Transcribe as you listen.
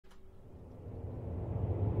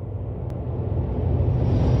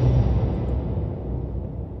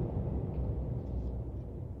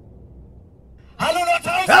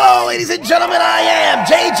ladies and gentlemen, I am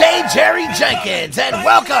JJ Jerry Jenkins, and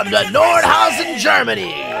welcome to Nordhausen,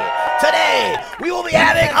 Germany. Today, we will be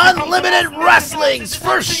having Unlimited Wrestling's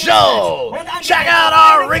first show. Check out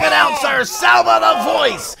our ring announcer, Salva the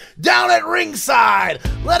Voice, down at ringside,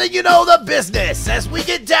 letting you know the business as we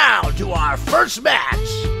get down to our first match.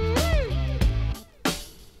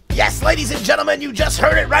 Yes, ladies and gentlemen, you just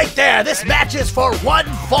heard it right there. This match is for one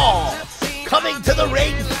fall. Coming to the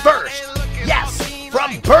ring first, yes,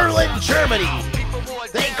 from Berlin, Germany.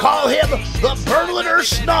 They call him the Berliner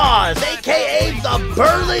Schnoz, a.k.a. the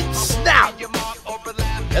Berlin Snout.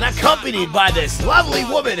 And accompanied by this lovely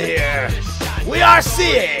woman here, we are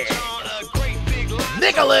seeing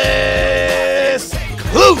Nicholas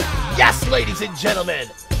Clute. Yes, ladies and gentlemen,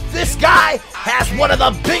 this guy has one of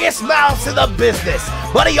the biggest mouths in the business,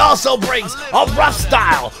 but he also brings a rough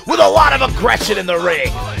style with a lot of aggression in the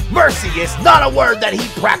ring. Mercy is not a word that he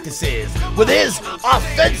practices. With his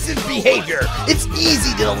offensive behavior, it's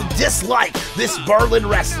easy to dislike this Berlin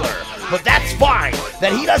wrestler. But that's fine,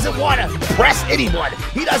 that he doesn't want to press anyone.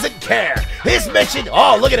 He doesn't care. His mission,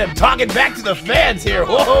 oh, look at him talking back to the fans here.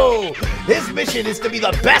 Whoa! His mission is to be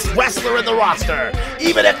the best wrestler in the roster,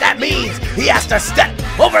 even if that means he has to step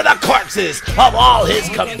over the corpses of all his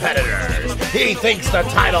competitors. He thinks the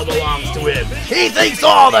title belongs to him. He thinks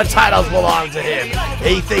all the titles belong to him.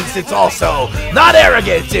 He thinks it's also not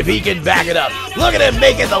arrogance if he can back it up. Look at him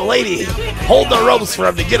making the lady hold the ropes for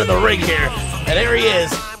him to get in the ring here. And there he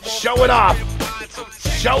is, showing off,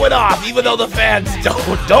 even though the fans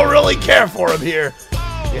don't really care for him here.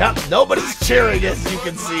 Yep, nobody's cheering, as you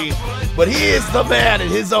can see, but he is the man in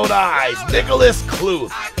his own eyes, Nicholas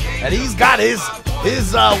Clute, and he's got his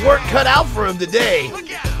work cut out for him today.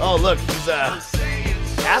 Oh, look, he's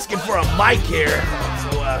asking for a mic here,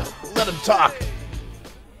 so let him talk.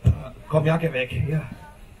 Komm, Jacke weg, yeah.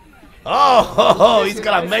 Oh, he's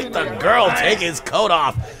gonna make the girl take his coat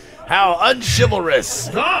off. How unchivalrous.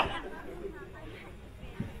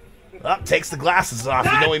 Up, takes the glasses off.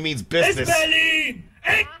 You know he means business. Ist Berlin!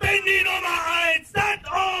 Ich bin die Nummer 1, das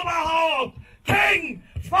Oberhaupt! King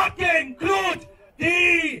fucking Clute,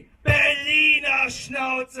 die Berliner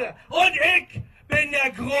Schnauze! Und ich bin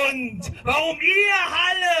der Grund, warum ihr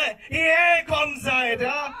alle hierher gekommen seid,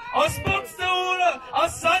 ja? Aus Buxtehude,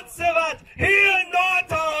 aus sonst was, hier in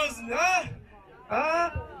Nordhausen, ja?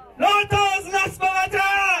 Ja? Nordhausen, lass mal was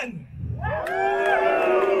hören!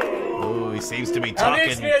 Ooh, he seems to be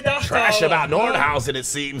talking trash about Nordhausen, it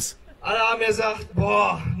seems. Alle haben gesagt,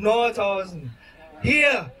 boah, Nordhausen,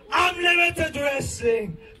 hier, Unlimited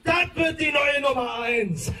Wrestling, das wird die neue Nummer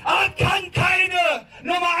 1. Aber kann keine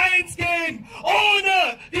Nummer 1 geben,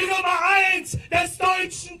 ohne die Nummer 1 des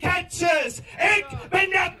deutschen Catches. Ich bin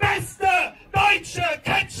der beste deutsche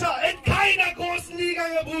Catcher in keiner großen Liga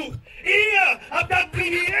gebucht. Ihr habt das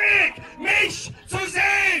Privileg, mich zu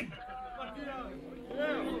sehen.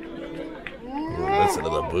 Listen to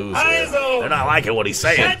the boos here. They're not liking what he's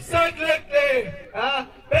saying. Schätzt euch glücklich. Ja?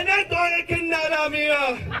 Benennt eure Kinder da mir.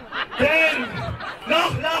 Denn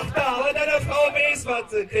noch lacht er, weil deine Frau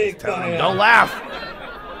Weswatze kriegt. Don't laugh.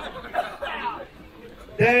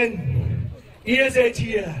 Denn ihr seid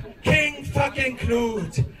hier King fucking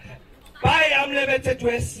Clute bei Unlimited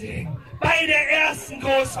Wrestling, bei der ersten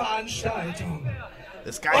Großveranstaltung.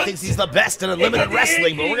 This guy thinks he's the best in Unlimited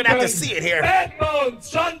Wrestling, but we're gonna have to see it here.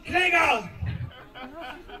 Edmonds, John Klinger,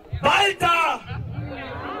 Walter,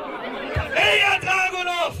 Ilya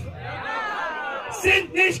Dragunov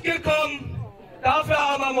sind nicht gekommen. Dafür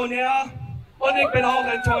aber Moner. Und ich bin auch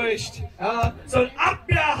enttäuscht. Ja, so einen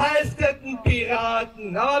abgehalfteten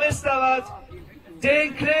Piraten. Aber wisst ihr was?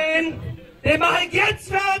 Den Kleinen, den mache ich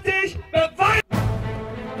jetzt fertig.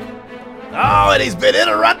 Oh, and he's been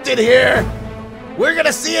interrupted here. We're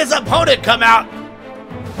gonna see his opponent come out.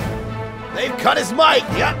 They've cut his mic.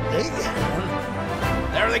 Yep.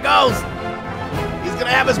 There he goes. He's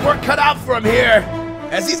gonna have his work cut out for him here,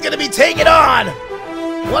 as he's gonna be taking on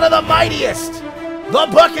one of the mightiest, the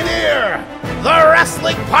Buccaneer, the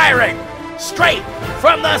Wrestling Pirate, straight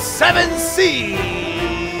from the 7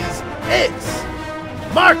 Seas. It's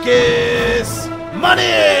Marcus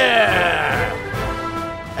Manier.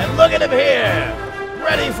 And look at him here,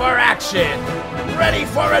 ready for action, ready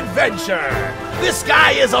for adventure. This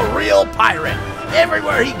guy is a real pirate.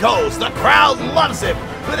 Everywhere he goes, the crowd loves him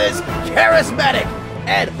with his charismatic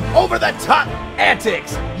and over-the-top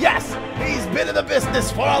antics. Yes, he's been in the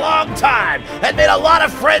business for a long time and made a lot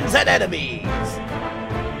of friends and enemies.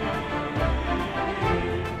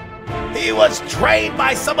 He was trained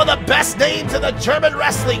by some of the best names in the German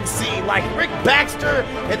wrestling scene, like Rick Baxter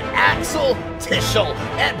and Axel Tischel,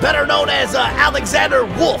 and better known as Alexander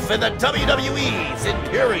Wolf in the WWE's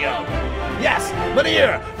Imperium. Yes,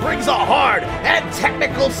 Manier brings a hard and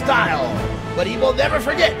technical style, but he will never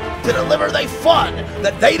forget to deliver the fun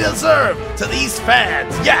that they deserve to these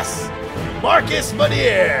fans. Yes, Marcus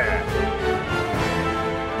Manier.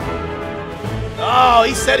 Oh,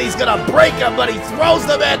 he said he's gonna break him, but he throws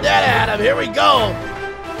the vendetta at him. Here we go.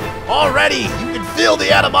 Already, you can feel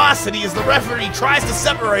the animosity as the referee tries to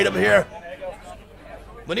separate him here.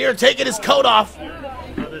 Manier taking his coat off.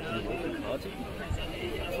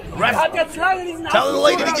 Ref telling the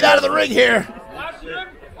lady to get out of the ring here.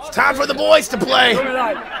 It's time for the boys to play.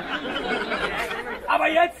 Aber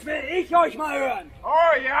jetzt will ich euch mal hören.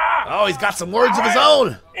 Oh ja! Oh, he's got some words of his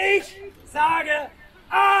own. Ich sage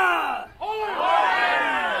A.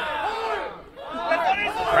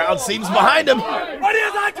 Crowd seems behind him. Und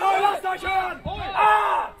ihr seid toll, lasst euch hören.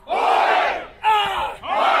 A. A.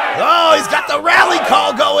 Oh, he's got the rally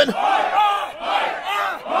call going.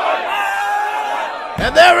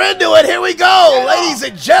 And they're into it. Here we go. Ladies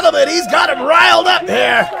and gentlemen, he's got him riled up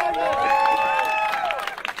here.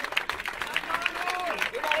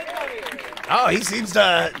 Oh, he seems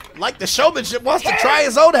to like the showmanship, wants to try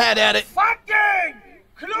his own hand at it. Fucking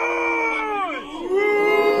close!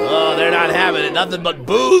 Oh, they're not having it. Nothing but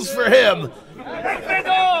boos for him.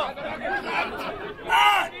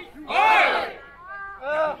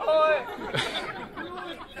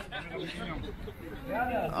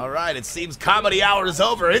 All right, it seems comedy hour is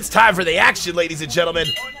over. It's time for the action, ladies and gentlemen.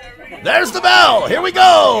 There's the bell. Here we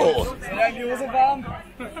go.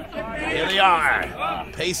 Here they are,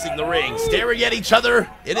 pacing the ring, staring at each other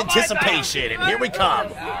in anticipation. And here we come.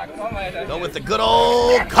 Go with the good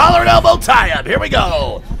old collar and elbow tie-up. Here we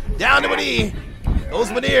go. Down to a knee. Goes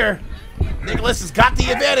Manier. Nicholas has got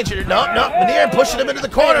the advantage here. No, Manier pushing him into the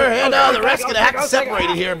corner, and the ref's going to have to separate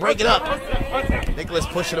it here and break it up. Nicholas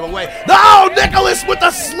pushing him away. No, Nicholas with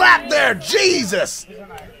the slap there. Jesus.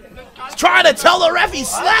 He's trying to tell the ref he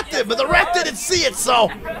slapped him, but the ref didn't see it, so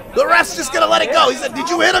the ref's just going to let it go. He said, did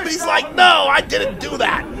you hit him? And he's like, no, I didn't do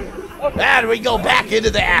that. And we go back into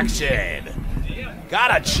the action.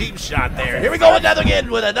 Got a cheap shot there. Here we go again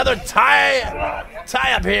with another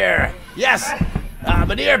tie-up here. Yes.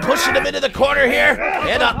 Manier pushing him into the corner here.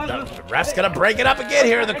 And the ref's going to break it up again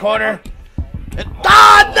here in the corner. And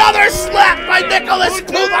another slap by Nicholas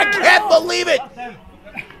Kloof. I can't believe it.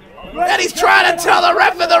 And he's trying to tell the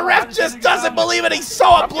ref, and the ref just doesn't believe it. He's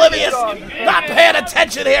so oblivious, not paying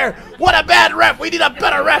attention here. What a bad ref. We need a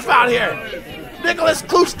better ref out here. Nicholas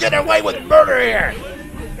Kloof's getting away with murder here.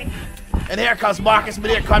 And here comes Marcus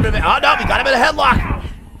Manier. Oh, no, he got him in a headlock.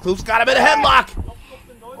 Kloof's got him in a headlock.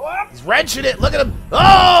 He's wrenching it. Look at him.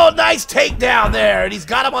 Oh, nice takedown there. And he's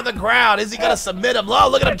got him on the ground. Is he going to submit him? Oh,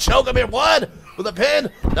 look at him choke him here. One with a pin.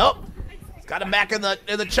 Nope. He's got him back in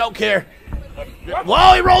the choke here.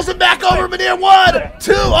 Whoa, he rolls him back over. Manier. 1,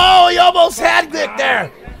 2. Oh, he almost had Nick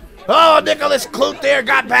there. Oh, Nicholas Kloof there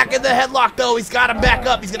got back in the headlock, though. He's got him back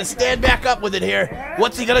up. He's going to stand back up with it here.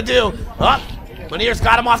 What's he going to do? Oh, Manier's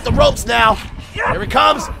got him off the ropes now. Here he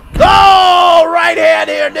comes. Oh, right hand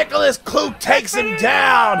here. Nicholas Kloof takes him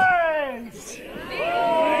down.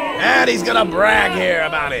 And he's going to brag here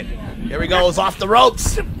about it. Here he goes off the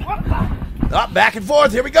ropes. Up, back and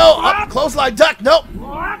forth. Here we go. Up, clothesline duck. Nope.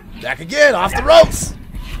 Back again, off the ropes.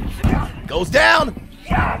 Goes down.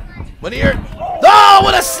 Manier. Oh,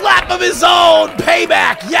 what a slap of his own.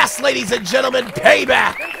 Payback. Yes, ladies and gentlemen,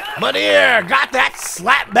 payback. Manier got that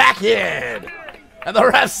slap back in. And the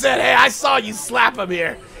ref said, hey, I saw you slap him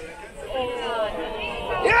here.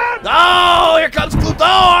 Oh, here comes Kloof.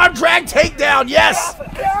 Oh, arm drag takedown. Yes.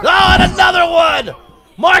 Oh, and another one.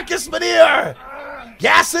 Marcus Manier.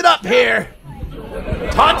 Gas it up here.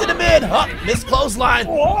 Taunted him in. Up, missed clothesline.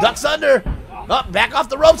 Ducks under. Up, back off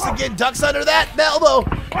the ropes again. Ducks under that elbow.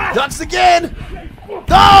 Ducks again.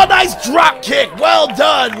 Oh, nice drop kick. Well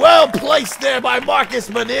done. Well placed there by Marcus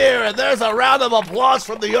Manier. And there's a round of applause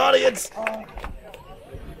from the audience.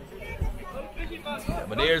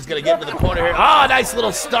 Manier's going to get into the corner here. Oh, nice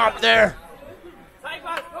little stomp there.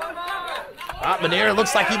 Manier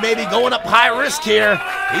looks like he may be going up high risk here.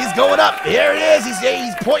 He's going up. Here it is.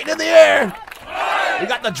 He's pointing in the air. We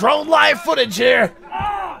got the drone live footage here.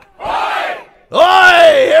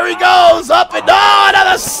 Oi! Here he goes. Up and oh,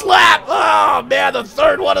 another slap. Oh, man, the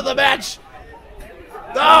third one of the match.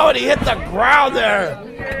 Oh, and he hit the ground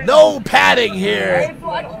there. No padding here.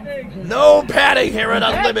 No padding here at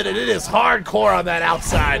Unlimited. It is hardcore on that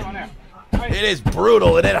outside. It is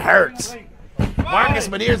brutal and it hurts. Marcus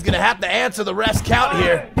Manier's going to have to answer the ref's count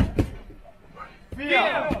here.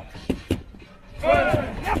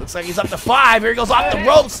 Looks like he's up to 5. Here he goes off the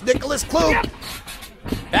ropes. Nicholas Klug.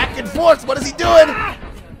 Back and forth. What is he doing?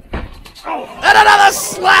 And another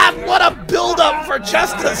slap. What a build-up for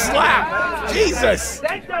just a slap. Jesus.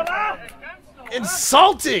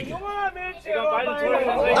 Insulting.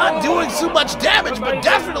 Not doing too much damage, but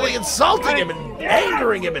definitely insulting him and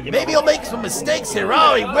angering him. And maybe he'll make some mistakes here.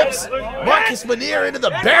 Oh, he whips Marcus Manier into the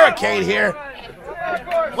barricade here.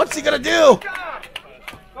 What's he going to do?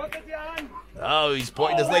 Oh, he's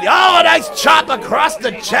pointing this lady. Oh, a nice chop across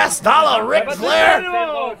the chest, a la Ric Flair.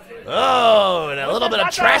 Oh, and a little bit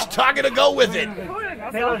of trash talking to go with it.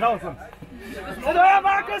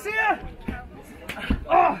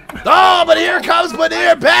 Oh, but here comes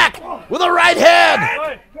Manier back with a right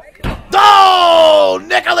hand. Oh,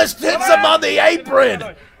 Nicholas hits him on the apron.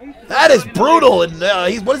 That is brutal. And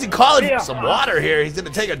what does he call it? Some water here. He's going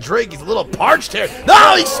to take a drink. He's a little parched here.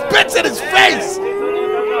 No, he spits in his face.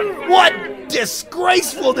 What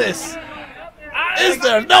disgracefufulness. Is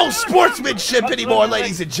there no sportsmanship anymore,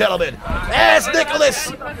 ladies and gentlemen? As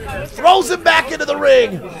Nicholas throws him back into the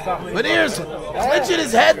ring. Manier's clenching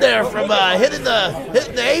his head there from hitting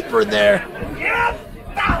the apron there.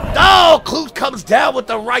 Oh, Klug comes down with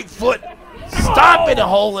the right foot, stomping a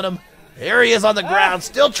hole in him. Here he is on the ground,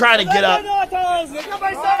 still trying to get up.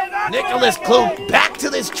 Nicholas Klug back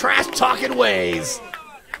to his trash-talking ways.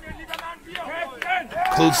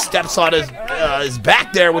 Klug steps on his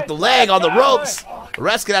back there with the leg on the ropes. The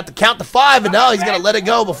ref's gonna have to count to 5, and now he's gonna let it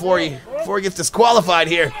go before he gets disqualified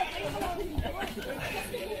here.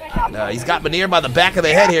 He's got Manier by the back of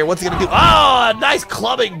the head here. What's he gonna do? Oh, a nice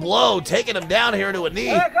clubbing blow, taking him down here to a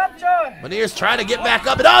knee. Manier's trying to get back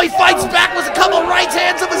up, and oh, he fights back with a couple right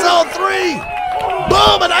hands of his own. 3.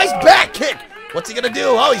 Boom, a nice back kick. What's he gonna do?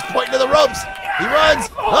 Oh, he's pointing to the ropes. He runs.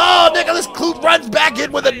 Oh, Nicholas Klug runs back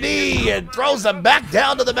in with a knee and throws him back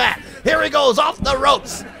down to the mat. Here he goes off the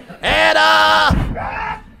ropes. And,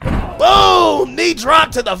 boom! Knee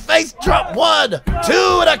drop to the face drop. 1, 2,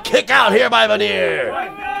 and a kick out here by Manier.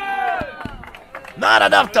 Not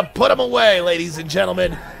enough to put him away, ladies and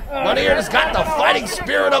gentlemen. Manier has got the fighting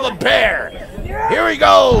spirit of a bear. Here he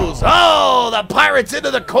goes. Oh, the Pirates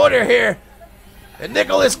into the corner here. And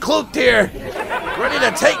Nicholas Klug here, ready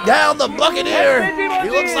to take down the Buccaneer. He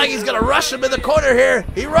looks like he's going to rush him in the corner here.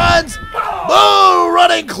 He runs. Boom!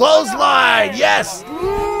 Running clothesline. Yes.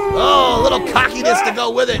 Oh, a little cockiness to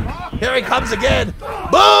go with it. Here he comes again.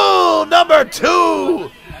 Boom! Number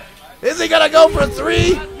 2. Is he going to go for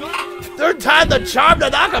 3? 3rd time the charm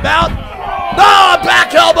to knock him out. No, a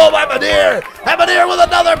back elbow by Manier. And Manier with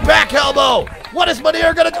another back elbow. What is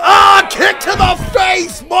Manier going to do? Oh, kick to the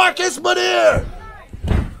face. Marcus Manier.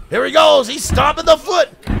 Here he goes. He's stomping the foot.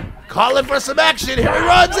 Calling for some action. Here he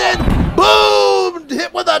runs in. Boom!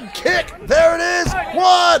 Hit with a kick. There it is.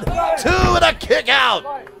 1, 2, and a kick out.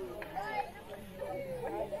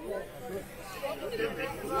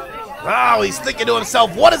 Oh, he's thinking to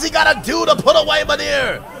himself, what has he got to do to put away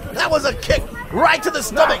Manier? That was a kick right to the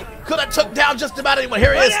stomach. Could have took down just about anyone.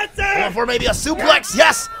 Here he is. Going for maybe a suplex.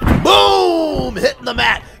 Yes. Boom! Hitting the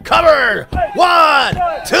mat. Covered. 1, 2,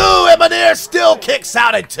 and Manier still kicks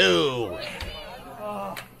out at 2.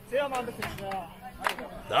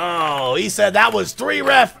 Oh, he said that was 3,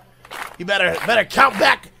 ref. You better count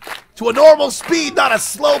back to a normal speed, not a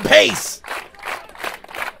slow pace.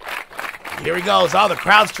 Here he goes. Oh, the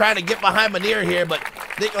crowd's trying to get behind Manier here, but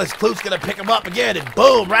Nicholas Klug's going to pick him up again, and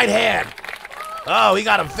boom, right hand. Oh, he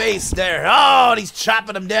got him faced there. Oh, and he's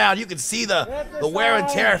chopping him down. You can see the wear and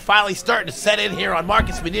tear finally starting to set in here on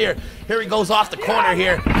Marcus Manier. Here he goes off the corner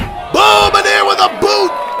here. Boom, Manier with a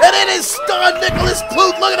boot, and it is stunned Nicholas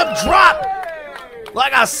Klug. Look at him drop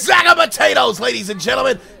like a sack of potatoes, ladies and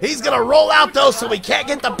gentlemen. He's going to roll out, though, so he can't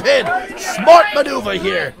get the pin. Smart maneuver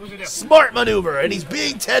here. Smart maneuver, and he's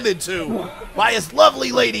being tended to by his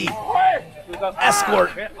lovely lady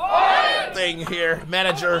escort thing here,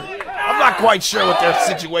 manager. I'm not quite sure what their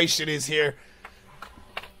situation is here.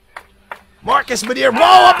 Marcus Manier,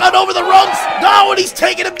 whoa, up and over the ropes. No, and he's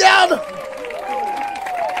taking him down. The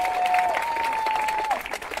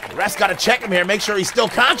ref's got to check him here, make sure he's still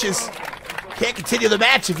conscious. Can't continue the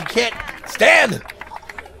match if he can't stand.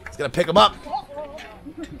 He's going to pick him up.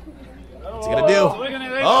 What's he going to do?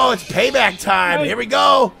 Oh, it's payback time. Here we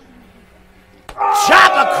go.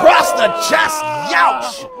 Chop across the chest.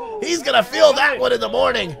 Youch. He's going to feel that one in the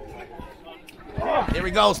morning. Here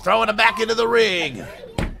he goes, throwing him back into the ring.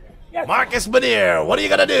 Marcus Manier, what are you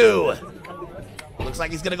going to do? Looks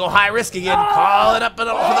like he's going to go high risk again. Calling up and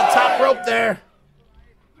over for the top rope there.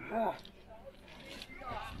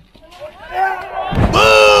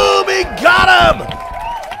 Boom! He got him!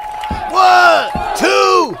 1,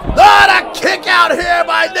 2. Not a kick out here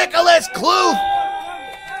by Nicholas Kluth.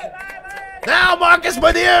 Now Marcus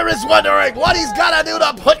Manier is wondering what he's got to do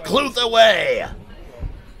to put Kluth away.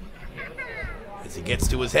 As he gets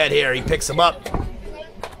to his head here, he picks him up.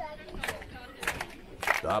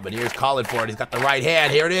 Manier's calling for it. He's got the right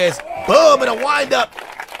hand. Here it is. Boom, and a windup.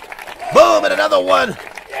 Boom, and another one.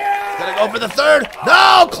 He's going to go for the third.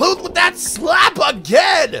 No, Kluth with that slap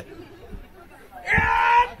again.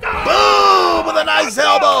 Boom, with a nice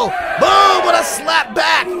elbow. Boom, with a slap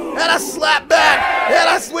back. And a slap back.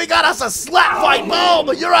 And we got us a slap fight. Boom,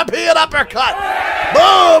 a European uppercut.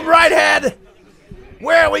 Boom, right hand.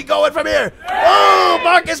 Where are we going from here? Oh,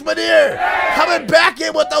 Marcus Manier coming back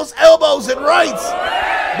in with those elbows and rights.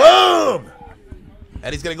 Boom.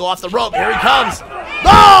 And he's going to go off the rope. Here he comes.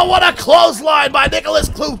 Oh, what a clothesline by Nicholas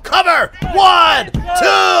Kluth. Cover. 1, 2.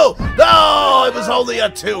 No, it was only a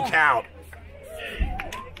 2 count.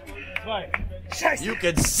 You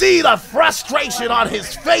can see the frustration on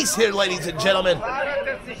his face here, ladies and gentlemen.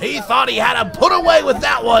 He thought he had him put away with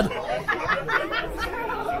that one.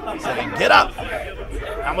 So get up.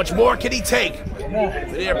 How much more can he take?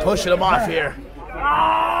 They're pushing him off here.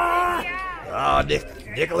 Oh,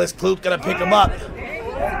 Nicholas Kluth gonna pick him up.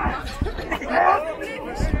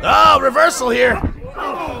 Oh, reversal here.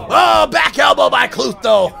 Oh, back elbow by Kluth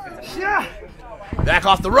though. Back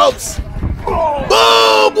off the ropes.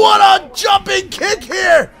 Boom! What a jumping kick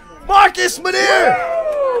here. Marcus Manier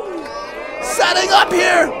setting up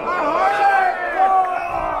here.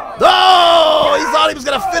 Oh, he thought he was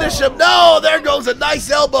going to finish him. No, there goes a nice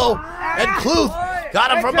elbow. And Kluth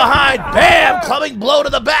got him from behind. Bam! Clubbing blow to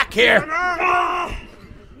the back here.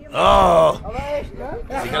 Oh.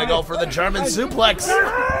 Is he going to go for the German suplex?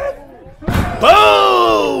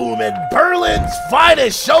 Boom! And Berlin's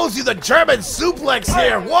finest shows you the German suplex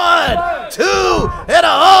here. 1, 2,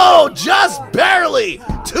 and just barely.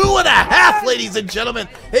 2.5, ladies and gentlemen.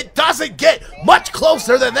 It doesn't get much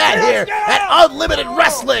closer than that here at Unlimited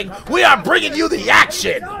Wrestling. We are bringing you the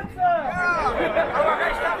action.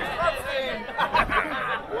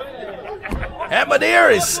 And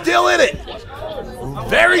Manier is still in it.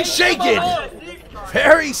 Very shaken.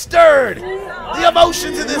 Very stirred. The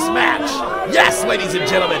emotions in this match. Yes, ladies and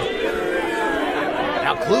gentlemen.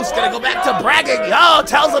 Now Kluth's going to go back to bragging. Oh,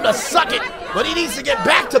 tells him to suck it. But he needs to get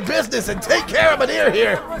back to business and take care of Manier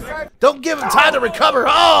here. Don't give him time to recover.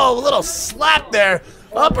 Oh, a little slap there.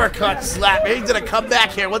 Uppercut slap. He's going to come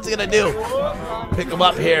back here. What's he going to do? Pick him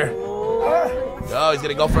up here. Oh, he's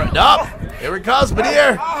going to go for it. Nope. Here he comes,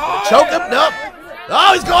 Manier. Choke him. Nope.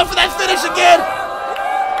 Oh, he's going for that finish again.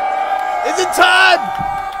 Is it time?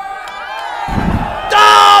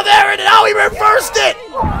 Oh, there it is. Oh, he reversed it.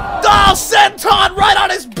 Oh, senton right on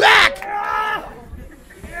his back.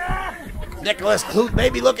 Nicholas Kluth may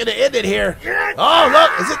be looking to end it here. Oh,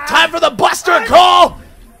 look. Is it time for the Buster call?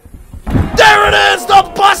 There it is.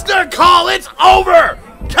 The Buster call. It's over.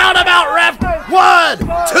 Count him out, ref. 1, 2.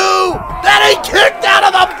 Then he kicked out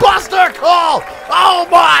of the Buster call. Oh,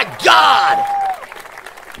 my God.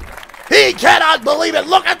 He cannot believe it.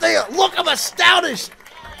 Look at the look of astonished.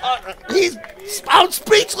 I'm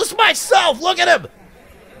speechless myself. Look at him.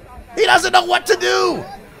 He doesn't know what to do.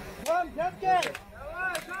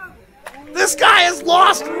 This guy has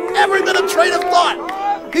lost every bit of train of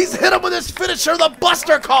thought. He's hit him with his finisher, the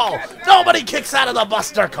Buster call. Nobody kicks out of the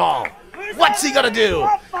Buster call. What's he gonna do?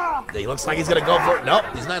 He looks like he's gonna go for it. Nope,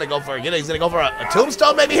 he's not gonna go for it again. He's gonna go for a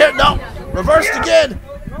tombstone maybe here. No, reversed again.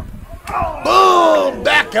 Boom!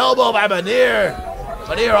 Back elbow by Manier.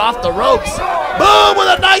 Manier off the ropes. Boom!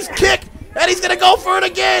 With a nice kick. And he's going to go for it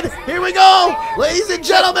again. Here we go. Ladies and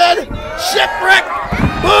gentlemen. Shipwreck.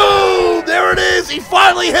 Boom! There it is. He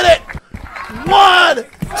finally hit it. 1, 2, 3.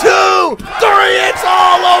 It's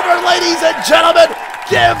all over, ladies and gentlemen.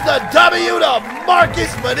 Give the W to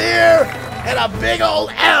Marcus Manier and a big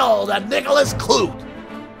old L to Nicholas Kluth.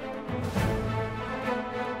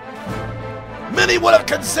 Many would have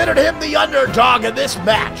considered him the underdog in this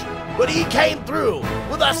match, but he came through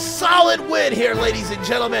with a solid win here, ladies and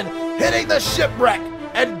gentlemen, hitting the shipwreck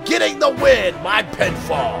and getting the win by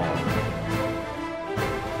pinfall.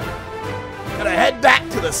 Gonna head back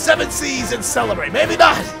to the 7 Seas and celebrate. Maybe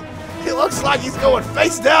not. He looks like he's going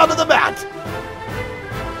face down to the mat.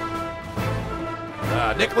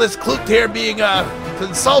 Nicholas Kluth here being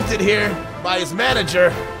consulted here by his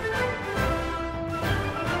manager.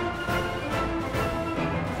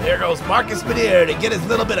 There goes Marcus Manier to get his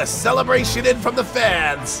little bit of celebration in from the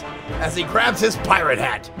fans as he grabs his pirate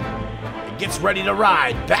hat and gets ready to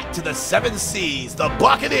ride back to the 7 Seas, the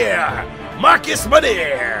Buccaneer, Marcus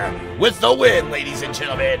Manier with the win, ladies and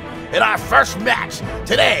gentlemen, in our first match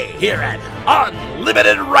today here at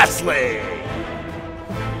Unlimited Wrestling.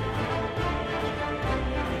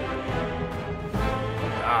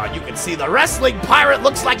 You can see the wrestling pirate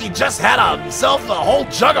looks like he just had himself a whole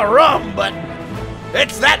jug of rum, but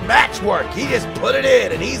it's that match work. He just put it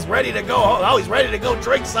in, and he's ready to go. Oh, he's ready to go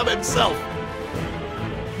drink some himself.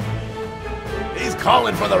 He's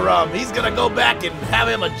calling for the rum. He's gonna go back and have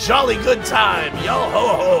him a jolly good time. Yo ho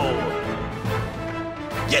ho!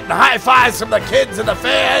 Getting high fives from the kids and the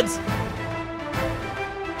fans.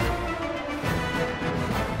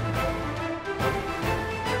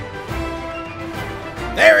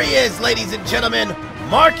 There he is, ladies and gentlemen,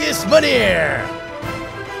 Marcus Manier.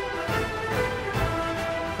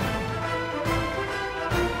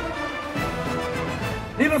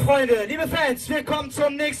 Liebe Freunde, liebe Fans, wir kommen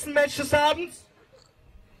zum nächsten Match des Abends.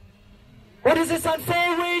 Und es ist ein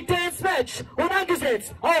Four-Way Dance Match und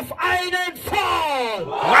angesetzt auf einen Fall.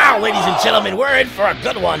 Wow, ladies and gentlemen, we're in for a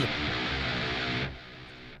good one.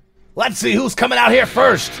 Let's see who's coming out here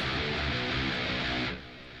first.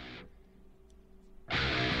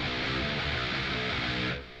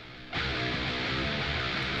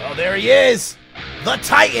 Oh, there he is, the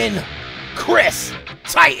Titan, Chris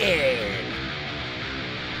Titan.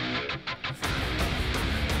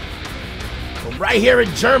 From right here in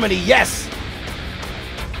Germany, yes.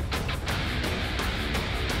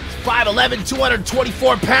 5'11",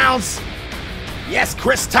 224 pounds. Yes,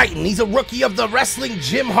 Chris Titan. He's a rookie of the wrestling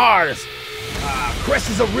gym Hars. Chris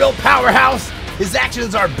is a real powerhouse. His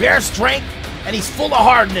actions are bare strength, and he's full of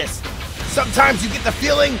hardness. Sometimes you get the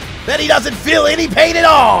feeling that he doesn't feel any pain at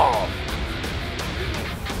all.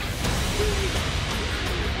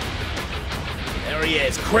 There he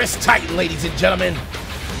is, Chris Titan, ladies and gentlemen.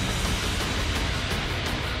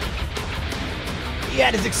 He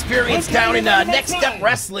had his experience down in Next Step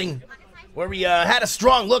Wrestling, where he had a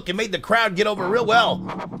strong look and made the crowd get over real well.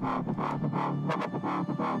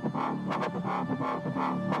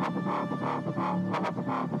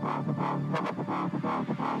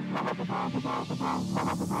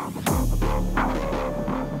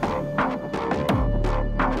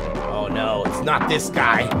 Oh no, it's not this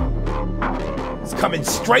guy. It's coming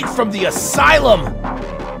straight from the asylum.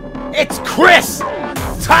 It's Chris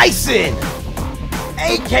Tyson,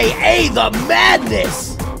 aka the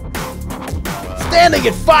Madness. Standing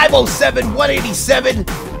at 5'07", 187,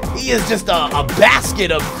 he is just a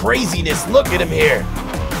basket of craziness. Look at him here.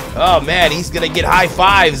 Oh man, he's gonna get high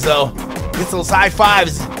fives though. Gets those high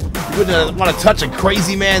fives. You wouldn't want to touch a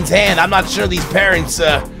crazy man's hand. I'm not sure these parents,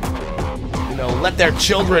 let their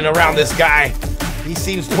children around this guy. He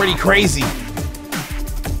seems pretty crazy.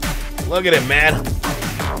 Look at him, man.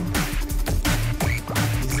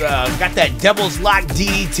 He's got that Devil's Lock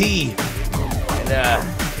DDT, and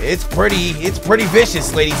it's pretty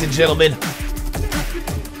vicious, ladies and gentlemen.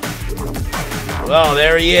 Well,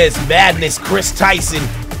 there he is, Madness Chris Tyson.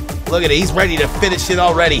 Look at it, he's ready to finish it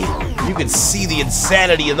already. You can see the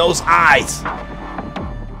insanity in those eyes.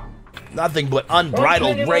 Nothing but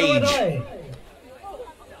unbridled rage.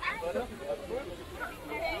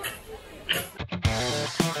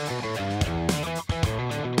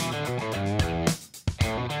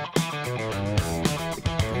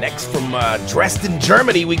 Next from Dresden,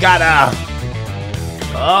 Germany, we got,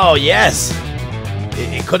 oh yes.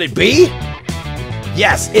 Could it be?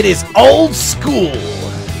 Yes, it is Old School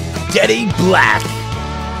Daddy Black.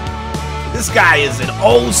 This guy is an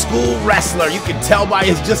old school wrestler. You can tell by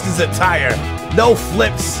his attire. No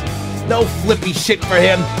flips, no flippy shit for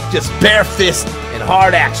him. Just bare fist and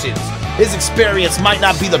hard actions. His experience might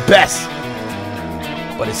not be the best,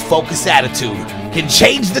 but his focused attitude can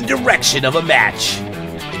change the direction of a match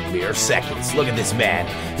in mere seconds. Look at this man.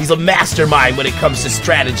 He's a mastermind when it comes to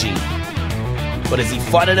strategy. But is he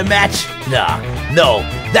fun in a match? Nah, no,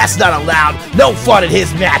 that's not allowed. No fun in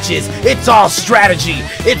his matches. It's all strategy.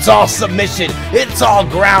 It's all submission. It's all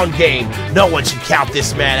ground game. No one should count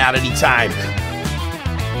this man out anytime.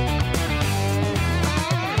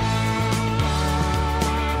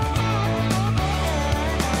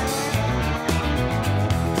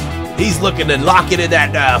 He's looking to lock it in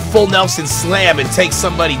that full Nelson slam and take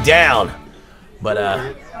somebody down. But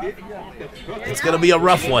it's gonna be a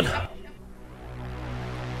rough one.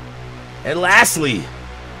 And lastly,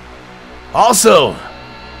 also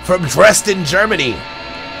from Dresden, Germany,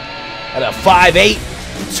 at a 5'8",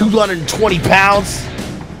 220 pounds,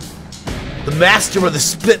 the master of the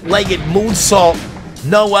split-legged moonsault,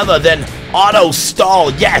 no other than Otto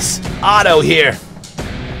Stahl. Yes, Otto here,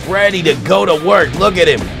 ready to go to work. Look at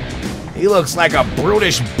him. He looks like a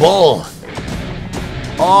brutish bull.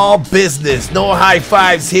 All business. No high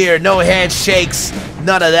fives here. No handshakes.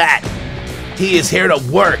 None of that. He is here to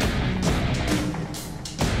work.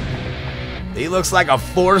 He looks like a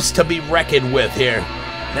force to be reckoned with here.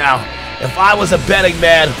 Now, if I was a betting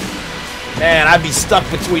man, I'd be stuck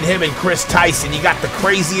between him and Chris Tyson. You got the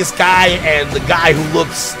craziest guy and the guy who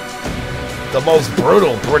looks the most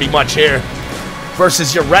brutal pretty much here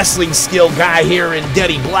versus your wrestling skill guy here in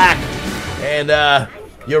Denny Black and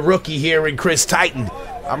your rookie here in Chris Titan.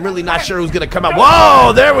 I'm really not sure who's going to come out.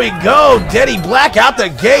 Whoa, there we go. Denny Black out the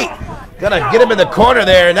gate. Gonna get him in the corner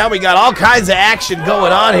there. Now we got all kinds of action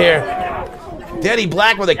going on here. Denny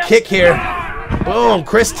Black with a kick here. Boom,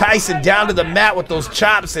 Chris Tyson down to the mat with those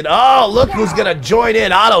chops. And oh, look who's gonna join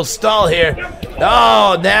in. Otto Stahl here.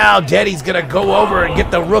 Oh, now Denny's gonna go over and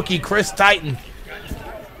get the rookie Chris Titan.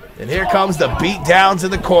 And here comes the beat downs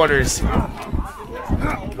in the corners.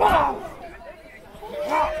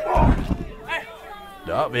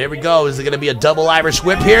 Oh, here we go. Is it going to be a double Irish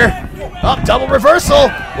whip here? Oh, double reversal.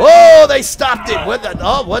 Whoa, they stopped it.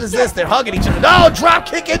 What is this? They're hugging each other. No, drop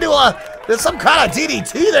kick into there's some kind of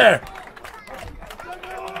DDT there.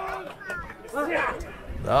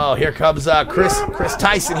 Oh, here comes Chris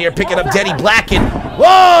Tyson here picking up Denny Black. And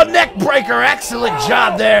whoa, neck breaker. Excellent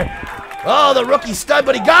job there. Oh, the rookie stud,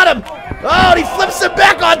 but he got him. Oh, and he flips him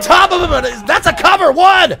back on top of him. And that's a cover.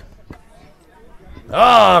 One.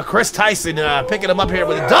 Oh, Chris Tyson picking him up here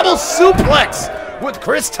with a double suplex with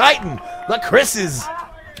Chris Titan. The Chris's.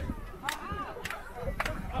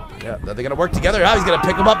 Yeah, are they going to work together? Now he's going to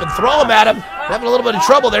pick him up and throw him at him. Having a little bit of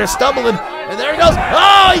trouble there, stumbling. And there he goes.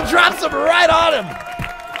 Oh, he drops him right on him.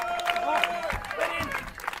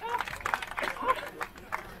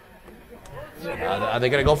 Are they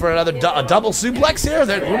going to go for another double suplex here?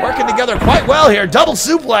 We're working together quite well here. Double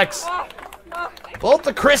suplex. Both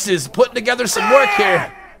the Chris's putting together some work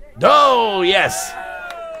here. Oh, yes.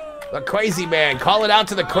 The crazy man calling out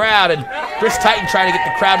to the crowd. And Chris Titan trying to get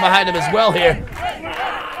the crowd behind him as well here.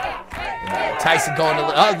 Tyson going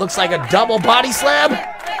to, it looks like a double body slam.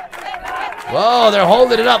 Whoa, they're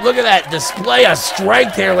holding it up. Look at that display of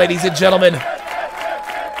strength here, ladies and gentlemen.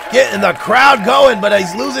 Getting the crowd going, but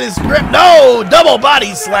he's losing his grip. No, double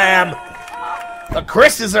body slam. The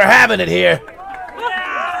Chris's are having it here.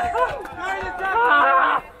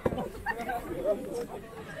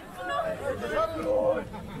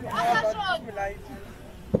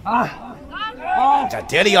 Got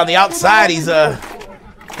Denny on the outside. He's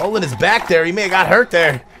holding his back there. He may have got hurt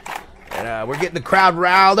there. And we're getting the crowd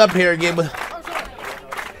riled up here again.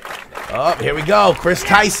 Oh, here we go. Chris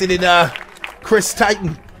Tyson and Chris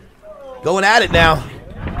Titan going at it now.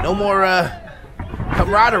 No more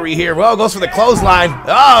camaraderie here. Well, goes for the clothesline.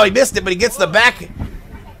 Oh, he missed it, but he gets the back. He's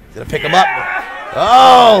gonna pick him up.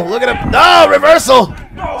 Oh, look at him. No, reversal.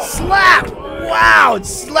 Slap. Wow, it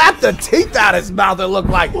slapped the teeth out of his mouth, it looked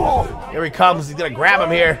like. Here he comes. He's going to grab him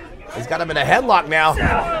here. He's got him in a headlock now.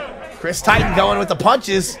 Chris Titan going with the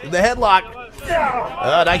punches in the headlock.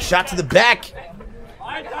 Nice shot to the back.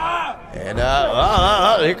 And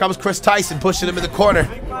here comes Chris Tyson pushing him in the corner.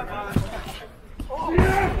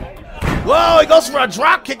 Whoa, he goes for a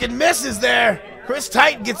drop kick and misses there. Chris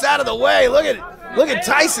Titan gets out of the way. Look at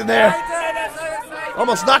Tyson there.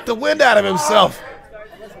 Almost knocked the wind out of himself.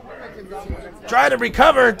 Trying to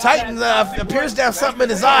recover. Titan appears to have something in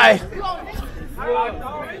his eye.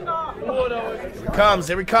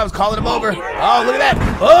 Here he comes, calling him over. Oh, look at that.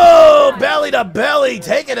 Oh, belly to belly,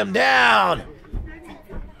 taking him down.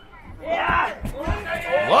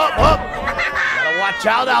 Whoop, whoop. Gotta watch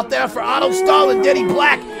out there for Otto Stahl and Denny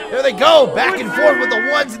Black. There they go, back and forth with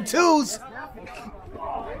the ones and twos.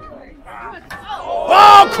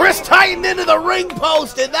 Oh, Chris Titan into the ring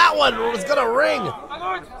post, and that one was gonna ring.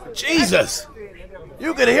 Jesus.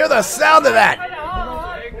 You can hear the sound of that.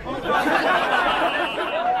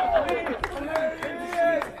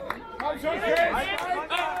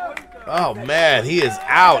 Oh, man, he is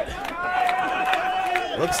out.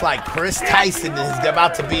 Looks like Chris Tyson is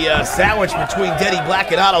about to be sandwiched between Denny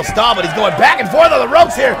Black and Otto Stahl, but he's going back and forth on the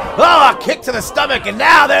ropes here. Oh, a kick to the stomach, and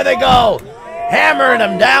now there they go. Hammering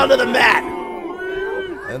him down to the mat.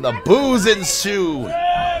 And the boos ensue.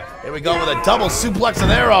 Here we go with a double suplex of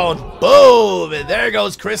their own. Boom! And there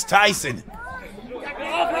goes Chris Tyson.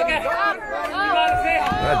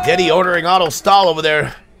 Denny ordering Otto Stahl over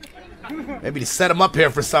there. Maybe to set him up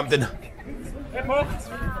here for something.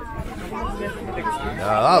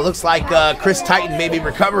 Looks like Chris Titan may be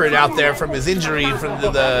recovering out there from his injury from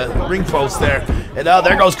the ring post there. And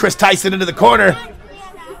there goes Chris Tyson into the corner.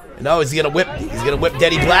 And he's gonna whip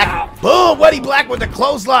Denny Black. Boom! Denny Black with the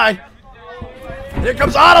clothesline. Here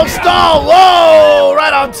comes Otto Stahl. Whoa!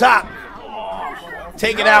 Right on top.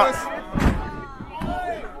 taking out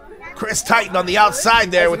Chris Titan on the outside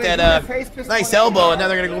there with that nice elbow, and now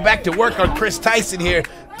they're going to go back to work on Chris Tyson here.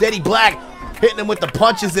 Denny Black hitting him with the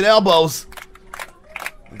punches and elbows.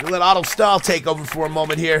 We're going to let Otto Stahl take over for a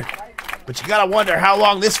moment here. But you got to wonder how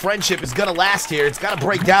long this friendship is going to last here. It's got to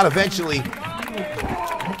break down eventually.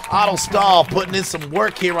 Otto Stahl putting in some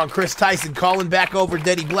work here on Chris Tyson, calling back over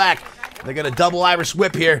Denny Black. They're going to double Irish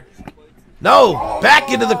whip here. No, back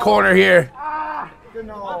into the corner here. Then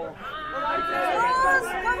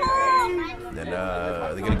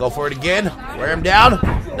they're going to go for it again. Wear him down.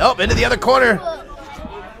 Nope, into the other corner.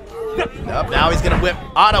 Nope, now he's going to whip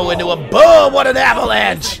Otto into a boom. What an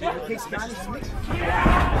avalanche.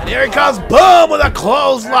 And here he comes. Boom with a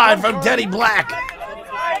clothesline from Denny Black.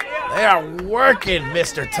 They are working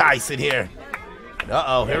Mr. Tyson here.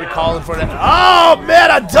 Uh-oh, here we calling for that. Oh, man,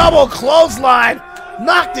 a double clothesline.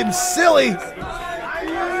 Knocked him silly. And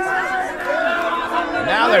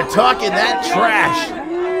now they're talking that trash.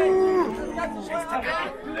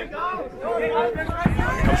 Here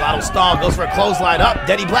comes Otto Stahl, goes for a clothesline up.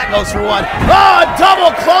 Denny Black goes for one. Oh, a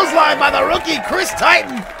double clothesline by the rookie, Chris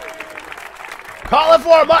Titan. Calling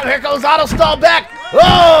for him up. Here goes Otto Stahl back.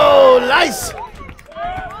 Oh, nice.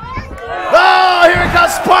 Oh, here it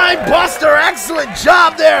comes, spine buster. Excellent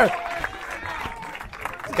job there.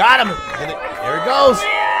 Got him. Here it goes.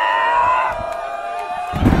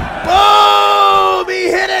 Boom! He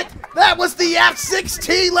hit it. That was the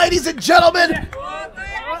F-16, ladies and gentlemen.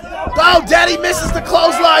 Oh, Daddy misses the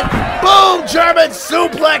clothesline. Boom! German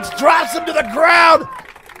suplex drops him to the ground.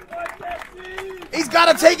 He's got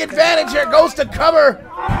to take advantage here. Goes to cover.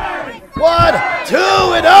 1, 2,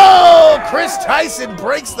 and oh! Chris Tyson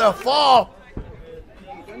breaks the fall.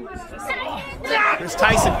 Chris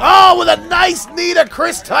Tyson, oh, with a nice knee to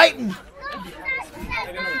Chris Titan.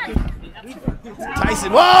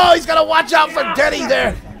 Tyson, whoa, he's got to watch out for Denny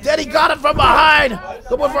there. Denny got him from behind.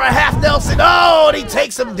 Going for a half Nelson. Oh, and he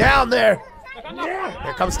takes him down there.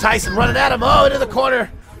 Here comes Tyson running at him. Oh, into the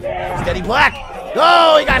corner. It's Denny Black.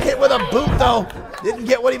 Oh, he got hit with a boot, though. Didn't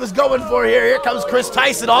get what he was going for here. Here comes Chris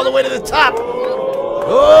Tyson all the way to the top.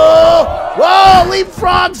 Oh, whoa,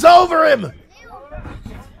 leapfrogs over him.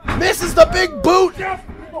 Misses the big boot.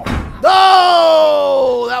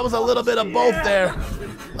 No, that was a little bit of both there.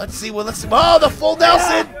 Let's see. Well, let's see. Oh, the full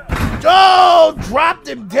Nelson. Oh, dropped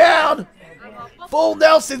him down. Full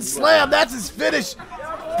Nelson slam. That's his finish.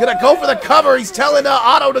 Gonna go for the cover. He's telling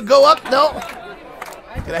Otto to go up. No.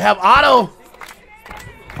 Gonna have Otto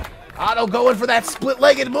going for that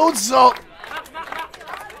split-legged moonsault.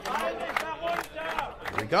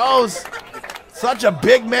 Here he goes. Such a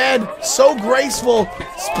big man, so graceful.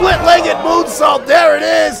 Split-legged moonsault, there it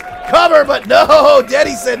is. Cover, but no,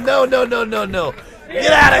 Denny said no, no, no, no, no.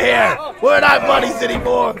 Get out of here. We're not buddies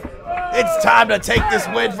anymore. It's time to take this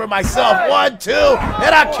win for myself. 1, 2,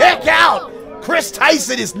 and a kick out. Chris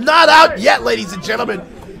Tyson is not out yet, ladies and gentlemen.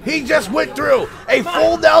 He just went through a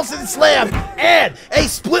full Nelson slam and a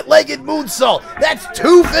split-legged moonsault. That's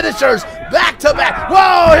 2 finishers back to back.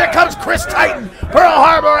 Whoa, here comes Chris Titan. Pearl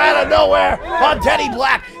Harbor out of nowhere on Denny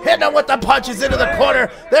Black. Hitting him with the punches into the corner.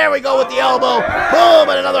 There we go with the elbow. Boom,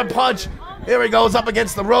 and another punch. Here he goes up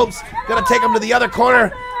against the ropes. Gonna take him to the other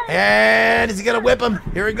corner. And is he gonna whip him?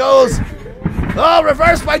 Here he goes. Oh,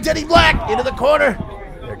 reversed by Denny Black into the corner.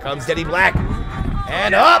 Here comes Denny Black.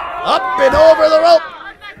 And up and over the rope.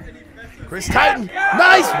 Chris Titan,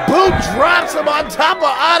 nice boot, drops him on top of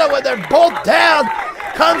Otto, and they're both down.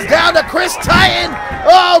 Comes down to Chris Titan.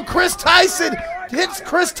 Oh, Chris Tyson hits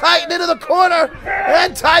Chris Titan into the corner,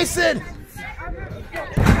 and Tyson.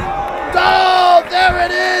 Oh, there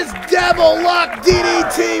it is, Devil Lock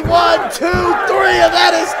DDT, 1, 2, 3, and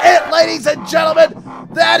that is it, ladies and gentlemen.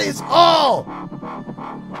 That is all.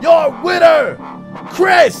 Your winner,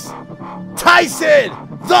 Chris Tyson,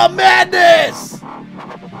 the Madness.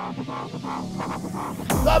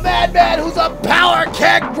 The madman who's a power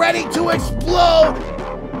keg ready to explode.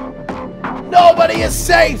 Nobody is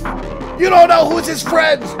safe. You don't know who's his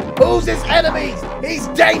friends, who's his enemies. He's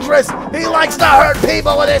dangerous. He likes to hurt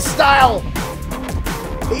people with his style.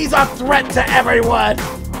 He's a threat to everyone.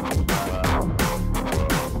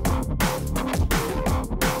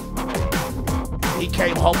 He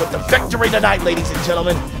came home with the victory tonight, ladies and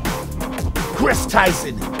gentlemen. Chris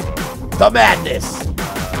Tyson, the Madness.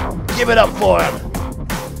 Give it up for him.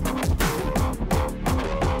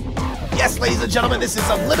 Yes, ladies and gentlemen, this is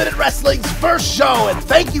Unlimited Wrestling's first show, and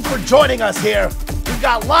thank you for joining us here. We've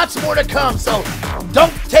got lots more to come, so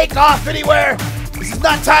don't take off anywhere. This is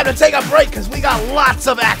not time to take a break because we got lots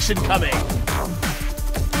of action coming.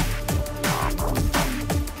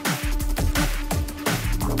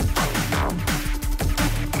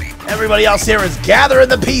 Everybody else here is gathering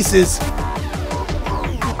the pieces.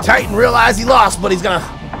 Titan realized he lost, but he's gonna,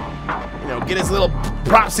 get his little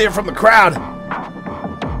props here from the crowd.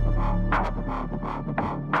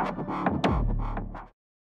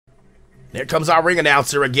 Here comes our ring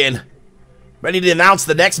announcer again, ready to announce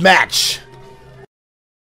the next match.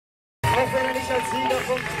 Auch wenn nicht als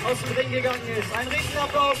Sieger aus dem Ring gegangen ist. Ein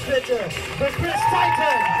Riesenapplaus bitte für Chris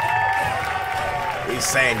Titan. He's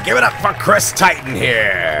saying, give it up for Chris Titan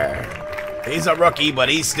here. He's a rookie, but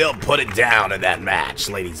he still put it down in that match,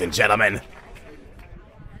 ladies and gentlemen.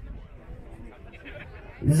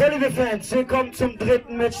 So, liebe Fans, willkommen zum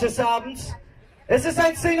dritten Match des Abends. Es ist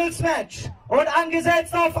ein Singles-Match und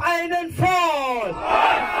angesetzt auf einen Fall.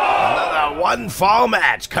 Another one fall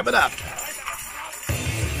match coming up.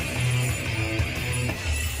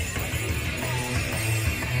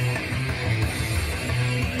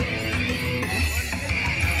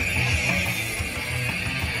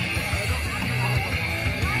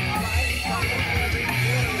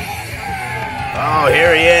 Oh,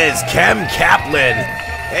 here he is, Kem Kaplan,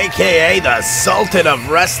 a.k.a. the Sultan of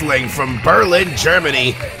Wrestling from Berlin,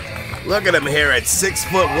 Germany. Look at him here at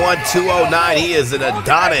 6'1", 209. He is an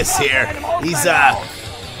Adonis here. He's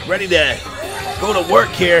ready to go to work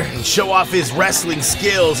here and show off his wrestling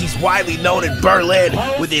skills. He's widely known in Berlin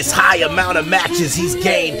with his high amount of matches he's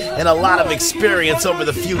gained and a lot of experience over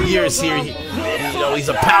the few years here. He's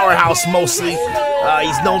a powerhouse mostly.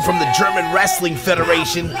 He's known from the German Wrestling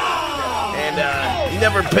Federation. And he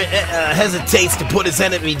never hesitates to put his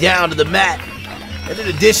enemy down to the mat. And in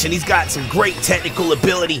addition, he's got some great technical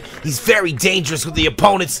ability. He's very dangerous with the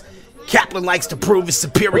opponents. Kaplan likes to prove his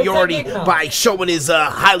superiority by showing his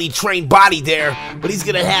highly trained body there. But he's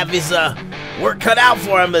going to have his work cut out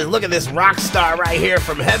for him. And look at this rock star right here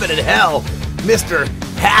from heaven and hell. Mr.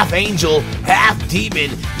 Half Angel, Half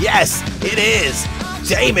Demon. Yes, it is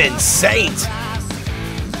Damon Saint.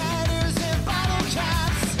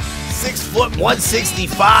 6',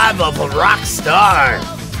 165 of a rock star.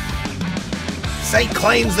 Saint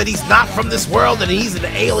claims that he's not from this world and he's an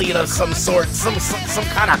alien of some sort, some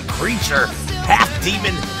kind of creature, half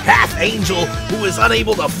demon, half angel, who is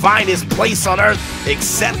unable to find his place on earth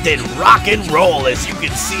except in rock and roll. As you can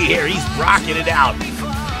see here, he's rocking it out.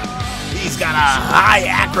 He's got a high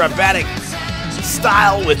acrobatic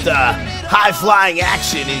style with high-flying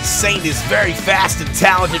action. And Saint is very fast and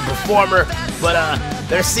talented performer, but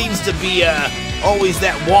there seems to be always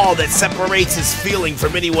that wall that separates his feeling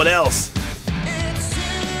from anyone else.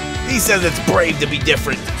 He says it's brave to be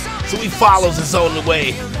different, so he follows his own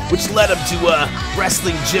way, which led him to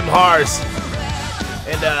wrestling gym Hars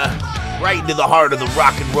and right into the heart of the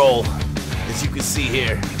rock and roll, as you can see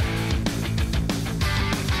here.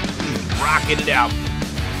 He's rocking it out.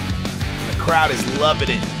 And the crowd is loving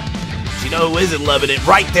it. But you know who isn't loving it?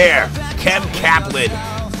 Right there, Kem Kaplan.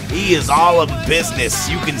 He is all in business.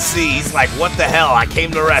 You can see he's like, what the hell? I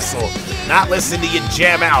came to wrestle, not listen to you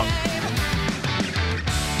jam out.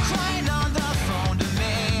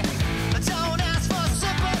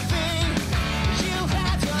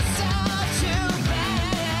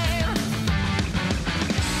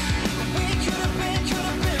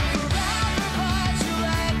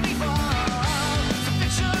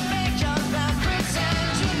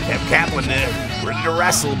 Kem Kaplan ready to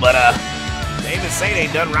wrestle, but Damon Saint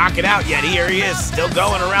ain't done rocking out yet. Here he is, still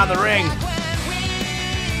going around the ring.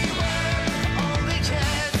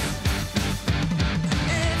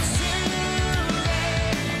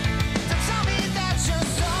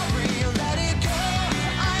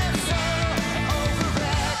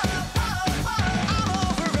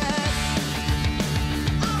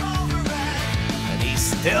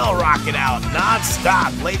 Still rocking out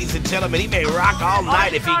non-stop. Ladies and gentlemen, he may rock all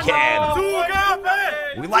night if he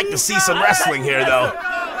can. We like to see some wrestling here, though.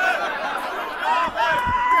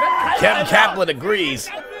 Kem Kaplan agrees.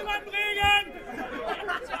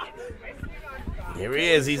 Here he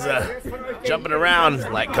is. He's jumping around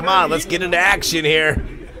like, come on, let's get into action here.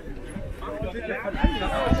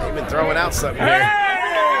 Even throwing out something here.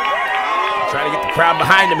 Trying to get the crowd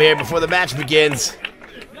behind him here before the match begins.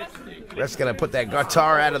 Ref's gonna put that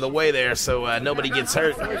guitar out of the way there so nobody gets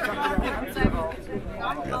hurt.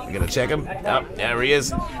 You're gonna check him? Oh, there he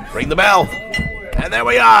is. Ring the bell. And there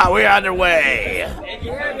we are. We're underway.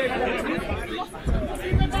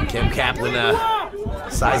 Kem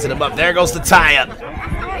Kaplan sizing him up. There goes the tie-up.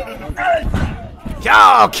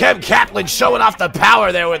 Oh, Kem Kaplan showing off the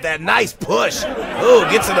power there with that nice push. Ooh,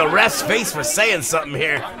 gets in the ref's face for saying something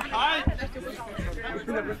here.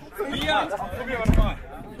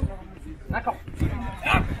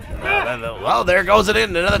 Well, there goes it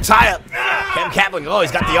in. Another tie-up. Kem Kaplan, oh,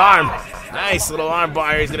 he's got the arm. Nice little arm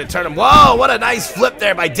bar. He's going to turn him. Whoa, what a nice flip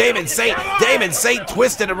there by Damon Saint. Damon Saint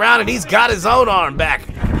twisted around, and he's got his own arm back.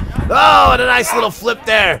 Oh, and a nice little flip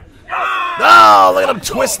there. Oh, look at him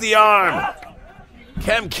twist the arm.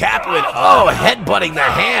 Kem Kaplan, oh, headbutting the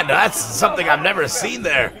hand. That's something I've never seen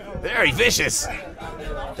there. Very vicious.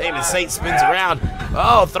 Damon Saint spins around.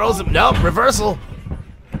 Oh, throws him. Nope, reversal.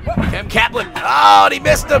 Kem Kaplan. Oh, and he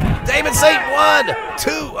missed him. Damon Saint 1, 2.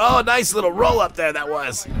 Oh, nice little roll up there that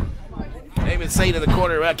was. Damon Saint in the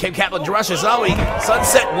corner. Kem Kaplan rushes. Oh, he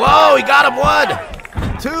sunset. Whoa, he got him.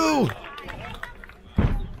 1, 2.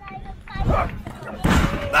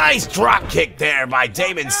 Nice drop kick there by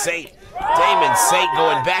Damon Saint. Damon Saint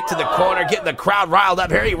going back to the corner, getting the crowd riled up.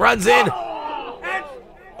 Here he runs in.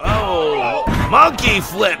 Oh, monkey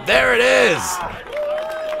flip. There it is.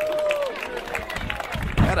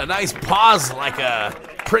 Had a nice pause like a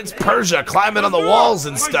Prince Persia climbing on the walls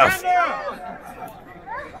and stuff.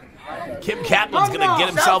 Kem Kaplan's going to get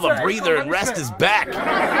himself a breather and rest his back.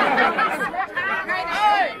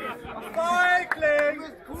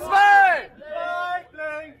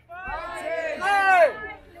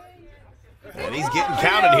 And he's getting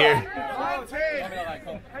counted here.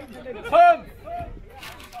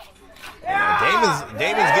 Damon's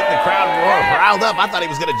getting the crowd riled up. I thought he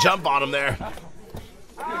was going to jump on him there.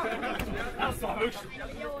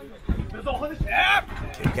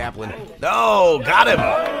 Kem Kaplan. No, got him.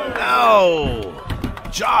 No.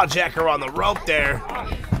 Jawjacker on the rope there.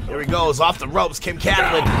 Here he goes, off the ropes. Kem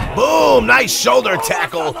Kaplan. Boom, nice shoulder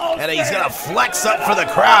tackle. And he's going to flex up for the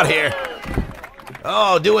crowd here.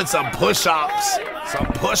 Oh, doing some push-ups. Some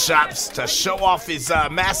push-ups to show off his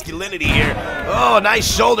masculinity here. Oh,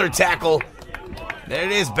 nice shoulder tackle. There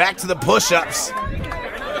it is, back to the push-ups.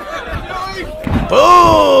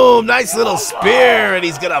 Boom! Nice little spear, and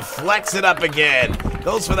he's going to flex it up again.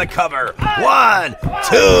 Goes for the cover. 1,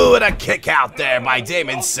 2, and a kick out there by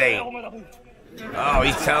Damon Saint. Oh,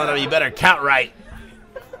 he's telling him you better count right.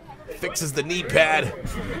 Fixes the knee pad.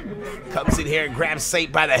 Comes in here and grabs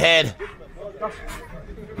Saint by the head.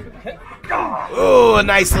 Ooh, a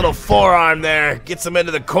nice little forearm there. Gets him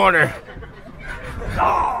into the corner.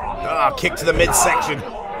 Oh, kick to the midsection.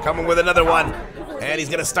 Coming with another one. And he's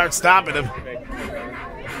going to start stopping him.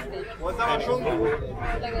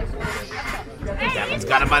 Kaplan's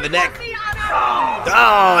got him by the neck.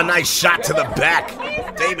 Oh, a nice shot to the back.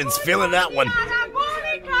 Damon's feeling that one.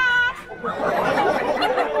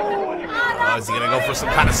 Oh, is he going to go for some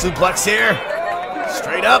kind of suplex here?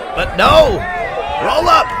 Straight up, but no. Roll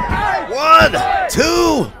up. 1,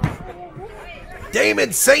 2.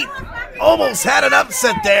 Damon Saint almost had an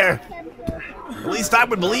upset there. At least I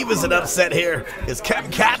would believe is an upset here, because Kem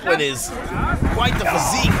Kaplan is quite the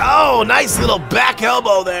physique. Oh, nice little back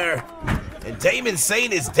elbow there. And Damon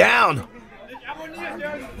Saint is down.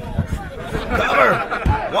 Cover.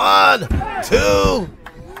 1, 2.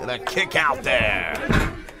 And a kick out there.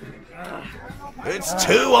 It's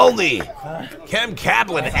 2 only. Kem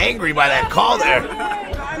Kaplan angry by that call there.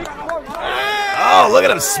 Oh, look at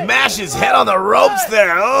him smash his head on the ropes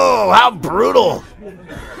there. Oh, how brutal.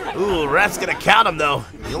 Ooh, ref's going to count him, though.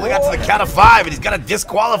 He only got to the count of 5, and he's got to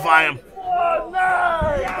disqualify him. He's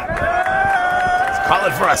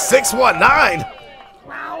calling for a 619.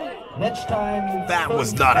 That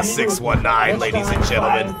was not a 619, ladies and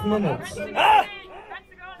gentlemen.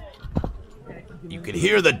 You can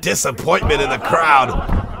hear the disappointment in the crowd.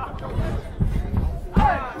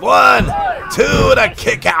 1, 2, and a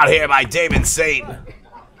kick out here by Damon Saint.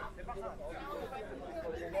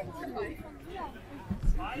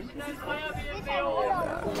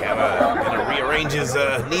 Kevin gonna rearrange his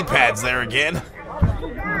knee pads there again.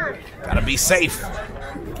 Gotta be safe.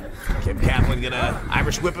 Kem Kaplan gonna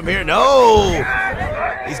Irish whip him here. No!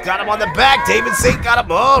 He's got him on the back. Damon Saint got him.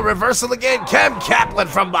 Oh, reversal again. Kem Kaplan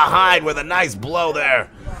from behind with a nice blow there.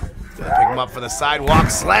 Gonna pick him up for the sidewalk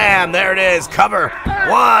slam. There it is. Cover.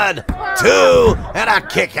 1, 2, and a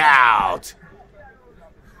kick out.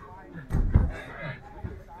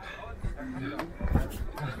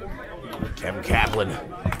 Kem Kaplan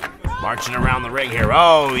marching around the ring here.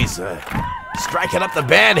 Oh, he's striking up the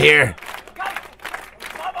band here.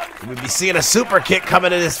 We'll be seeing a super kick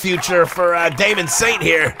coming in his future for Damon Saint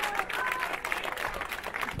here.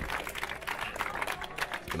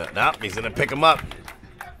 Nope, he's going to pick him up.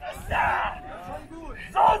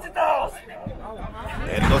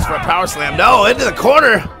 And he goes for a power slam. No, into the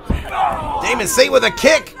corner. Damon Saint with a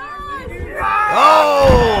kick.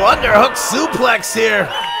 Oh, underhook suplex here.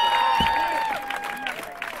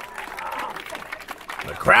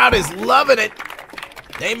 The crowd is loving it.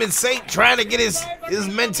 Damon Saint trying to get his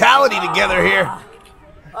mentality together here.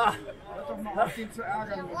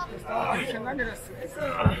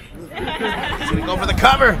 gonna go for the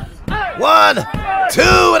cover. 1, 2,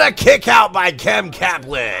 and a kick out by Kem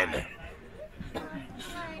Kaplan.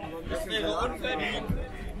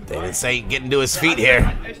 David Saint getting to his feet here.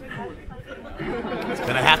 He's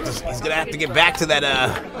gonna have to get back to that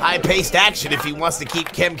high-paced action if he wants to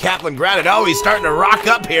keep Kem Kaplan grounded. Oh, he's starting to rock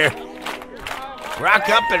up here. Rock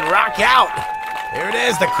up and rock out. There it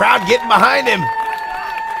is, the crowd getting behind him.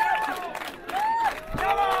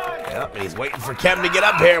 Yep, and he's waiting for Kem to get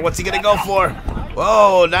up here. What's he gonna go for?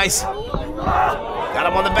 Whoa, nice. Got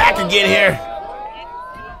him on the back again here.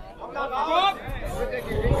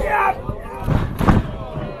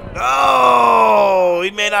 Oh,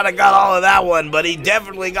 he may not have got all of that one, but he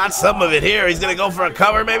definitely got some of it here. He's gonna go for a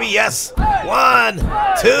cover, maybe? Yes. 1,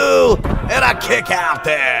 2, and a kick out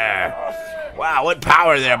there. Wow, what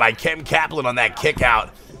power there by Kem Kaplan on that kick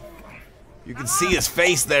out. You can see his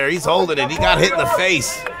face there. He's holding it. He got hit in the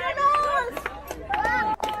face.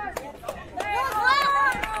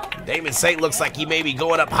 Damon Saint looks like he may be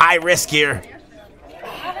going up high risk here.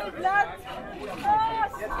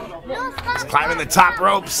 He's climbing the top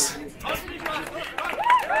ropes. Well,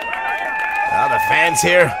 the fans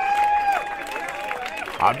here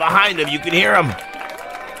are behind him. You can hear him.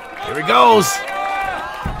 Here he goes.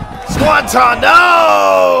 Swanton,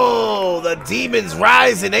 no! The demons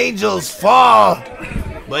rise and angels fall.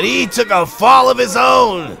 But he took a fall of his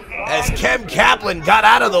own as Kem Kaplan got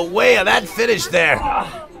out of the way of that finish there.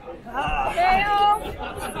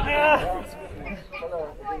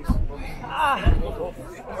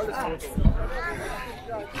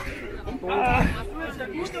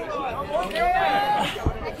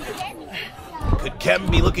 Could Kem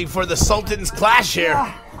be looking for the Sultan's clash here?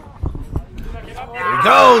 Here he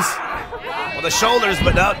goes. On the shoulders,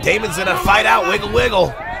 but no, Damon's gonna fight out. Wiggle,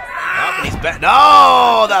 wiggle. Oh, but he's back.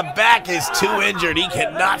 No, the back is too injured. He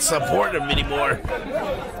cannot support him anymore.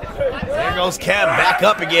 There goes Kem, back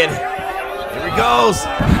up again. Here he goes.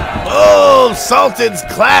 Oh, Sultan's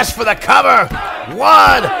clash for the cover.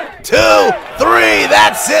 1, 2, 3.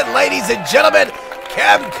 That's it, ladies and gentlemen.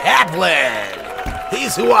 Kem Kaplan.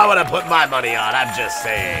 He's who I want to put my money on. I'm just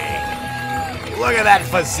saying. Look at that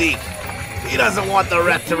physique. He doesn't want the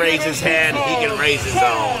ref to raise his hand. He can raise his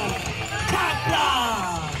own.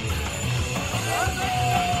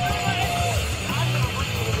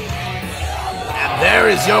 And there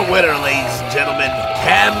is your winner, ladies and gentlemen,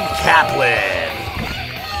 Kem Kaplan.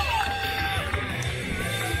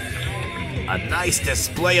 A nice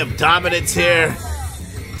display of dominance here.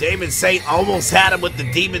 Damon Saint almost had him with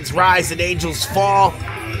the Demons Rise and Angels Fall,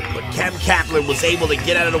 but Kem Kaplan was able to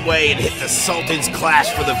get out of the way and hit the Sultan's Clash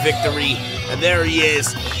for the victory. And there he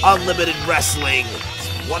is, Unlimited Wrestling,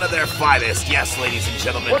 one of their finest. Yes, ladies and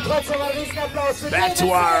gentlemen. Back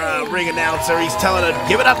to our ring announcer. He's telling him,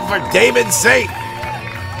 give it up for Damon Saint.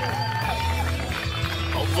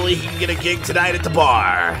 Hopefully he can get a gig tonight at the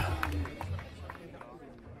bar.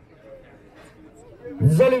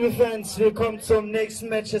 So, liebe Fans, willkommen zum nächsten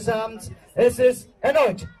Match des Abends. Es ist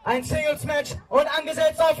erneut ein Singles-Match und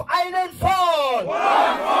angesetzt auf einen Fall.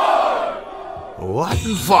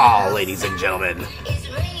 One fall, ladies and gentlemen.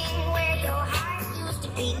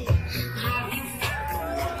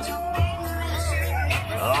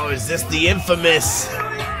 Oh, is this the infamous?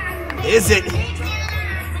 Is it?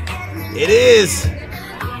 It is.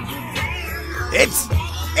 It's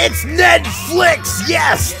Netflix.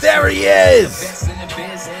 Yes, there he is.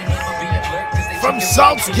 From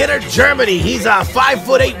Salzgitter, Germany. He's a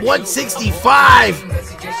 5'8", 165.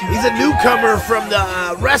 He's a newcomer from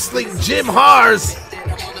the wrestling Gym Hars.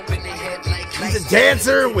 He's a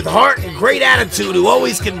dancer with heart and great attitude who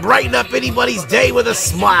always can brighten up anybody's day with a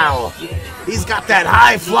smile. He's got that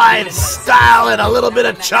high-flying style and a little bit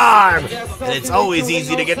of charm. And it's always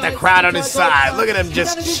easy to get the crowd on his side. Look at him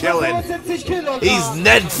just chilling. He's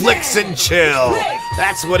Netflix and chill.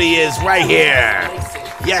 That's what he is right here.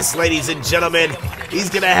 Yes, ladies and gentlemen,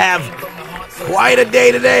 he's going to have quite a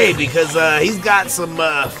day today because he's got some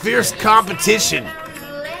fierce competition.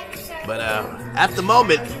 But at the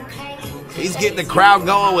moment, he's getting the crowd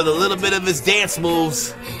going with a little bit of his dance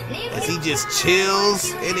moves as he just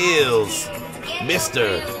chills and ills.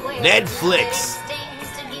 Mr. Netflix.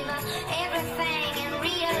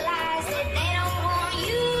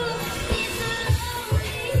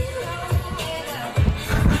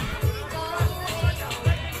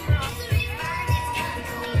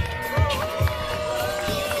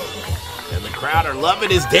 And the crowd are loving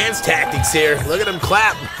his dance tactics here. Look at him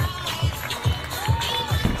clap.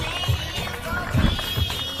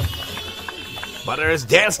 But are his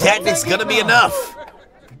dance tactics gonna be enough?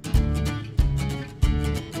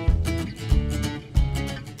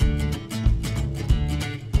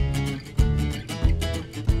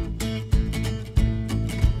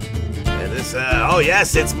 Oh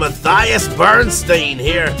yes, it's Matthias Bernstein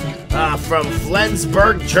here from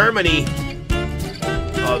Flensburg, Germany.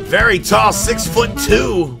 A very tall,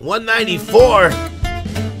 6'2", 194.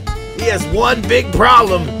 He has one big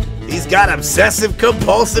problem. He's got obsessive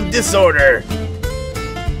compulsive disorder. He's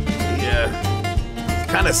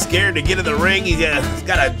kind of scared to get in the ring. He's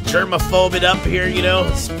got a germaphobe up here, you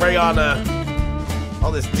know, spray on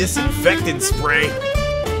all this disinfectant spray.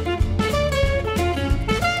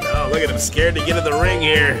 Oh, look at him, scared to get in the ring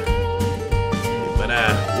here. But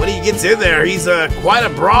when he gets in there, he's quite a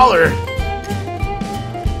brawler.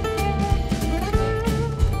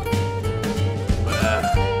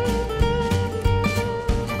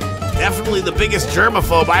 Definitely the biggest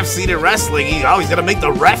germaphobe I've seen in wrestling. He's gonna make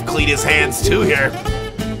the ref clean his hands too here.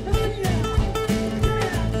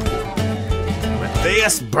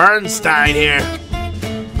 Matthias Bernstein here.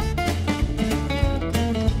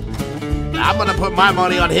 I'm gonna put my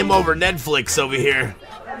money on him over Netflix over here.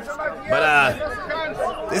 But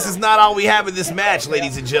this is not all we have in this match,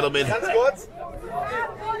 ladies and gentlemen.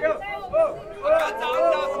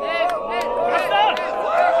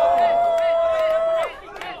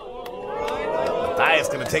 Matthias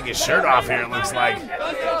gonna take his shirt off here, it looks like.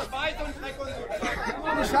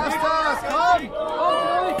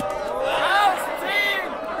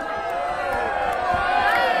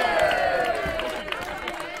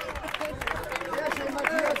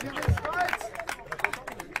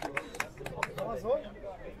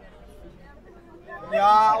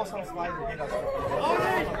 Ja, ausnahmsweise geht das.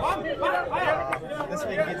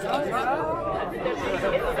 Deswegen geht's nicht.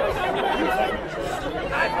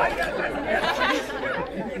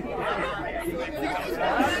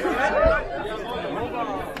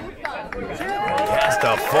 Has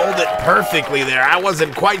to fold it perfectly there. I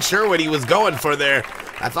wasn't quite sure what he was going for there.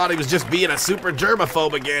 I thought he was just being a super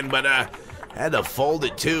germaphobe again, but had to fold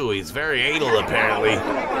it too. He's very anal apparently.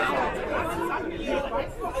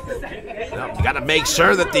 You gotta make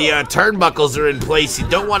sure that the turnbuckles are in place. You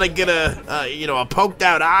don't want to get a poked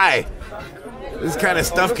out eye. This kind of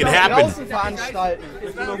stuff can happen.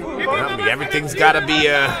 Everything's gotta be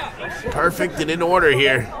perfect and in order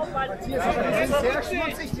here. He's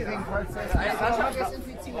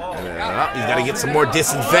gotta get some more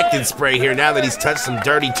disinfectant spray here now that he's touched some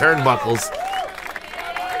dirty turnbuckles.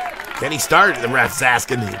 Can he start? The ref's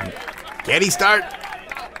asking. Can he start?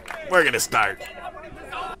 We're gonna start.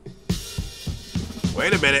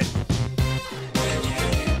 Wait a minute.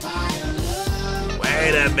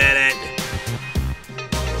 Wait a minute.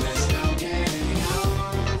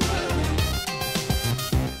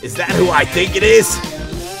 Is that who I think it is?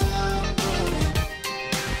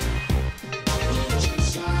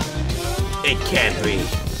 It can't be.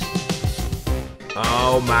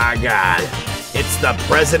 Oh my God. It's the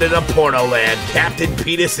president of Pornoland, Captain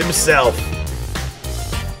Penis himself.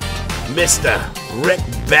 Mr. Rick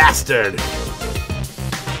Bastard.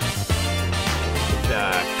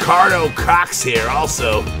 Cardo Cox here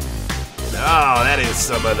also. Oh, that is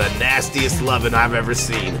some of the nastiest loving I've ever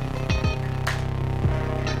seen.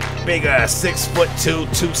 Big 6'2",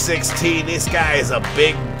 216. This guy is a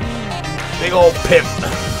big old pimp.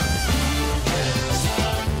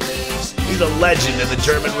 He's a legend in the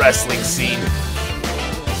German wrestling scene.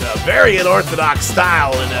 It's a very unorthodox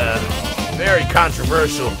style and very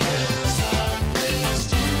controversial.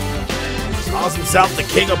 Calls himself the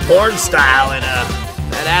king of porn style, and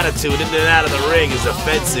that attitude in and out of the ring is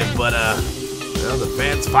offensive, but the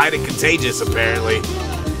fans find it contagious apparently.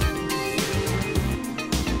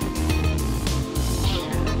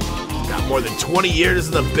 Got more than 20 years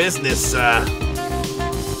in the business.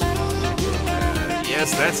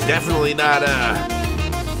 Yes, that's definitely not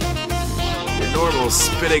your normal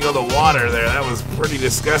spitting on the water there. That was pretty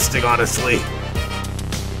disgusting, honestly.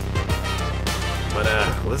 But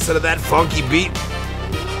listen to that funky beat.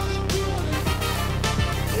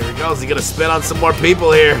 Here he goes. He's gonna spit on some more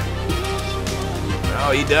people here.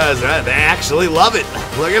 Oh, he does. They actually love it.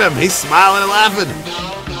 Look at him. He's smiling and laughing.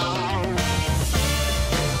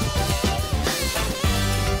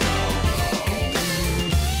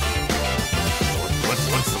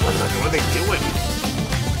 What are they doing?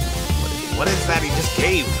 What is that he just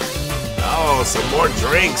gave? Oh, some more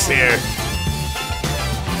drinks here.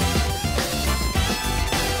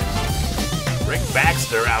 Rick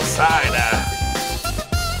Baxter outside.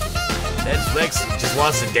 Netflix just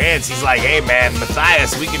wants to dance. He's like, hey man,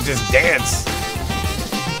 Matthias, we can just dance.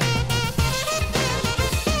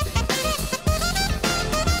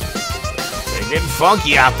 They're getting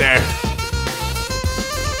funky out there.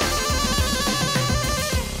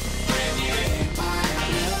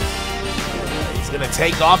 He's gonna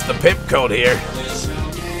take off the pimp coat here.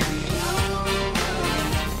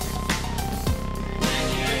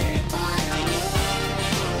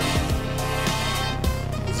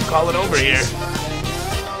 call it over here.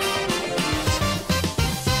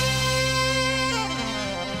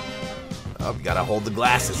 Oh, you gotta hold the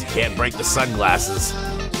glasses. You can't break the sunglasses.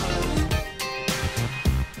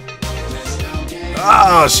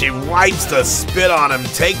 Oh, she wipes the spit on him.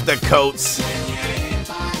 Take the coats.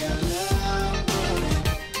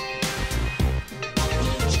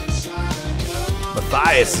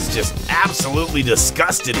 Matthias is just absolutely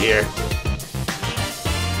disgusted here.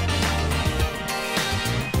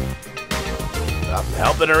 I'm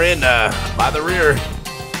helping her in by the rear.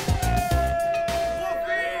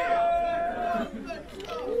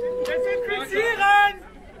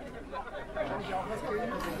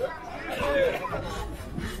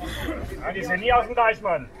 Ja, die sind nie aus dem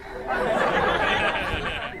Deichmann.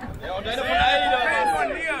 Ja, und deine von allen von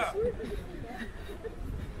mir.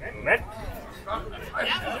 Moment.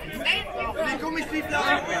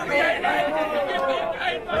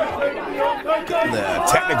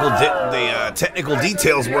 The technical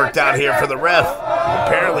details worked out here for the ref.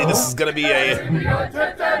 Apparently, this is going to be a.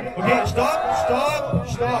 Okay,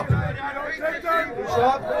 stop.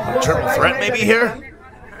 Triple threat maybe here?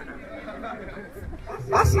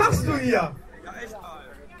 Was machst du hier?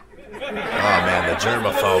 Oh man, the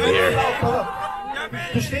germaphobe here.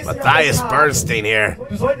 Du stehst Matthias hier auf der Bernstein here.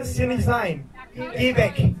 Du solltest hier nicht sein. Geh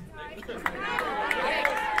weg.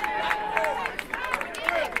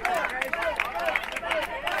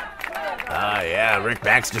 Oh yeah, Rick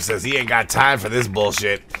Baxter says he ain't got time for this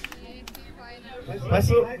bullshit. Weißt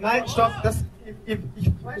du, nein, stopp.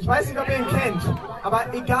 Ich weiß nicht, ob ihr ihn kennt, aber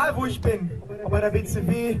egal wo ich bin, ob bei der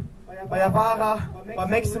WCW, bei der Vara, bei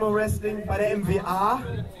Maximum Wrestling, bei der MWA,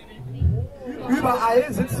 überall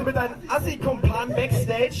sitzt du mit deinem Assi-Kumpan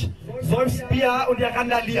Backstage, säufst Bier und ihr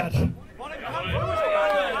randaliert.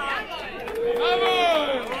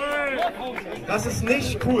 Das ist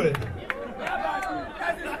nicht cool.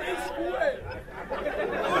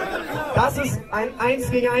 Das ist ein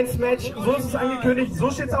 1 gegen 1 Match, so ist es angekündigt,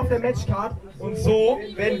 so steht es auf der Matchcard und so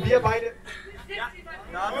werden wir beide...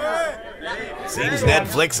 Seems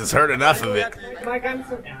Netflix has heard enough of it. Mal ganz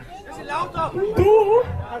im Ernst. Du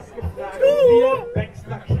hast gefragt, ob wir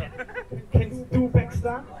Baxter kennen. Kennst du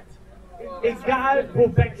Baxter? Egal wo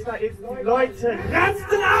Baxter ist, die Leute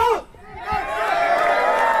rasten auf!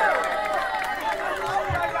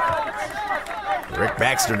 Rick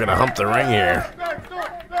Baxter gonna hump the ring here. So.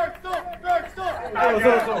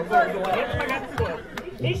 Jetzt mal ganz kurz.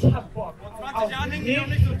 Ich hab Bock auf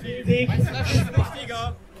richtig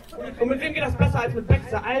Spaß. Und mit wem geht das besser als mit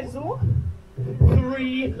Baxter? Also,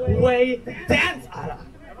 Three-Way Dance, Alter.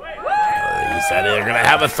 He said they're gonna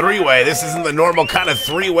have a three-way. This isn't the normal kind of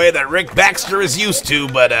three-way that Rick Baxter is used to,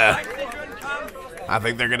 but I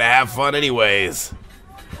think they're gonna have fun anyways.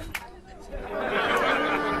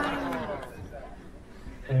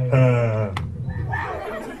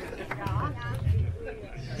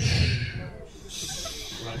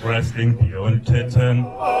 Wrestling, Bier und Titten.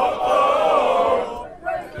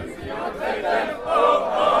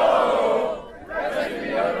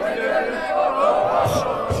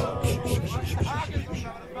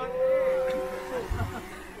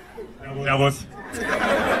 Servus.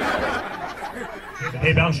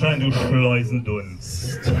 Hey Bernstein, du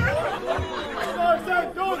Schleusendunst.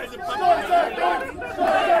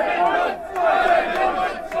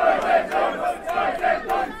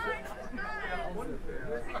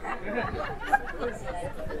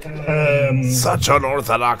 Such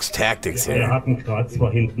unorthodox tactics Wir here. hatten gerade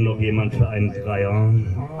zwar hinten noch jemand für einen Dreier,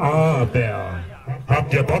 aber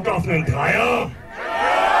habt ihr Bock auf einen Dreier?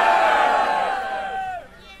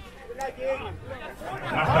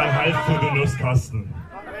 Mach deinen Hals zu, du Nusskasten.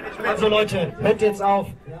 Also Leute, hört jetzt auf,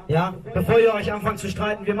 ja? Bevor ihr euch anfangt zu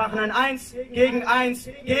streiten, wir machen ein 1 gegen 1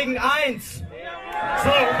 gegen 1. So,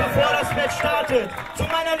 und bevor das Match startet, zu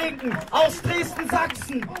meiner Linken, aus Dresden,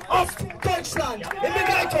 Sachsen, Ostdeutschland, in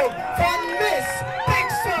Begleitung von Miss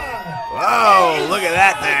Baxter. Whoa, look at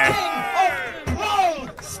that there. King of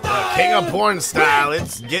Porn Style. King of Porn Style.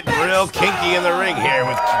 It's getting real kinky in the ring here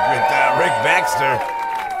with Rick Baxter.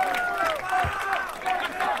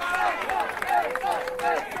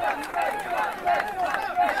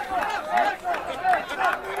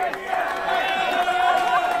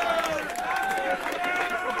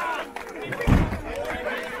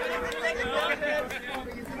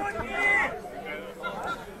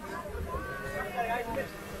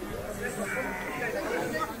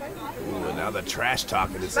 The trash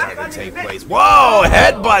talking is starting to take place. Whoa!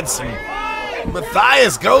 Headbutts!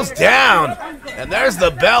 Matthias goes down. And there's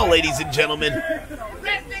the bell, ladies and gentlemen.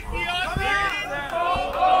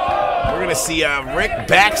 We're going to see Rick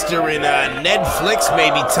Baxter and Netflix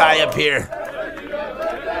maybe tie up here.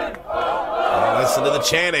 Listen to the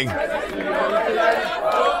chanting.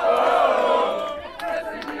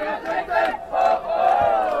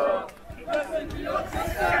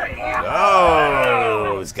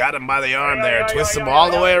 Oh, he's got him by the arm there. Twists him all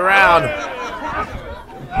the way around.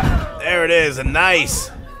 There it is, a nice.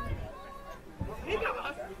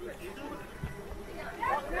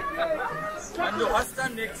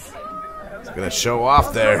 He's gonna show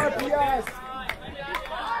off there.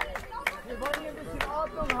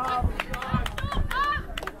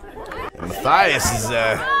 And Matthias is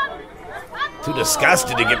too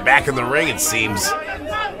disgusted to get back in the ring, it seems.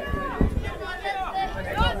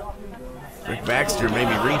 Rick Baxter may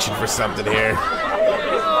be reaching for something here.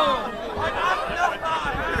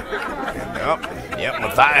 And, yep,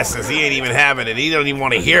 Matthias says he ain't even having it. He don't even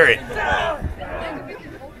want to hear it.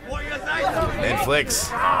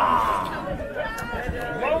 Netflix. Got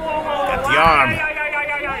the arm.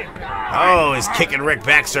 Oh, he's kicking Rick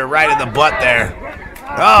Baxter right in the butt there.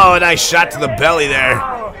 Oh, a nice shot to the belly there.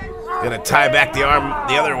 Gonna tie back the arm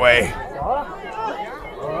the other way. Look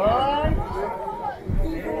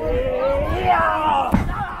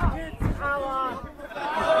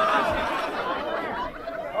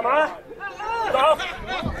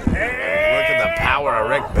at the power of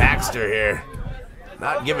Rick Baxter here.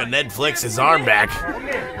 Not giving Netflix his arm back.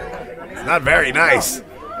 It's not very nice.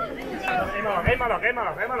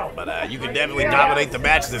 But you can definitely dominate the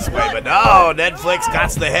match this way. But no, Netflix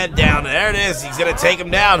got the head down. There it is. He's going to take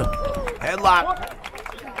him down. Headlock.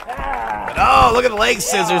 But oh, look at the leg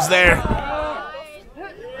scissors there.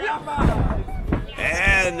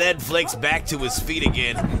 And Netflix back to his feet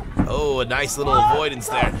again. Oh, a nice little avoidance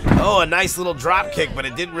there. Oh, a nice little drop kick, but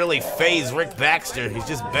it didn't really phase Rick Baxter. He's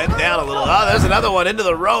just bent down a little. Oh, there's another one into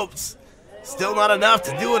the ropes. Still not enough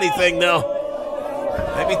to do anything, though.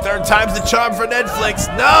 Maybe third time's the charm for Netflix.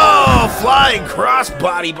 No! Flying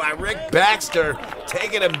crossbody by Rick Baxter,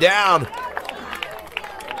 taking him down.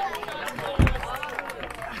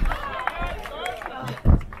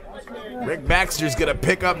 Rick Baxter's gonna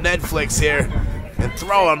pick up Netflix here and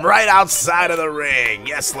throw him right outside of the ring.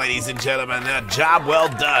 Yes, ladies and gentlemen, a job well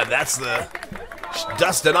done. That's the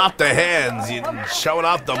dusting off the hands, showing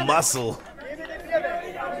off the muscle.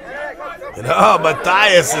 And oh,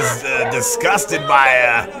 Matthias is disgusted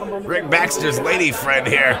by Rick Baxter's lady friend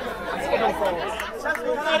here.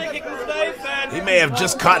 He may have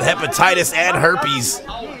just caught hepatitis and herpes.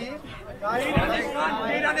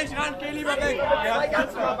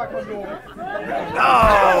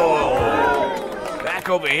 No! Back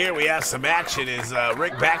over here, we have some action as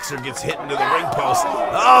Rick Baxter gets hit into the ring post.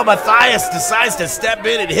 Oh, Matthias decides to step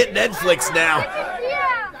in and hit Netflix now.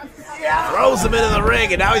 Throws him into the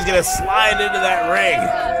ring, and now he's going to slide into that ring.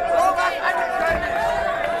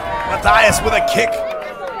 Matthias with a kick.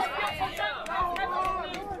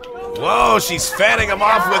 Whoa, she's fanning him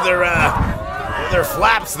off with her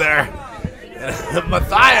flaps there. And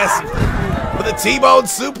Matthias with a T-bone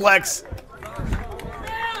suplex.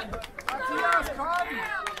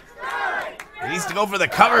 He needs to go for the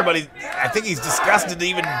cover, but I think he's disgusted to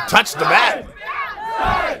even touch the mat.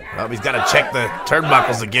 Oh, he's got to check the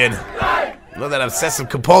turnbuckles again. You know that obsessive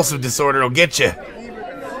compulsive disorder will get you.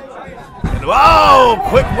 And whoa!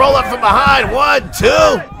 Quick roll up from behind. 1, 2.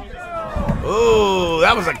 Ooh,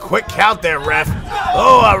 that was a quick count there, ref.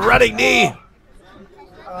 Oh, a running knee.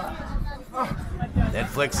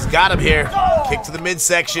 Netflix has got him here. Kick to the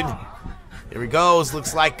midsection. Here he goes.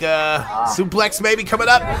 Looks like suplex maybe coming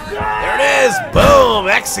up. There it is. Boom!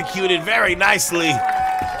 Executed very nicely.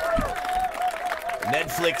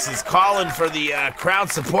 Netflix is calling for the crowd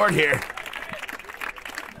support here.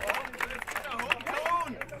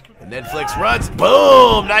 And Netflix runs.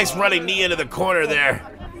 Boom! Nice running knee into the corner there.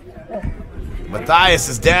 Matthias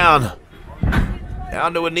is down.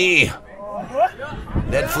 Down to a knee.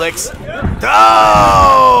 Netflix.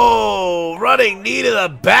 Oh! Running knee to the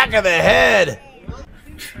back of the head.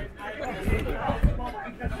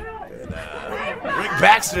 And, Rick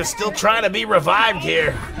Baxter still trying to be revived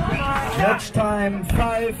here. Match time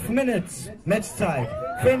 5 minutes. Match time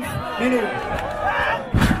 5 minutes.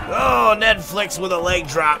 Oh, Netflix with a leg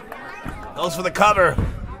drop. Goes for the cover.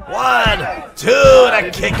 1, 2, and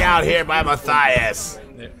a kick out here by Matthias.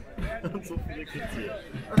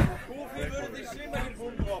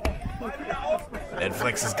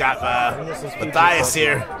 Netflix has got Matthias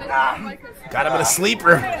here. Got him in a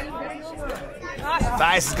sleeper.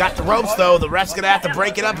 Matthias has got the ropes, though. The ref's going to have to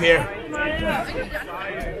break it up here.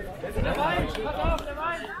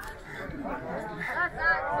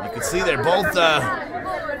 You can see they're both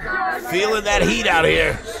feeling that heat out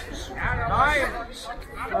here.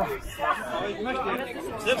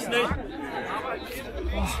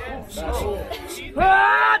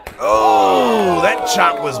 Oh, that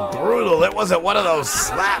chop was brutal. It wasn't one of those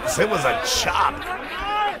slaps. It was a chop.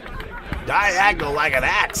 Diagonal like an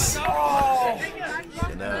axe.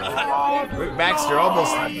 And, Rick Baxter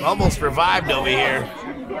almost revived over here.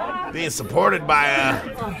 Being supported by,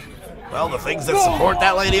 well, the things that support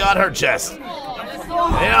that lady on her chest.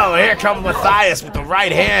 Here comes Matthias with the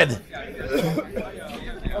right hand.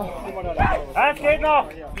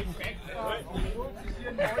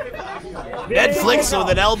 Netflix with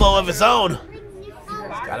an elbow of his own.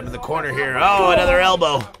 He's got him in the corner here. Oh, another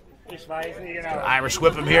elbow. Irish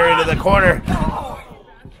whip him here into the corner.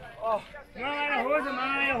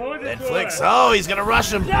 Netflix. Oh, he's going to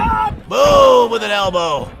rush him. Boom with an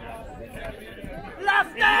elbow.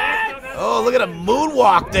 Oh, look at him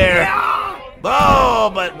moonwalk there.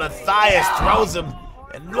 Oh, but Matthias throws him.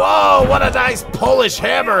 And whoa, what a nice Polish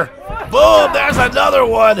hammer. Boom, there's another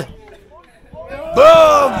one.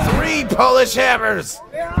 Boom, 3 Polish hammers.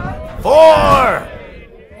 4.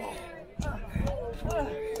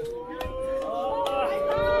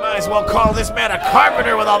 Might as well call this man a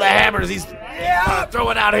carpenter with all the hammers he's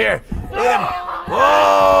throwing out here. Look at him.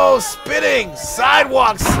 Whoa, spinning.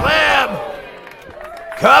 Sidewalk slam.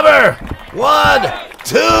 Cover. 1,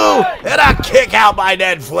 2, and a kick out by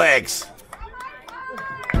Netflix.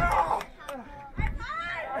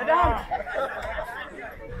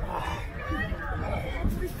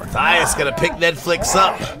 Matthias gonna pick Netflix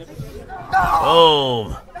up.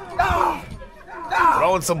 Boom.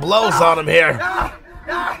 Throwing some blows on him here.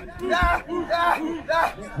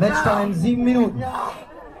 Matchtime 7 Minuten.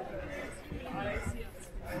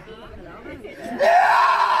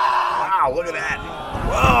 Wow, look at that.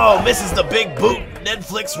 Whoa, misses the big boot.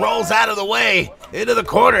 Netflix rolls out of the way into the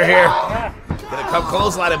corner here. Gonna come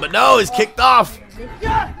clothesline him, but no, he's kicked off.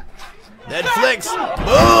 Netflix,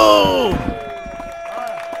 boom!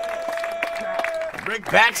 Rick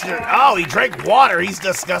Baxter, oh, he drank water. He's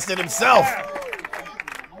disgusted himself.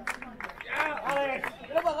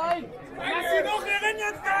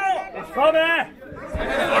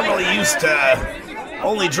 Normally used to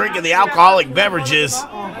only drinking the alcoholic beverages.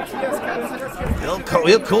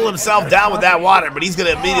 He'll cool himself down with that water, but he's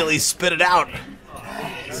going to immediately spit it out.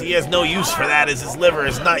 He has no use for that, as his liver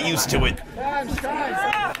is not used to it.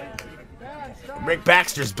 Rick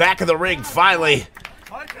Baxter's back in the ring, finally.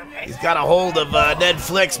 He's got a hold of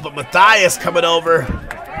Netflix, but Matthias coming over.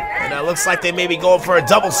 And it looks like they may be going for a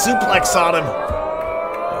double suplex on him.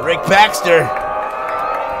 Rick Baxter.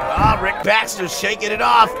 Oh, Rick Baxter's shaking it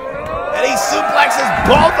off. And he suplexes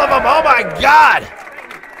both of them. Oh, my God.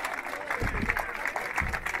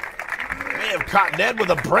 May have caught Ned with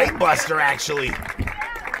a brain buster, actually.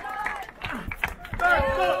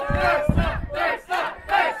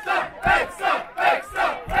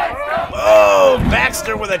 Oh,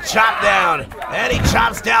 Baxter with a chop down. And he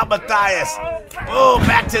chops down Matthias. Oh,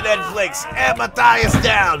 back to Netflix. And Matthias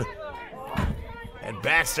down. And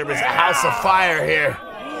Baxter is a house of fire here.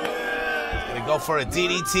 He's gonna go for a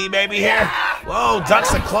DDT maybe here. Whoa,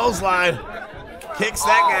 ducks a clothesline. Kicks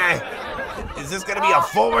that guy. Is this gonna be a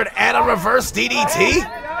forward and a reverse DDT?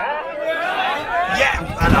 Yeah,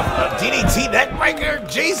 a DDT neckbreaker?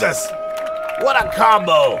 Jesus. What a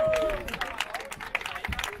combo.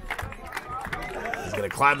 He's gonna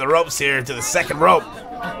climb the ropes here to the second rope.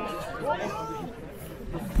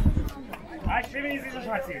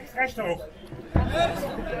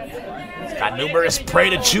 He's got numerous prey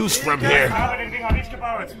to choose from here.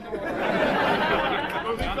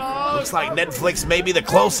 Looks like Netflix may be the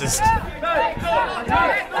closest.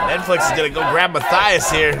 Netflix is gonna go grab Matthias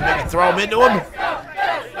here, maybe throw him into him.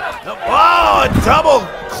 Oh, a double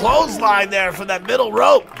clothesline there from that middle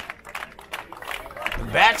rope.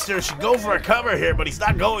 Baxter should go for a cover here, but he's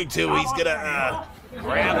not going to. He's gonna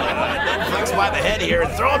grab Netflix by the head here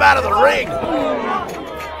and throw him out of the ring.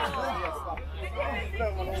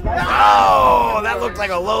 Oh, that looked like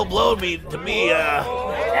a low blow to me.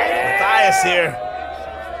 Matthias here.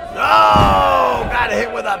 No, got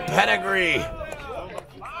hit with a pedigree.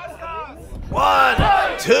 1,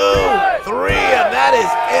 2, 3, and that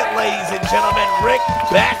is it, ladies and gentlemen. Rick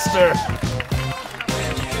Baxter.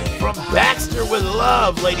 From Baxter with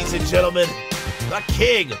Love, ladies and gentlemen. The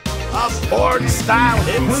king of porn style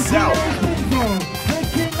himself. The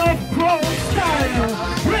king of porn style,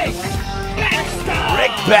 Rick Baxter.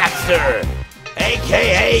 Rick Baxter,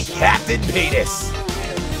 a.k.a. Captain Penis.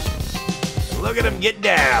 Look at him get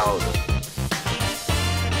down.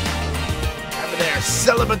 Having their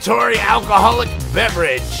celebratory alcoholic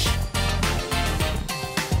beverage.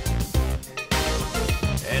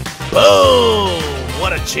 And boom,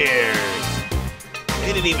 what a cheers. He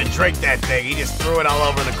didn't even drink that thing. He just threw it all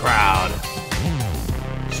over the crowd.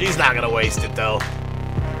 She's not gonna waste it, though.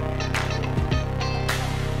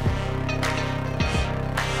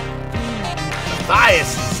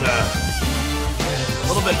 Matthias is a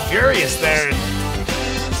little bit furious there.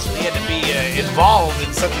 He had to be involved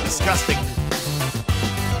in such a disgusting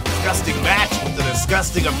match with the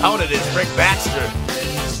disgusting opponent is Rick Baxter.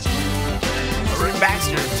 Rick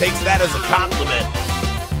Baxter takes that as a compliment.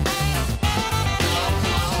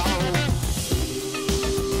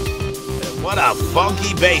 What a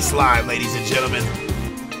funky bass line, ladies and gentlemen.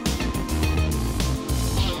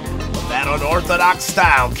 But that unorthodox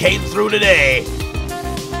style came through today,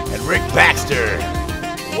 and Rick Baxter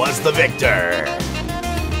was the victor.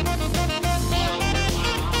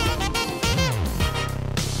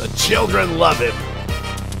 The children love him.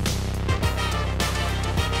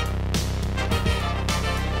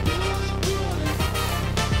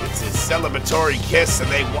 It's his celebratory kiss, and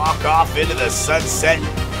they walk off into the sunset,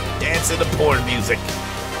 dancing to porn music.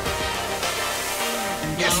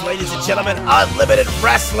 Yes, ladies and gentlemen, Unlimited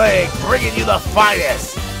Wrestling, bringing you the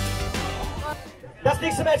finest. Das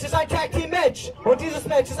nächste Match ist ein Tag Team Match und dieses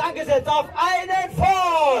Match ist angesetzt auf einen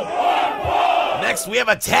Fall. Next, we have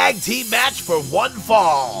a tag team match for one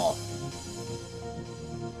fall.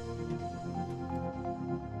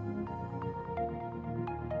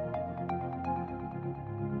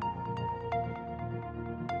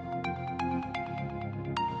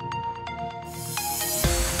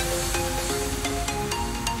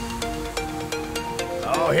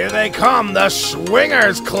 Oh, here they come, the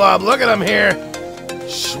Swingers Club. Look at them here,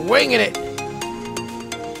 swinging it.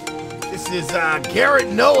 This is Garrett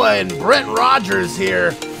Noah and Brent Rogers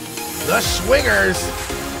here, the Swingers.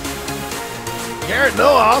 Garrett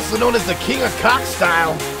Noah, also known as the King of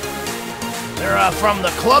Cockstyle. They're from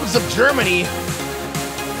the clubs of Germany.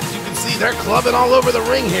 As you can see, they're clubbing all over the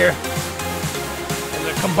ring here. And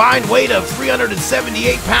a combined weight of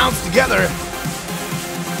 378 pounds together.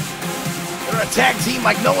 They're a tag team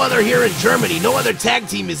like no other here in Germany. No other tag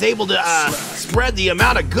team is able to spread the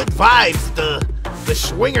amount of good vibes the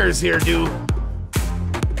Swingers here do.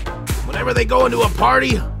 Whenever they go into a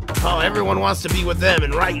party, oh, everyone wants to be with them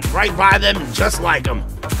and right by them, just like them.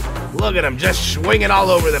 Look at them, just swinging all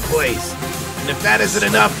over the place. And if that isn't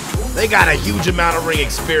enough, they got a huge amount of ring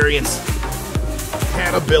experience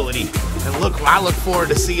and ability. And look, I look forward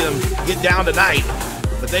to seeing them get down tonight.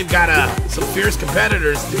 But they've got some fierce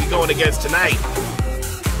competitors to be going against tonight.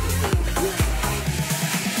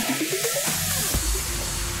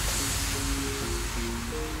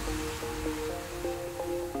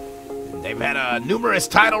 They've had numerous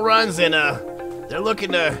title runs, and they're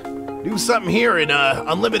looking to do something here in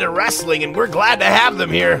Unlimited Wrestling, and we're glad to have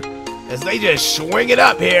them here as they just swing it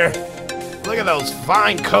up here. Look at those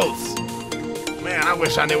fine coats. Man, I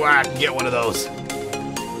wish I knew where I could get one of those.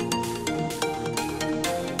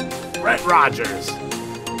 Brent Rogers,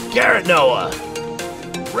 Garrett Noah,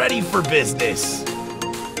 ready for business.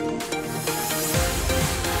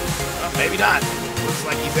 Well, maybe not. Looks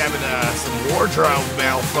like he's having some wardrobe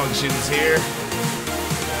malfunctions here.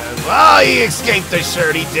 Well, he escaped the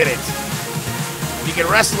shirt. He did it. If he can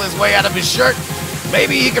wrestle his way out of his shirt,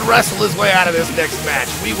 maybe he can wrestle his way out of this next match.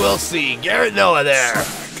 We will see. Garrett Noah there.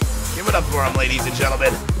 Give it up for him, ladies and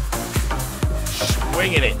gentlemen.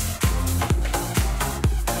 Swinging it.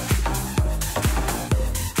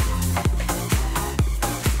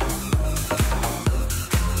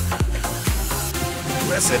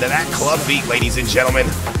 Listen to that club beat, ladies and gentlemen.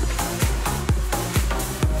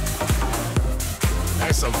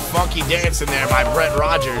 There's some funky dancing there by Brent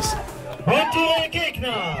Rogers. Und die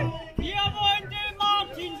Gegner. Wir wollen den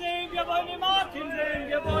Martin sehen, wir wollen den Martin sehen,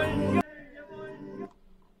 wir wollen...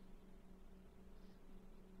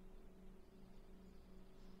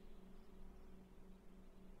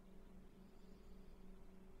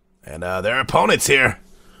 And their opponents here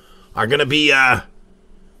are going to be,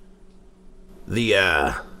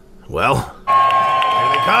 well, here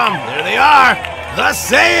they come. There they are. The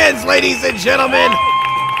Saiyans, ladies and gentlemen.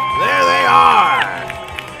 There they are.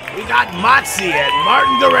 We got Motzi and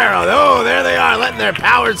Martin Guerrero. Oh, there they are, letting their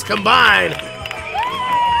powers combine.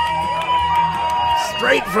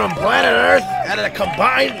 Straight from planet Earth at a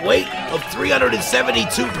combined weight of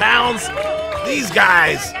 372 pounds. These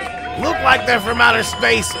guys look like they're from outer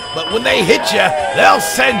space, but when they hit you, they'll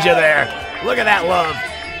send you there. Look at that love.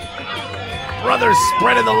 Brothers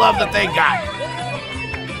spreading the love that they got.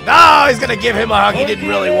 Oh, he's going to give him a hug. He didn't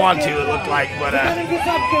really want to, it looked like. But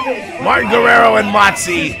Martin Guerrero and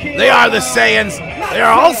Motzi, they are the Saiyans. They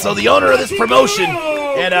are also the owner of this promotion.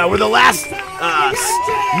 And we're the last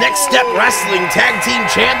Next Step Wrestling Tag Team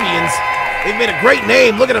Champions. They've made a great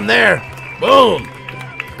name. Look at them there. Boom.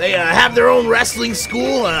 They have their own wrestling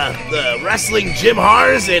school, the Wrestling Jim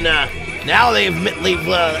Hars, and now they've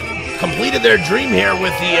completed their dream here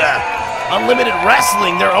with the Unlimited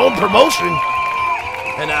Wrestling, their own promotion.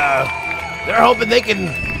 And they're hoping they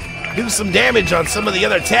can do some damage on some of the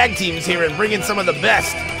other tag teams here and bring in some of the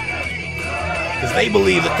best. Because they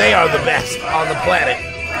believe that they are the best on the planet.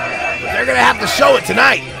 But they're going to have to show it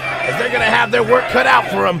tonight, as they're going to have their work cut out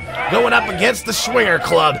for them going up against the Swinger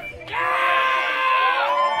Club.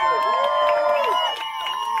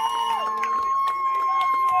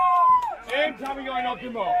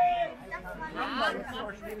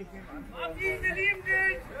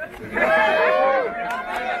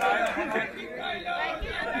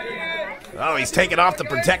 Oh, he's taking off the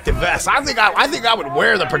protective vest. I think I would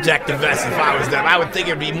wear the protective vest if I was them. I would think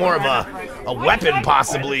it'd be more of a weapon,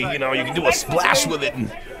 possibly. You know, you can do a splash with it and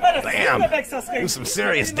bam, do some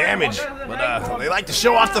serious damage. But they like to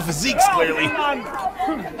show off the physiques, clearly. But,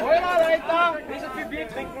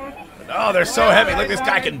 oh, they're so heavy. Look, this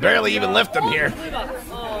guy can barely even lift them here.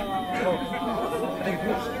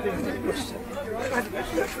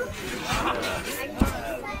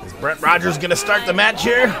 Is Brett Rogers going to start the match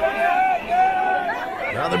here?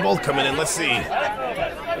 Now they're both coming in. Let's see.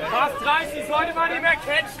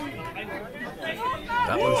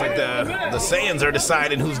 That looks like the Saiyans are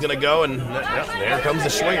deciding who's going to go, and there comes the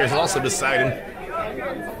Swingers also deciding.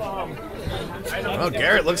 Well,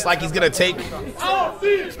 Garrett looks like he's going to take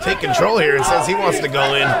control here and says he wants to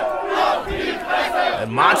go in.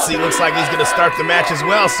 And Motzi looks like he's going to start the match as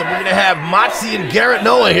well. So we're going to have Motzi and Garrett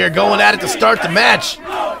Noah here going at it to start the match.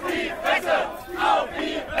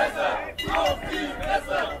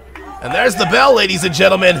 And there's the bell, ladies and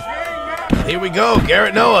gentlemen. Here we go,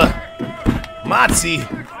 Garrett Noah, Motzi.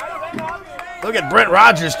 Look at Brett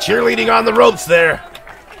Rogers cheerleading on the ropes there.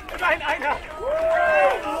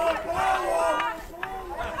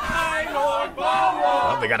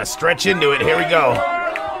 Oh, they got to stretch into it. Here we go.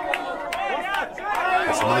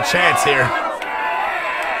 Listen to the chants here.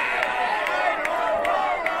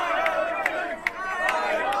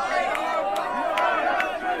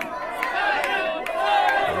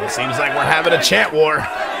 It seems like we're having a chant war.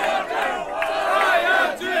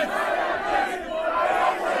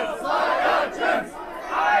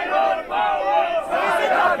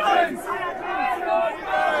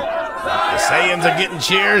 The Saiyans are getting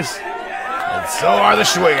cheers, and so are the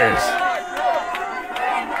Swingers.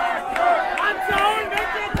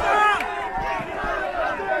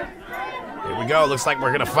 Here we go. Looks like we're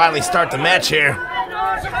going to finally start the match here.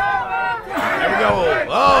 There we go.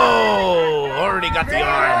 Oh, already got the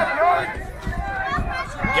arm.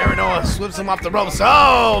 Garrett Noah slips him off the ropes.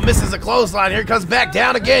 Oh, misses a clothesline. Here comes back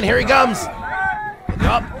down again. Here he comes.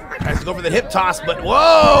 Up. Tries to go for the hip toss, but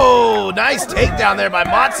whoa! Nice takedown there by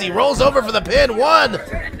Motzi. Rolls over for the pin. 1,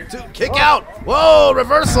 2, kick out. Whoa,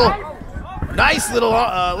 reversal. Nice little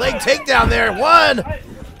leg takedown there. 1.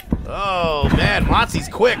 Oh, man, Motzi's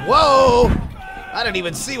quick. Whoa! I didn't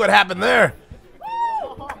even see what happened there.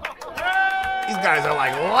 These guys are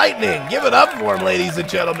like lightning. Give it up for them, ladies and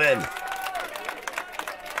gentlemen.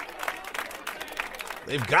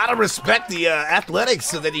 They've got to respect the athletics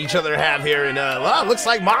that each other have here. And well, it looks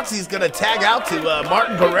like Moxie's going to tag out to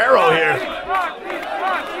Martin Guerrero here.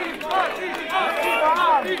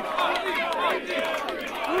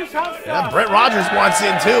 Yeah, Brett Rogers wants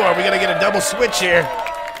in too. Are we going to get a double switch here?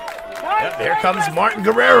 Yep, here comes Martin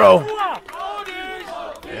Guerrero.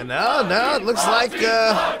 And no, it looks like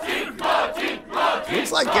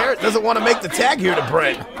Garrett doesn't want to make the tag here to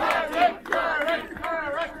Brett.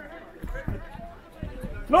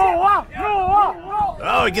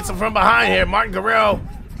 Oh, he gets him from behind here. Martin Guerrero.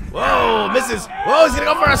 Whoa, misses. Whoa, he's going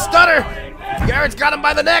to go for a stunner. Garrett's got him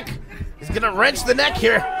by the neck. He's going to wrench the neck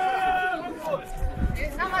here.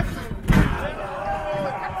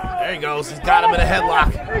 There he goes. He's got him in a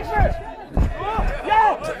headlock.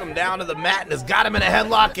 Took him down to the mat and has got him in a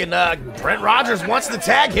headlock. And Brett Rogers wants the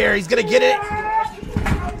tag here. He's going to get it.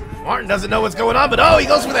 Martin doesn't know what's going on, but oh, he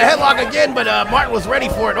goes for the headlock again, but Martin was ready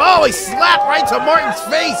for it. Oh, he slapped right to Martin's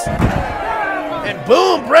face. And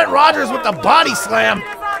boom, Brett Rogers with the body slam.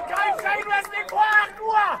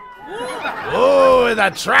 Oh, and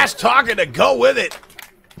that trash talking to go with it.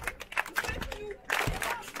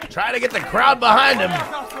 Trying to get the crowd behind him.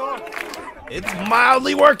 It's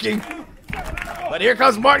mildly working. But here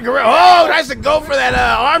comes Martin Guerrero. Oh, tries to go for that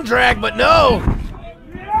arm drag, but no.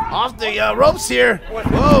 Off the ropes here.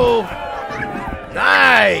 Whoa.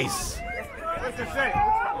 Nice.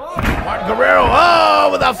 Martin Guerrero. Oh,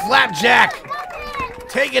 with a flapjack.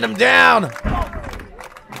 Taking him down.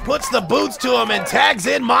 Puts the boots to him and tags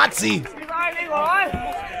in Motzi.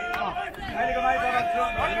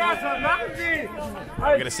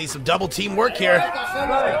 We're going to see some double team work here.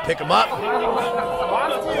 Pick him up.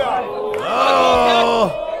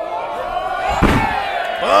 Oh.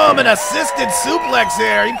 Boom, an assisted suplex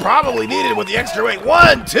there. He probably needed it with the extra weight.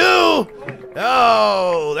 1, 2.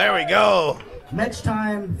 Oh, there we go. Match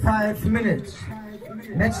time 5 minutes.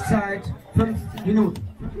 Matchzeit 5 Minuten.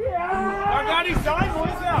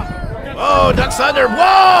 Oh, ducks under.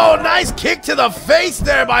 Whoa, nice kick to the face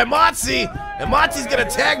there by Motzi. And Motzi's going to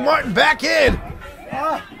tag Martin back in.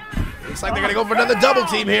 Looks like they're going to go for another double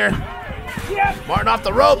team here. Martin off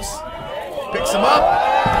the ropes. Picks him up.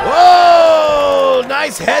 Whoa,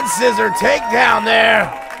 nice head scissor takedown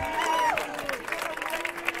there.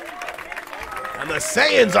 And the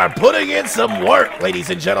Saiyans are putting in some work, ladies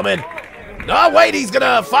and gentlemen. No, wait, he's going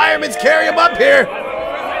to fireman's carry him up here.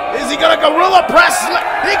 Is he going to gorilla press?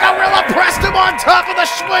 He gorilla pressed him on top of the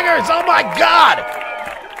swingers. Oh, my God.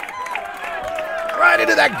 Right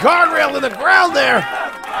into that guardrail in the ground there.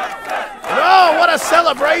 Oh, what a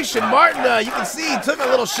celebration. Martin, you can see he took a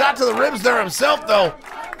little shot to the ribs there himself, though.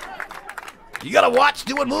 You got to watch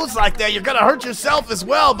doing moves like that. You're going to hurt yourself as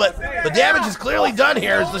well, but the damage is clearly done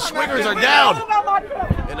here as the swingers are down.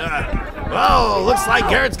 And, oh, looks like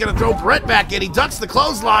Garrett's going to throw Brett back in. He ducks the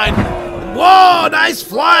clothesline. Whoa, nice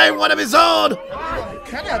flying one of his own.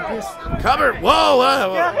 Cover.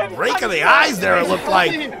 Whoa, rake of the eyes there, it looked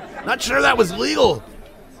like. Not sure that was legal.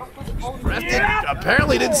 Ref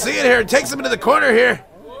apparently didn't see it here. Takes him into the corner here.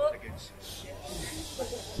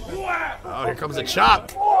 Oh, here comes a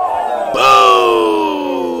chop.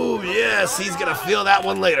 Boom! Yes, he's going to feel that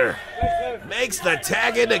one later. Makes the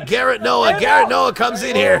tag into Garrett Noah. Garrett Noah comes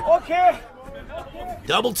in here.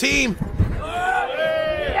 Double team.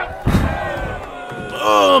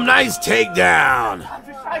 Boom, nice takedown.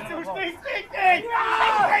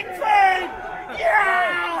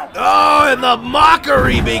 Oh, and the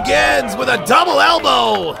mockery begins with a double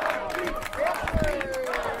elbow.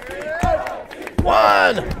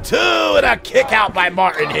 1, 2, and a kick out by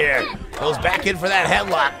Martin here. Goes back in for that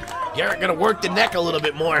headlock. Garrett gonna work the neck a little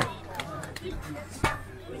bit more.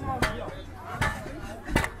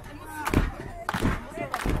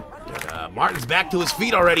 Martin's back to his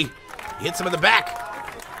feet already. Hits him in the back.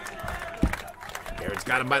 Garrett's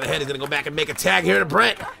got him by the head. He's gonna go back and make a tag here to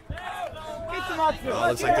Brent. Oh,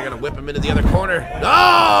 looks like they're gonna whip him into the other corner.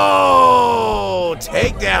 No!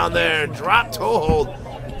 Takedown there. Drop toe hold.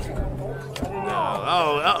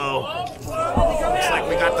 Oh, uh-oh. Looks like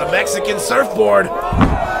we got the Mexican surfboard.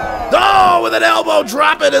 Oh, with an elbow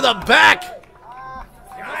drop into the back.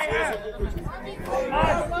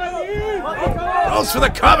 Goes for the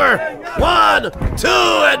cover. 1, 2,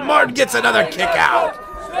 and Martin gets another kick out.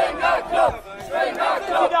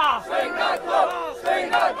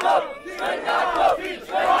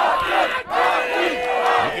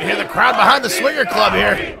 You can hear the crowd behind the Swinger Club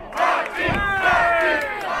here.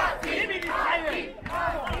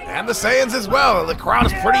 And the Saiyans as well. The crowd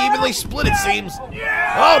is pretty evenly split, it seems.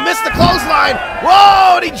 Oh, missed the clothesline.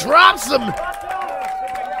 Whoa, and he drops him.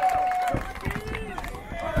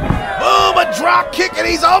 Boom, a drop kick, and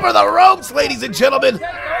he's over the ropes, ladies and gentlemen.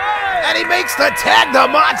 And he makes the tag to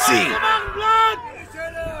Motzi.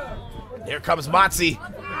 Here comes Motzi.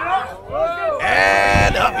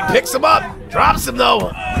 And up, he picks him up. Drops him,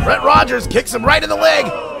 though. Brett Rogers kicks him right in the leg.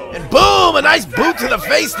 And boom, a nice boot to the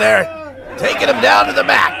face there. Taking him down to the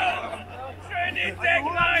mat.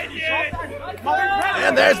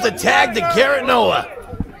 And there's the tag to Garrett Noah.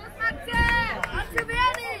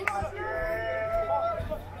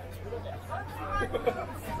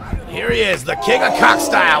 Here he is, the king of cock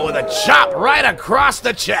style with a chop right across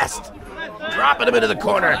the chest. Dropping him into the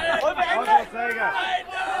corner.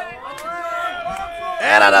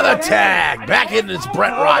 And another tag. Back in is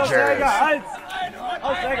Brett Rogers.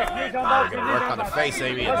 Gonna work on the face,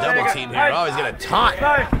 maybe a double team here. Oh, he's gonna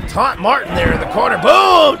taunt Martin there in the corner.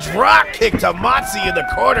 Boom! Drop kick to Motzi in the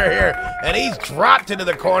corner here. And he's dropped into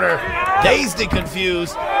the corner, dazed and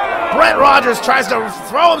confused. Brett Rogers tries to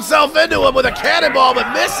throw himself into him with a cannonball,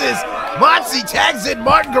 but misses. Motzi tags in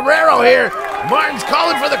Martin Guerrero here. Martin's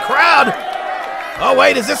calling for the crowd. Oh,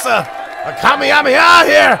 wait, is this a Kamehameha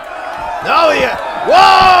here? No,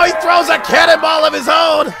 whoa, he throws a cannonball of his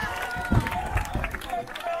own.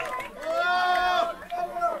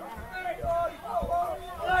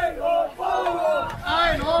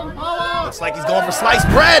 Looks like he's going for sliced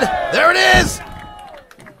bread. There it is.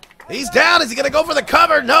 He's down. Is he going to go for the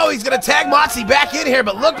cover? No, he's going to tag Motzi back in here,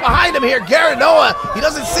 but look behind him here. Garrett Noah, he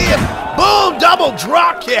doesn't see him. Boom, double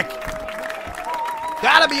drop kick.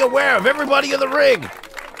 Got to be aware of everybody in the ring.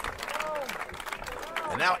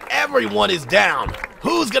 And now everyone is down.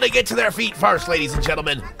 Who's going to get to their feet first, ladies and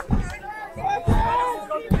gentlemen?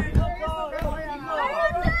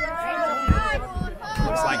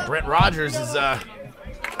 Looks like Brett Rogers is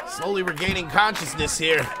slowly regaining consciousness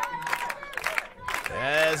here.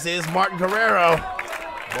 As is Martin Guerrero.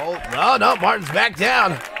 Well, no, Martin's back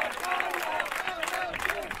down.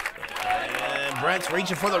 And Brett's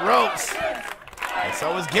reaching for the ropes. And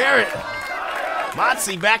so is Garrett.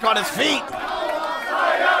 Moxie back on his feet.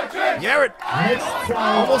 Garrett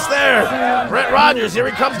almost there. Brett Rogers, here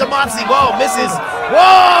he comes to Moxie. Whoa, misses.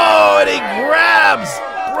 Whoa, and he grabs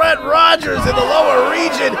Brett Rogers in the lower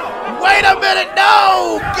region. Wait a minute,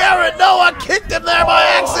 no! Garrett Noah kicked him there by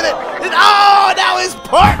accident. And oh, now his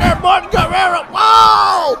partner, Martin Guerrero.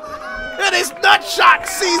 Whoa! It is nutshot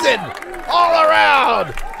season all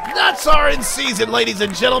around. Nuts are in season, ladies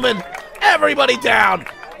and gentlemen. Everybody down.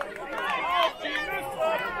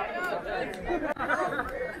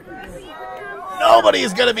 Nobody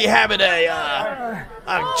is going to be having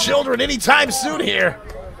children anytime soon here.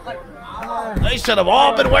 They should have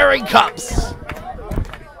all been wearing cups.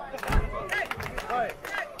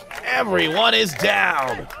 Everyone is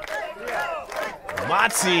down.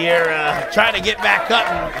 Moxie here trying to get back up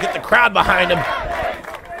and get the crowd behind him.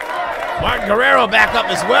 Martin Guerrero back up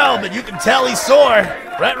as well, but you can tell he's sore.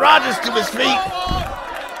 Brett Rogers to his feet.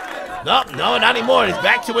 Nope, no, not anymore. He's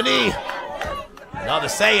back to a knee. No, the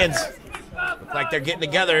Saiyans look like they're getting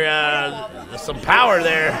together. There's some power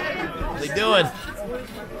there. What are they doing?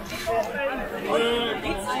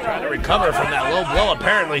 Trying to recover from that low blow,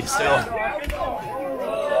 apparently, still.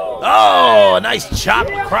 Oh, a nice chop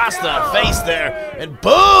across the face there. And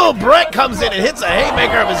boom, Brett comes in and hits a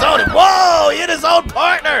haymaker of his own. And whoa, he hit his own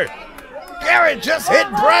partner. Garrett just hit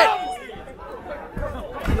Brett.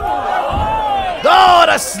 Oh,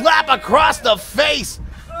 and a slap across the face.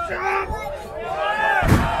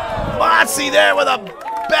 Moxie there with a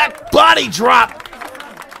back body drop.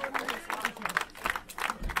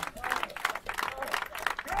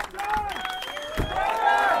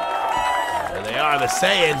 There they are, the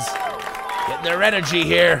Saiyans. Getting their energy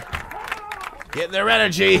here. Getting their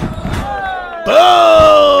energy.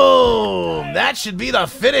 Boom! That should be the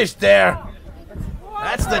finish there.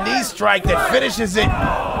 That's the knee strike that finishes it.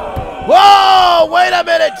 Whoa! Wait a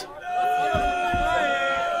minute!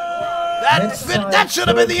 That should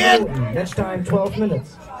have been the end. Next time, 12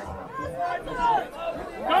 minutes.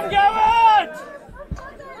 Come, Garrett!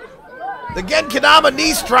 The Genkanama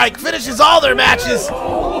knee strike finishes all their matches,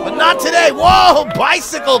 but not today. Whoa!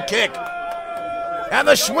 Bicycle kick. And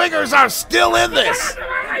the Schwingers are still in this.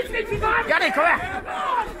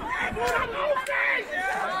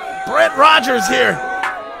 Brett Rogers here.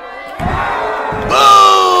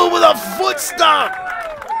 Boom! With a foot stomp.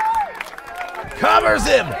 Covers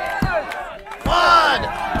him. 1,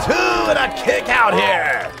 2, and a kick out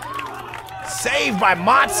here. Saved by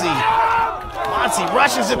Moxie. Moxie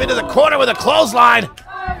rushes him into the corner with a clothesline. And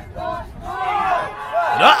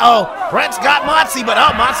uh-oh, Brett's got Moxie, but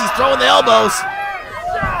Moxie's throwing the elbows.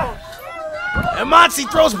 And Moxie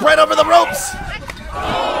throws Brett over the ropes.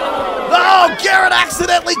 Oh, Garrett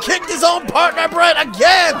accidentally kicked his own partner, Brett,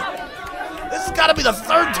 again. This has got to be the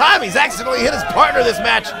third time he's accidentally hit his partner this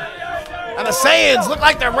match. And the Saiyans look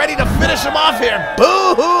like they're ready to finish him off here.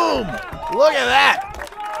 Boom! Look at that.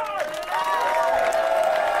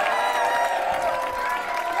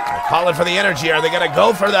 They're calling for the energy. Are they going to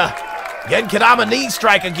go for the Genkanama knee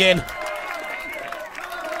strike again?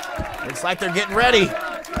 Looks like they're getting ready.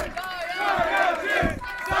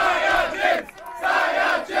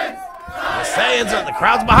 The Saiyans, the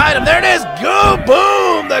crowd's behind them. There it is. Go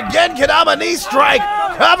boom! The Genkanama knee strike.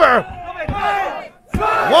 Cover.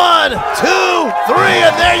 1, 2, 3,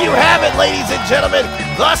 and there you have it, ladies and gentlemen.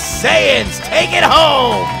 The Saiyans take it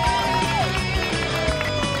home.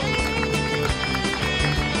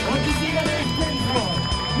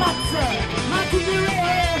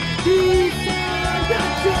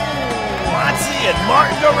 Moxie and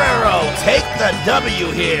Martin Guerrero take the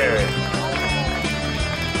W here.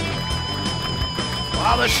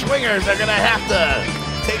 While the Schwingers are going to have to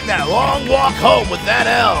take that long walk home with that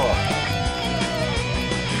L.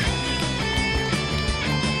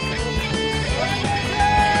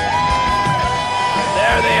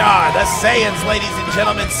 There they are, the Saiyans, ladies and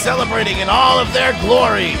gentlemen, celebrating in all of their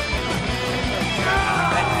glory.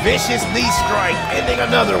 That vicious knee strike ending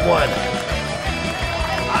another one.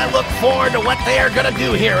 I look forward to what they are going to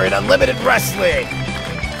do here in Unlimited Wrestling.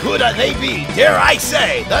 Could they be, dare I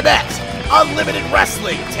say, the next Unlimited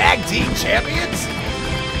Wrestling Tag Team Champions?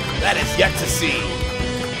 That is yet to see.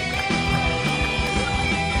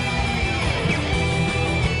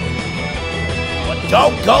 But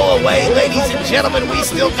Don't go away, ladies and gentlemen. We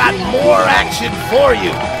still got more action for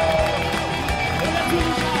you.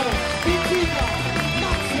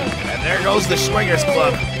 And there goes the Swingers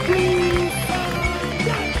Club.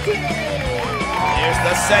 Here's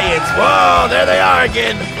the Saiyans. Whoa, there they are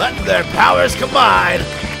again, letting their powers combine.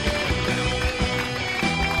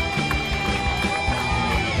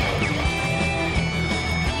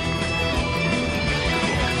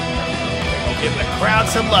 Give the crowd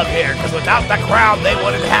some love here, because without the crowd, they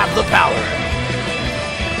wouldn't have the power.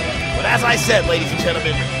 But as I said, ladies and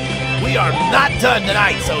gentlemen, we are not done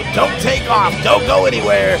tonight, so don't take off, don't go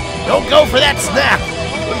anywhere, don't go for that snack.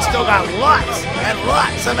 We still got lots and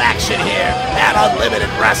lots of action here at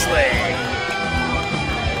Unlimited Wrestling.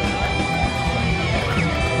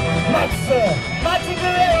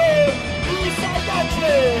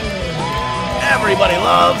 Everybody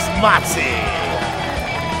loves Moxie.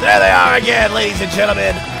 There they are again, ladies and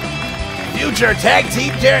gentlemen. Future tag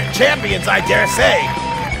team champions, I dare say.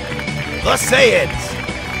 The Saiyans.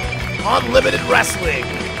 Unlimited Wrestling.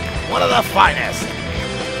 One of the finest.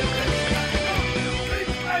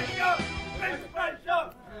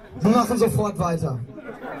 Wir machen sofort weiter.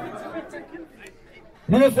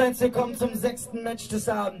 Liebe Fans, wir kommen zum 6. Match des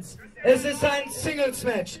Abends. Es ist ein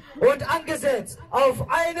Singles-Match und angesetzt auf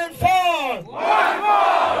einen Fall.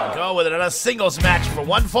 We'll go with another singles match for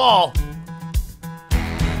one fall.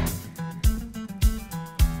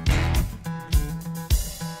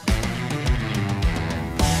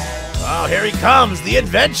 Oh, here he comes, the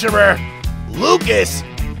adventurer, Lucas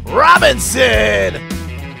Robinson.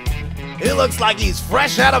 He looks like he's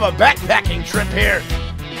fresh out of a backpacking trip here,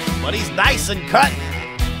 but he's nice and cut.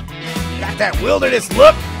 Got that wilderness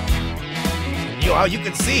look. You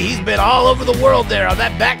can see he's been all over the world there on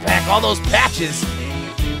that backpack, all those patches.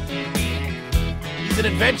 He's an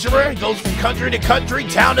adventurer, goes from country to country,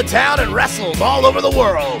 town to town, and wrestles all over the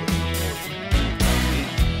world.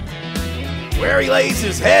 Where he lays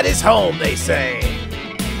his head is home, they say.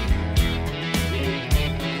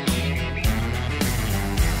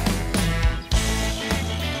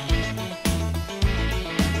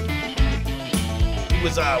 He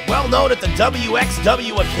was well known at the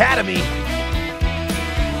WXW Academy,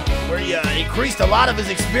 where he increased a lot of his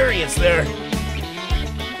experience there.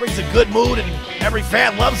 Brings a good mood, and every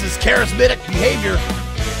fan loves his charismatic behavior.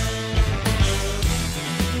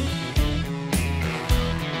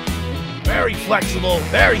 Very flexible,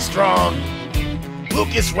 very strong.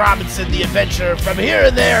 Lucas Robinson, the adventurer, from here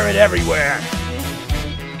and there and everywhere.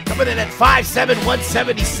 Coming in at 5'7",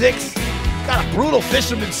 176. Got a brutal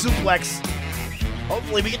fisherman suplex.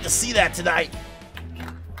 Hopefully we get to see that tonight.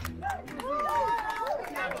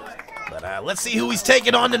 But let's see who he's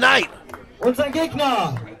taking on tonight. Unser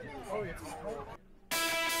Gegner.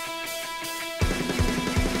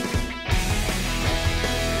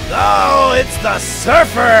 Oh, it's the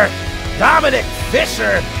Surfer, Dominic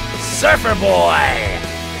Fisher, Surfer Boy.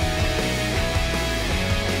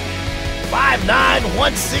 5'9",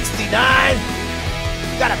 169.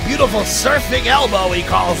 Got a beautiful surfing elbow, he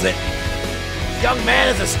calls it. This young man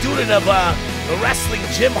is a student of the wrestling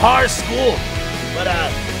Jim Har school, but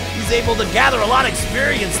he's able to gather a lot of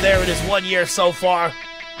experience there in his 1 year so far.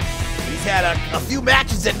 He's had a few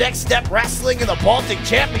matches at Next Step Wrestling and the Baltic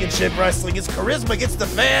Championship Wrestling. His charisma gets the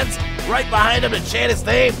fans right behind him to chant his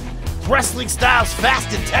name. His wrestling style's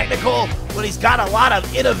fast and technical, but he's got a lot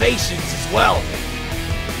of innovations as well.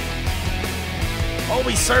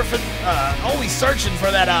 Always searching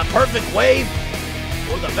for that perfect wave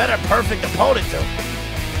or the better perfect opponent to.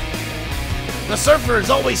 The Surfer is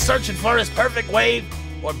always searching for his perfect wave,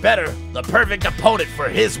 or better, the perfect opponent for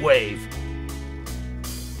his wave.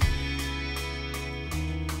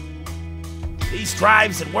 He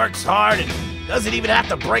strives and works hard and doesn't even have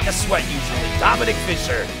to break a sweat usually. Dominic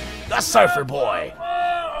Fisher, the Surfer Boy.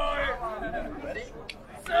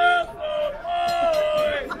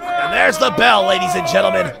 And there's the bell, ladies and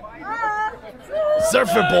gentlemen.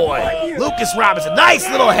 Surfer Boy, Lucas Robinson. Nice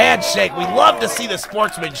little handshake. We love to see the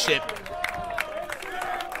sportsmanship.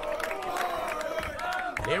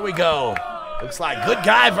 Here we go. Looks like good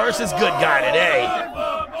guy versus good guy today.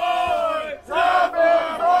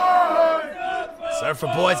 Surfer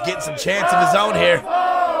Boy's getting some chance of his own here.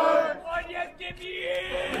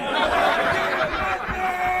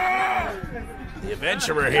 The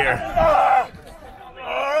adventurer here.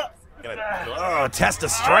 Oh, test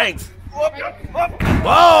of strength.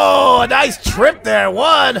 Whoa, a nice trip there.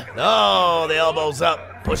 One. Oh, the elbow's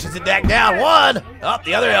up. Pushes it back down. One. Up,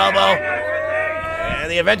 the other elbow.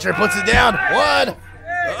 And the adventurer puts it down. One.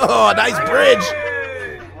 Oh, a nice bridge.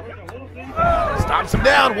 Stomps him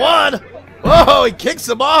down. One. Oh, he kicks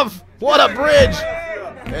him off. What a bridge.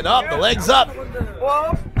 And up, the legs up.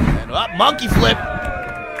 And up, monkey flip.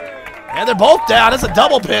 And they're both down. It's a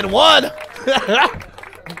double pin. One.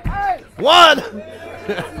 One.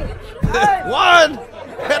 One.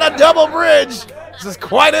 And a double bridge. This is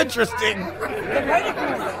quite interesting.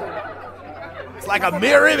 It's like a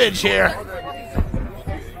mirror image here.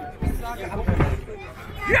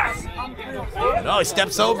 Yes! No, he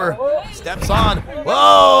steps over. Steps on.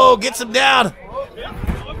 Whoa, gets him down.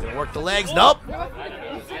 Didn't work the legs. Nope.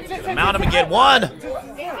 Mount him again. One.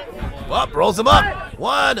 Up, rolls him up.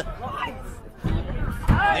 One.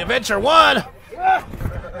 The adventure. One.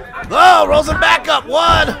 Oh, rolls him back up.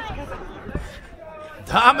 One.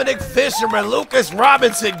 Dominic Fisherman, Lucas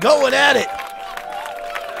Robinson going at it.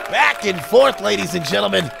 Back and forth, ladies and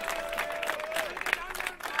gentlemen.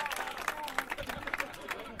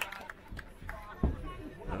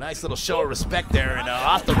 A nice little show of respect there, and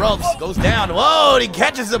off the ropes, goes down. Whoa, and he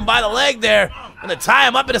catches him by the leg there. Gonna tie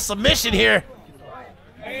him up in a submission here.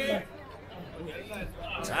 I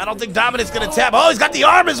don't think Dominic's gonna tap. Oh, he's got the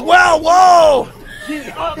arm as well. Whoa!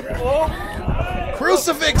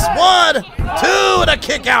 Crucifix, 1, 2, and a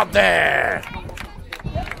kick out there.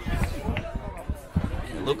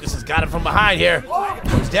 And Lucas has got him from behind here.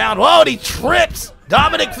 Goes down. Whoa, and he trips.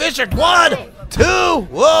 Dominic Fisher, 1, 2.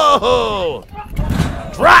 Whoa!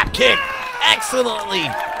 Drop kick, excellently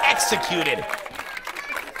executed.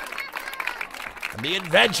 And the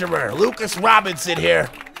adventurer, Lucas Robinson here.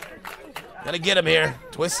 Gonna get him here.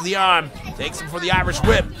 Twists the arm. Takes him for the Irish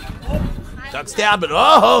whip. Ducks down, but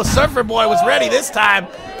oh, Surfer Boy was ready this time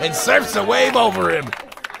and surfs a wave over him.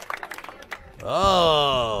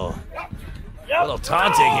 Oh. A little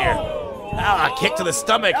taunting here. Now a kick to the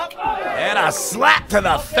stomach. And a slap to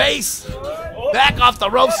the face. Back off the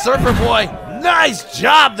rope, Surfer Boy. Nice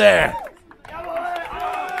job there.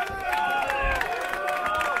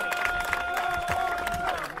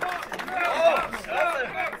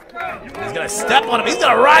 He's gonna step on him. He's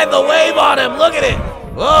gonna ride the wave on him. Look at it.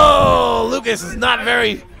 Whoa, Lucas is not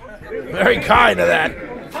very kind to that.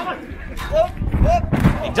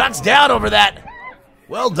 He ducks down over that.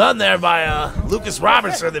 Well done there by Lucas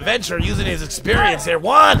Robertson, the adventurer, using his experience here.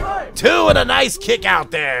 1, 2, and a nice kick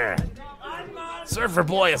out there. Surfer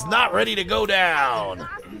Boy is not ready to go down.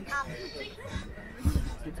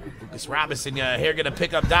 Lucas Robinson here gonna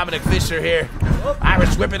pick up Dominic Fisher here.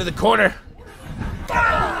 Irish whip into the corner.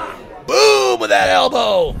 Boom with that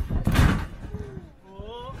elbow.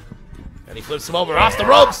 And he flips him over off the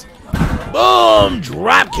ropes. Boom,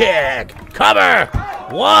 drop kick. Cover.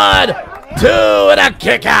 1, 2, and a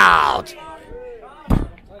kick out.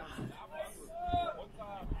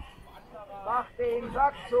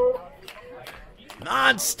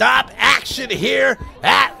 Non-stop action here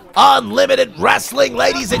at Unlimited Wrestling,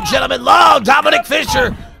 ladies and gentlemen. Low, Dominic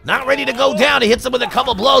Fisher not ready to go down. He hits him with a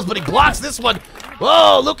couple blows, but he blocks this one.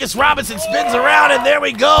 Whoa, Lucas Robinson spins around, and there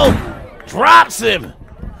we go. Drops him.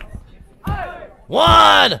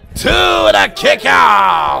 1, 2, and a kick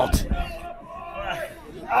out.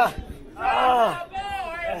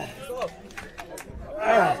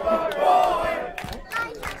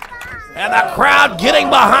 And the crowd getting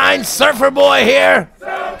behind Surfer Boy here.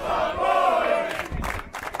 Got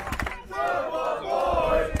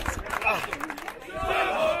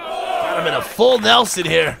him in a full Nelson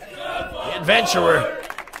here. The adventurer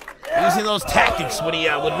using those tactics when he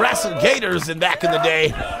would wrestle gators back in the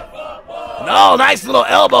day. No, nice little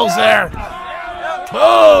elbows there.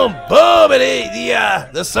 Boom, boom,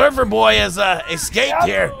 and the Surfer Boy has escaped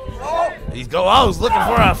here. He's looking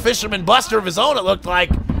for a fisherman buster of his own, it looked like.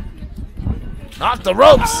 Off the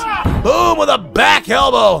ropes. Boom with a back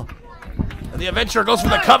elbow. And the adventurer goes for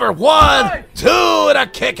the cover. 1, 2, and a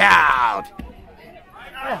kick out.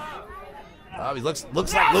 Oh, he looks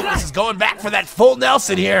like Lucas is going back for that full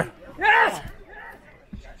Nelson here. Yes!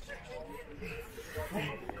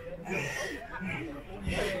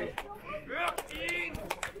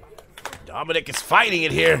 Dominic is fighting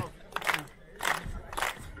it here.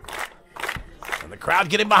 And the crowd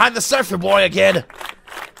getting behind the Surfer Boy again.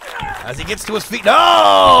 As he gets to his feet.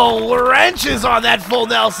 No! Wrenches on that full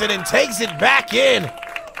Nelson and takes it back in.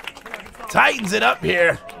 Tightens it up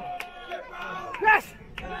here. Yes!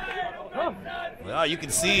 Well, you can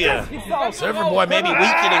see Surfer Boy maybe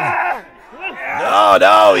weakening.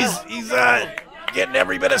 No, he's getting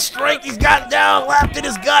every bit of strength he's got down, lapped in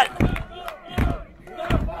his gut.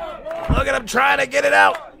 Look at him trying to get it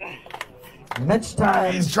out. Match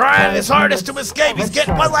time. He's trying his hardest to escape. He's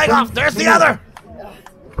getting one leg off. There's the other.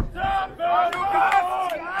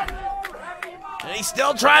 And he's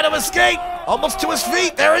still trying to escape. Almost to his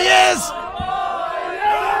feet. There he is.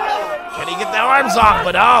 Can he get the arms off?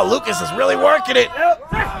 But oh, Lucas is really working it.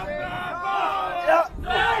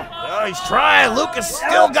 Oh, he's trying. Lucas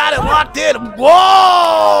still got it locked in.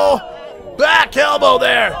 Whoa! Back elbow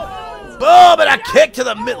there. Boom, and a kick to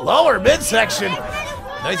the lower midsection.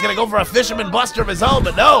 Now he's going to go for a fisherman buster of his own,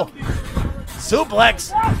 but no.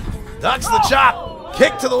 Suplex. Ducks the chop.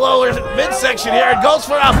 Kick to the lower midsection here. And goes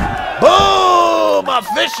for a boom! A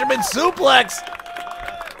fisherman suplex.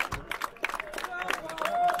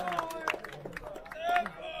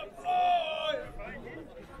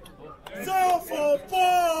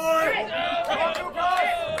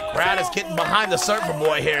 Brad is getting behind the Surfer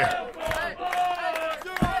Boy here.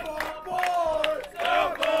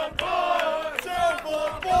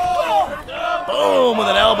 Boom with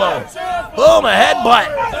an elbow. Boom, a headbutt.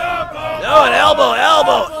 No, an elbow.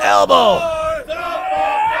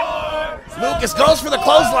 Lucas goes for the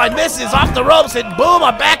clothesline, misses off the ropes, and boom,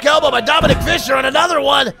 a back elbow by Dominic Fisher on another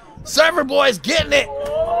one. Surfer Boy's getting it.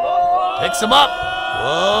 Picks him up.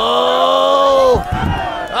 Whoa.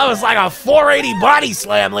 That was like a 480 body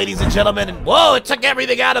slam, ladies and gentlemen. And whoa, it took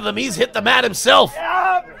everything out of him. He's hit the mat himself.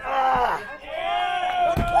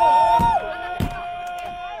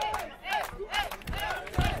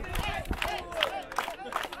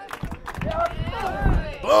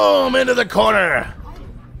 Boom, into the corner.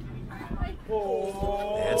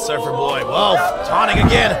 And Surfer Boy, whoa, taunting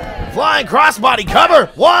again. Flying crossbody cover.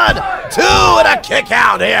 1, 2, and a kick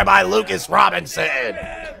out here by Lucas Robinson.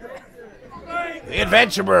 The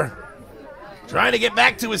Adventurer trying to get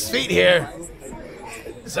back to his feet here.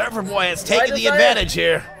 Surfer Boy has taken the advantage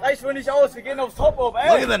here. Look at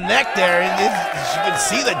the neck there. You can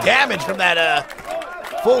see the damage from that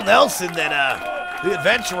full Nelson that the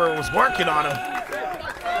Adventurer was working on him.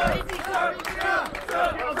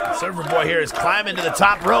 Surfer Boy here is climbing to the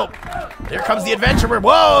top rope. Here comes the Adventurer.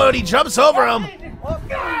 Whoa, and he jumps over him.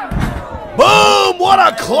 Boom! What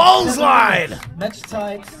a clothesline! And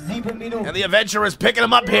the Adventurer is picking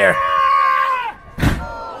him up here.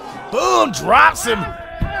 Boom! Drops him.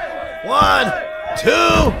 1, 2,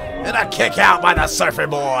 and a kick out by the Surfer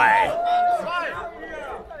Boy.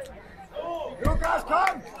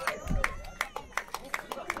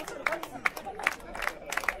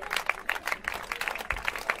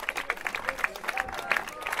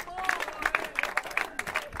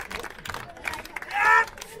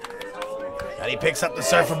 And he picks up the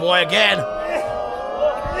Surfer Boy again.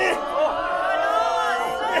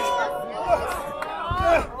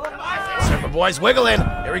 Surfer Boy's wiggling.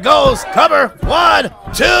 Here he goes. Cover. 1,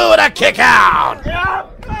 2, and a kick out.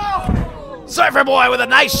 Surfer Boy with a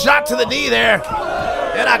nice shot to the knee there.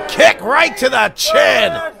 And a kick right to the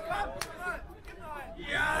chin.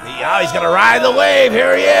 He's going to ride the wave.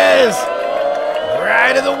 Here he is.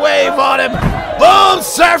 Riding the wave on him. Boom!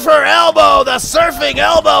 Surfer elbow. The surfing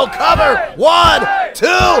elbow cover. 1, 2, 3.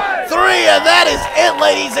 And that is it,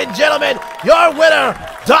 ladies and gentlemen. Your winner,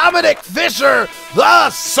 Dominic Fisher, the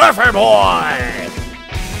Surfer Boy.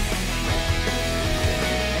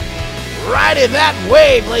 Riding that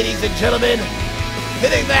wave, ladies and gentlemen.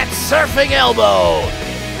 Hitting that surfing elbow.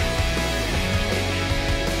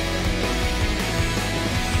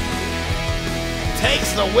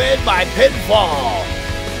 Takes the win by pinfall.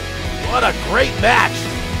 What a great match.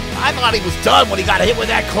 I thought he was done when he got hit with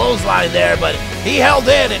that clothesline there, but he held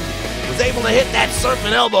in and was able to hit that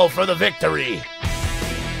surfing elbow for the victory.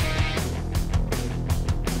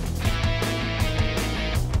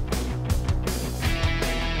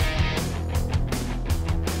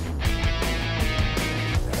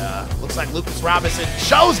 Looks like Lucas Robinson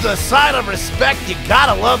shows the sign of respect. You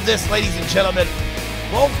gotta love this, ladies and gentlemen.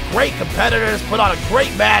 Both great competitors put on a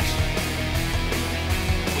great match.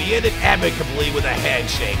 We ended amicably with a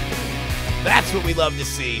handshake. That's what we love to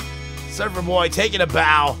see. Surfer Boy taking a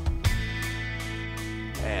bow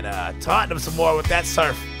and taunting him some more with that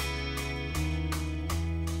surf.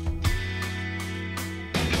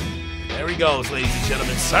 There he goes, ladies and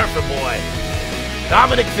gentlemen, Surfer Boy.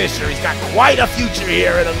 Dominic Fisher, he's got quite a future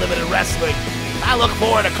here in Unlimited Wrestling. I look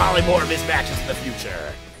forward to calling more of his matches in the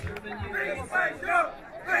future.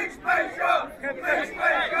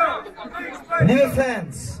 Liebe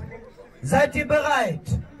Fans, seid ihr bereit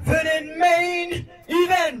für den Main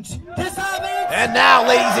Event des Abends? And now,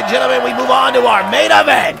 ladies and gentlemen, we move on to our main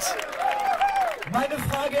event. Meine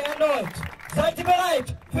Frage erneut. Seid ihr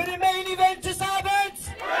bereit für den Main Event des Abends?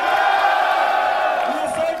 Ihr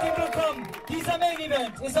sollt ihn bekommen. Dieser Main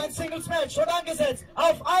Event ist ein Singles Match und angesetzt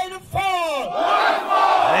auf einen Fall.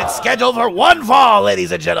 And it's scheduled for 1 fall,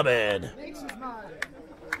 ladies and gentlemen.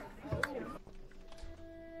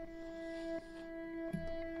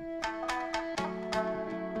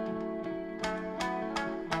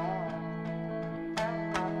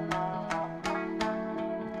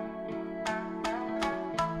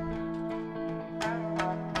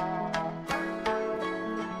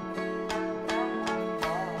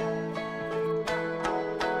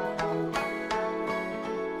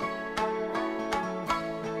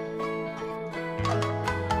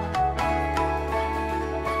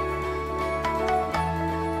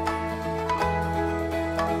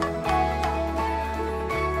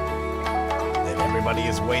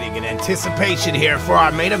 Everybody is waiting in anticipation here for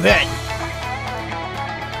our main event.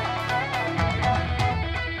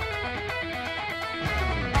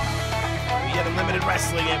 We had Unlimited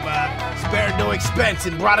Wrestling and spared no expense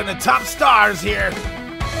and brought in the top stars here.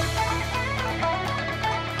 And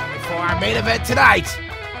for our main event tonight,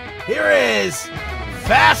 here is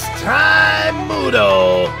Fast Time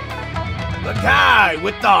Mudo, the guy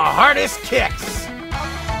with the hardest kicks.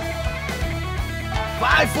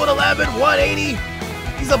 5'11", 180.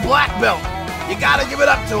 He's a black belt. You gotta give it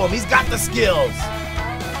up to him. He's got the skills.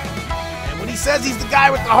 And when he says he's the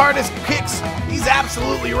guy with the hardest kicks, he's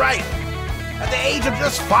absolutely right. At the age of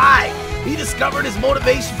just 5, he discovered his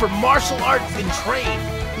motivation for martial arts and trained.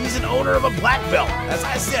 He's an owner of a black belt, as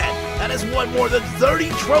I said, that has won more than 30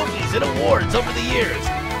 trophies and awards over the years.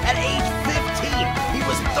 At age 15, he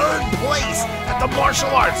was 3rd place at the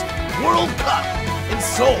Martial Arts World Cup in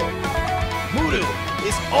Seoul. Mudo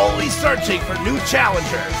is always searching for new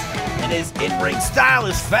challengers, and his in-ring style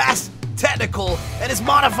is fast, technical, and is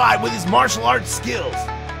modified with his martial arts skills.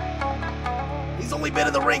 He's only been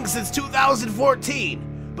in the ring since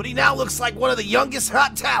 2014, but he now looks like one of the youngest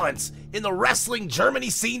hot talents in the wrestling Germany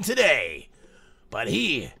scene today. But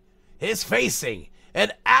he is facing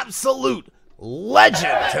an absolute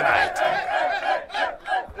legend tonight.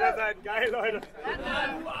 Ihr seid geil, Leute.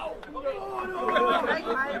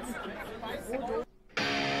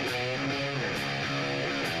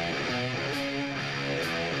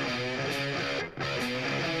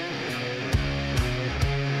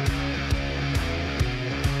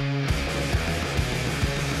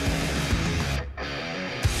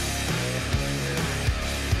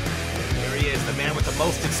 The man with the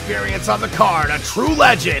most experience on the card, a true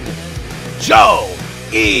legend, Joe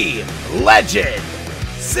E. Legend.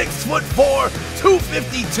 6'4",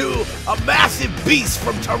 252, a massive beast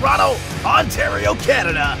from Toronto, Ontario,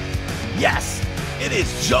 Canada. Yes, it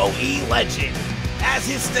is Joe E. Legend. As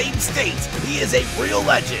his name states, he is a real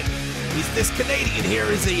legend. This Canadian here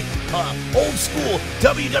is a old school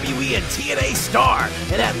WWE and TNA star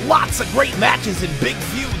and had lots of great matches and big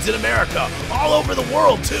feuds in America, all over the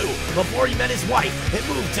world too, before he met his wife and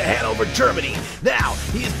moved to Hanover, Germany. Now,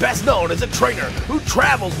 he is best known as a trainer who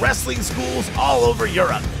travels wrestling schools all over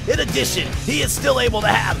Europe. In addition, he is still able to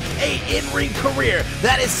have an in-ring career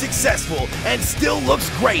that is successful and still looks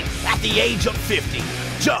great at the age of 50.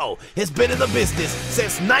 Joe has been in the business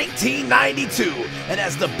since 1992 and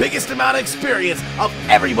has the biggest amount of experience of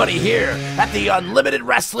everybody here at the Unlimited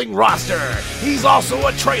Wrestling roster. He's also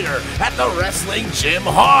a trainer at the Wrestling Gym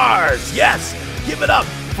Hars. Yes, give it up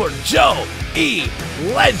for Joe E.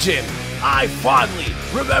 Legend. I fondly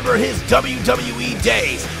remember his WWE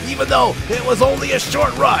days. Even though it was only a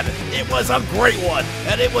short run, it was a great one,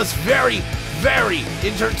 and it was very, very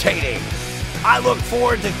entertaining. I look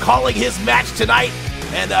forward to calling his match tonight.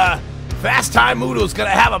 And Fast Time Mudo's gonna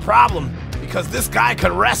have a problem because this guy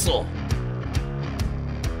can wrestle.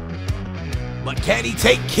 But can he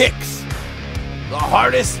take kicks? The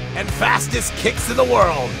hardest and fastest kicks in the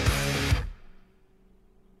world.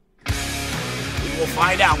 We will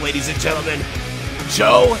find out, ladies and gentlemen.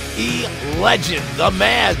 Joe E. Legend, the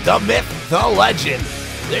man, the myth, the legend.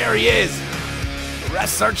 There he is. The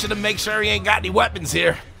rest searching to make sure he ain't got any weapons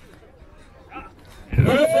here.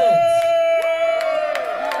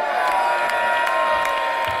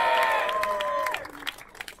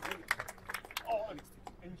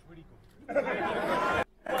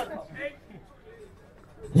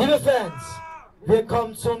 Liebe Fans, wir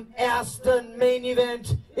kommen zum ersten Main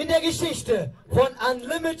Event in der Geschichte von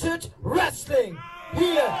Unlimited Wrestling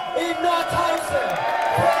hier in Nordhausen.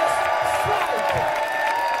 First Strike.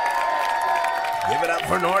 Give it up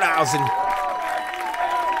for Nordhausen.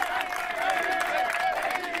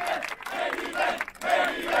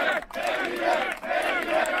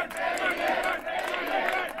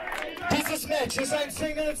 Dieses Match ist ein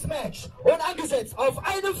Singles-Match und angesetzt auf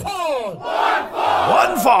einen Fall.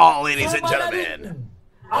 One fall, ladies and gentlemen.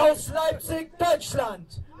 Aus Leipzig,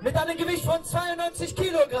 Deutschland, mit einem Gewicht von 92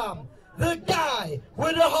 Kilogramm. The guy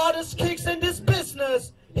with the hardest kicks in this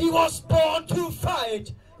business. He was born to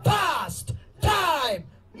fight. Fast Time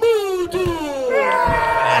Mudo.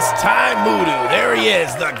 Fast Time Mudo. There he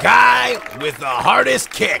is, the guy with the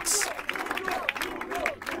hardest kicks.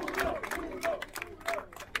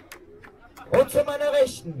 Und zu meiner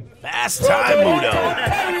Rechten. Fast Time Mudo.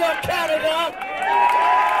 Canada.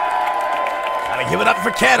 Gotta give it up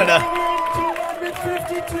for Canada.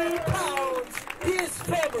 252 pounds. He is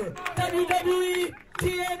former WWE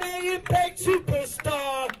TNA Impact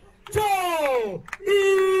Superstar, Joe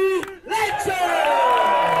E. Legend.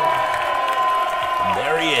 And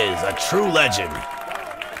there he is, a true legend.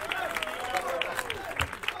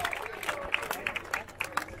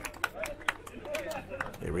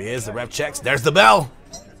 Here he is, the ref checks. There's the bell.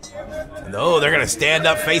 And oh, they're going to stand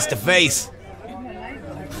up face to face.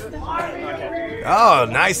 Oh,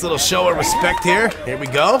 nice little show of respect here. Here we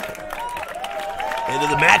go. Into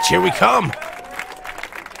the match, here we come.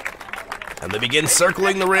 And they begin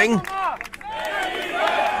circling the ring.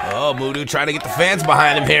 Oh, Mudu trying to get the fans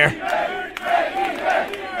behind him here.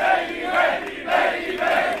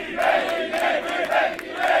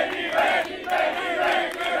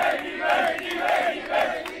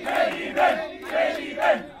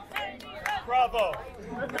 Bravo.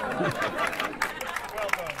 Well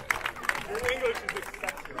done. Your English is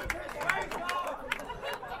exceptional.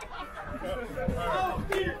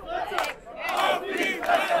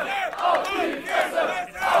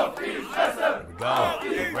 Go.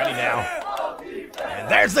 Get ready now. And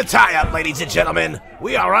there's the tie-up, ladies and gentlemen.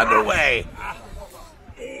 We are underway.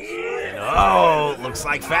 And oh, looks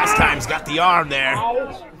like Fast Time's got the arm there.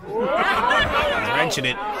 He's wrenching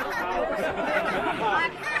it.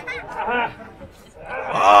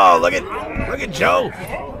 Oh, look at Joe.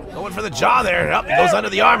 Going for the jaw there. Up, he goes under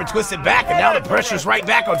the arm and twists it back, and now the pressure's right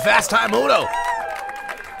back on Fast Time Uno.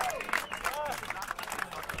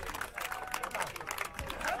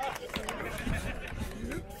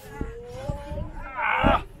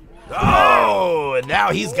 Oh, and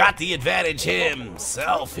now he's got the advantage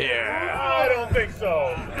himself here. I don't think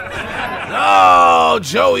so. No,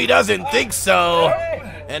 Joey doesn't think so.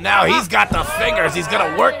 And now he's got the fingers. He's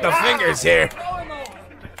going to work the fingers here.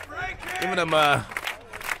 Giving him a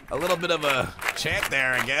little bit of a chant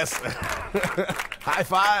there, I guess. High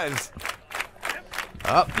fives.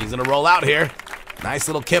 Oh, he's going to roll out here. Nice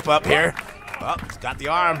little kip up here. Oh, he's got the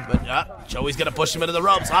arm, but Joey's going to push him into the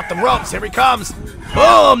ropes. Off the ropes. Here he comes.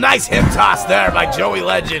 Boom! Nice hip toss there by Joey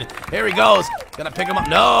Legend. Here he goes. Going to pick him up.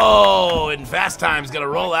 No! And Fast Time's going to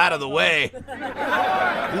roll out of the way.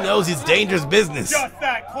 He knows he's dangerous business. Just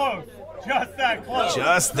that close. Just that close.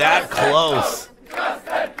 Just that close. Just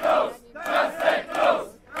that close. Just that close.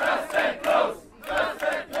 Just that close. Just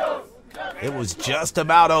that close. It was just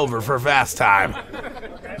about over for Fast Time.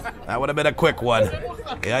 That would have been a quick one.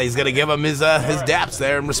 Yeah, he's gonna give him his daps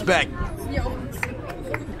there in respect.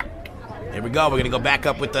 Here we go. We're gonna go back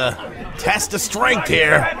up with the test of strength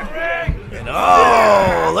here. And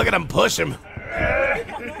oh, look at him push him.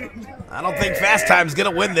 I don't think Fast Time's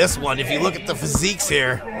gonna win this one. If you look at the physiques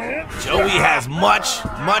here, Joey has much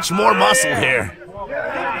more muscle here.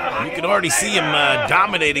 You can already see him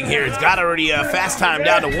dominating here. He's got already Fast Time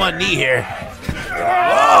down to one knee here.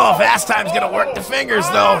 Oh, Fast Time's gonna work the fingers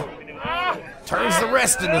though. Turns the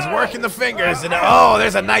wrist and is working the fingers. And oh,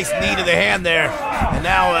 there's a nice knee to the hand there. And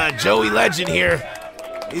now Joey Legend here,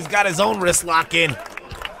 he's got his own wrist lock in.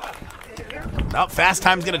 Oh, Fast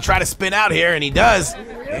Time's gonna try to spin out here, and he does.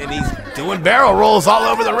 And he's doing barrel rolls all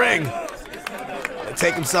over the ring. Gonna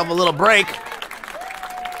take himself a little break.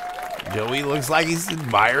 Joey looks like he's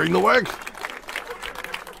admiring the work.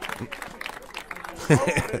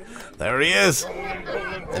 There he is.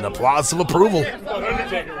 An applause of approval. Here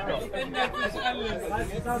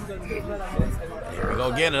we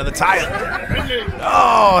go again, another tie-up.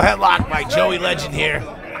 Oh, headlock by Joey Legend here.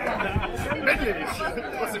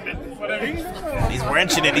 He's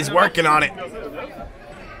wrenching it, he's working on it.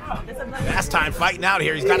 Fast Time fighting out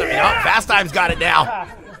here. He's got it. Oh, Fast Time's got it now.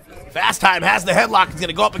 Fast Time has the headlock. He's going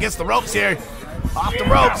to go up against the ropes here. Off the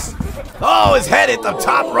ropes. Oh, his head hit the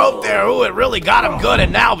top rope there. Ooh, it really got him good.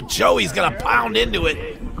 And now Joey's going to pound into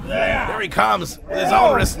it. There he comes with his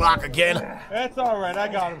own wrist lock again. That's all right. I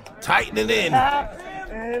got him. Tightening in.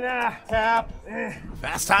 And tap.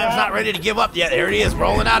 Fast Time's not ready to give up yet. Here he is,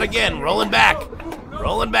 rolling out again. Rolling back.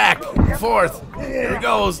 Rolling back. Forth. Here he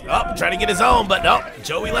goes. Up, trying to get his own, but nope.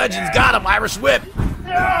 Joey Legend's got him. Irish whip.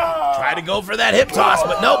 Try to go for that hip toss,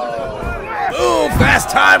 but nope. Ooh, Fast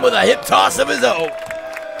Time with a hip toss of his own.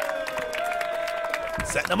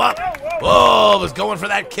 Setting him up. Whoa, was going for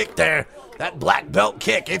that kick there. That black belt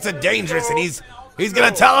kick. It's a dangerous, and he's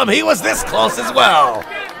going to tell him he was this close as well.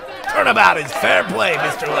 Turnabout is fair play,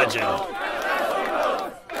 Mr. Legend.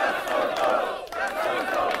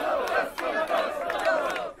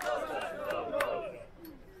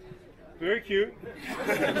 Very cute.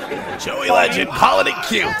 Joey Legend calling it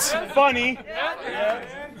cute. Funny.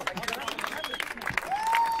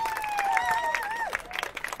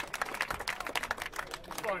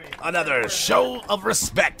 Another show of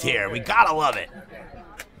respect here. We gotta love it.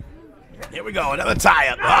 Here we go, another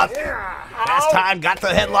tie-up. Fast Time got the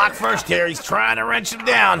headlock first here. He's trying to wrench him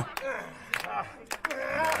down.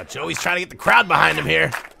 Joey's trying to get the crowd behind him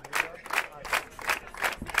here.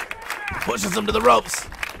 Pushes him to the ropes.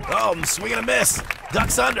 Oh, swing and a miss.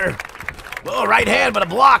 Ducks under. Oh, right hand, but a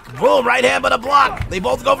block. Boom, right hand, but a block. They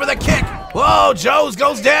both go for the kick. Whoa, Joe's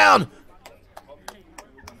goes down.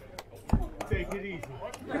 Take it easy.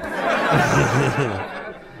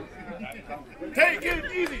 Take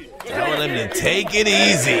it easy. Telling him to take it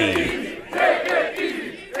easy. Take it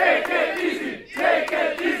easy. Take it easy. Take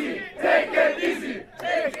it easy. Take it easy.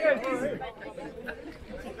 Take it easy.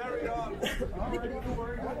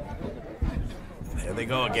 There they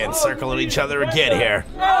go again, circling each other again here.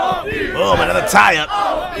 Boom, another tie-up.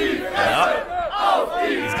 Yep.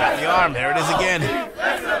 He's got the arm. There it is again.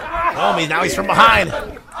 Boom, now he's from behind.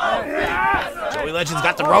 Joey Legend's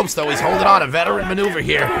got the ropes, though. He's holding on. A veteran maneuver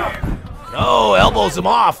here. No, elbows him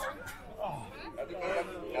off.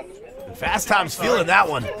 Fast Time's feeling that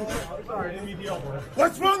one.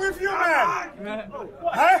 What's wrong with you, man?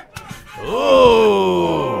 Huh?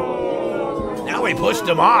 Ooh. Now he pushed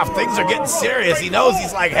him off. Things are getting serious. He knows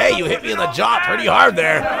he's like, hey, you hit me in the jaw pretty hard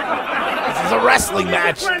there. This is a wrestling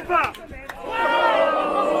match. What's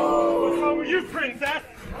wrong with you, princess?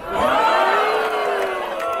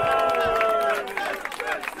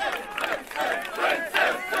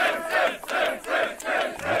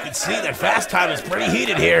 You can see that Fast Time is pretty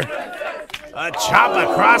heated here. A chop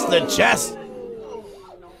across the chest.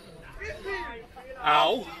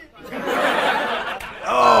 Ow.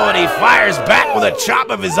 Oh, and he fires back with a chop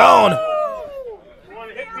of his own. You want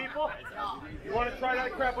to hit people? You want to try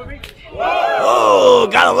that crap with me? Oh,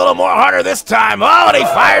 got a little more harder this time. Oh, and he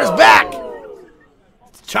fires back.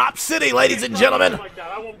 It's Chop City, ladies and gentlemen. Like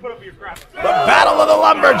that. I won't put up with your crap. The Battle of the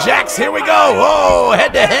Lumberjacks. Here we go. Whoa,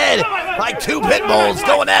 head to head. Like two pit bulls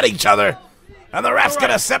going at each other. And the ref's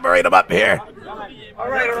going to separate them up here. All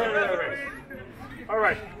right. All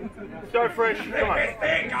right. Start fresh. Come on.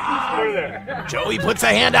 Through there. Joey puts a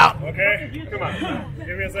hand out. Okay. Come on.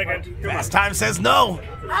 Give me a second. Come on. Fast Time says no.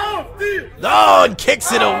 No, and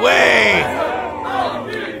kicks it away.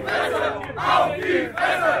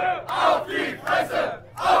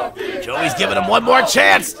 Joey's giving him one more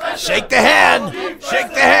chance. Shake the hand.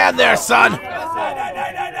 Shake the hand there, son.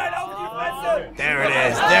 There it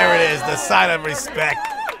is. There it is. The sign of respect.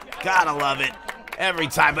 Gotta love it. Every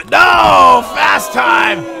time. But no! Fast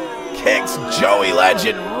Time kicks Joey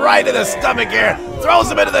Legend right in the stomach here. Throws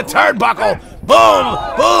him into the turnbuckle. Boom!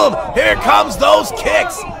 Boom! Here comes those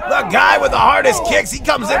kicks. The guy with the hardest kicks. He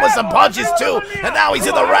comes in with some punches too. And now he's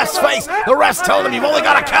in the ref's face. The ref's telling him you've only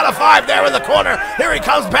got a count of 5 there in the corner. Here he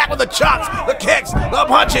comes back with the chops, the kicks, the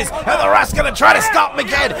punches. And the ref's going to try to stop him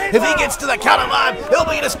again. If he gets to the count of 5, he'll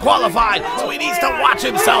be disqualified. So he needs to watch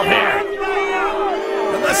himself here.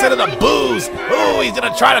 Listen to the boos. Ooh, he's going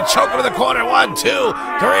to try to choke him in the corner. 1, 2, 3.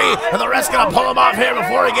 And the ref's going to pull him off here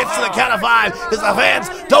before he gets to the count of 5. Because the fans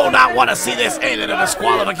do not want to see this end in a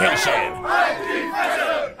disqualification.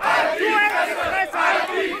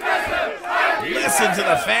 Listen to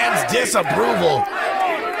the fans' disapproval.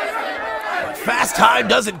 But Fast Time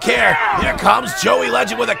doesn't care. Here comes Joey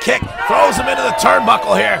Legend with a kick. Throws him into the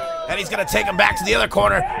turnbuckle here. And he's going to take him back to the other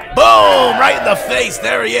corner. Boom! Right in the face.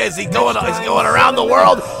 There he is. He's going around the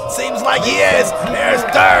world. Seems like he is. There's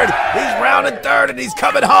third. He's rounding third, and he's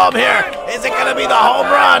coming home here. Is it going to be the home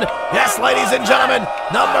run? Yes, ladies and gentlemen.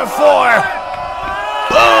 Number 4.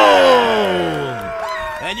 Boom!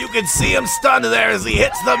 And you can see him stunned there as he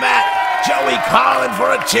hits the mat. Joey calling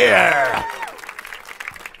for a cheer.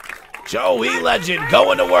 Joey Legend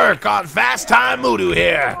going to work on Fast Time Moodoo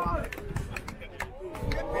here.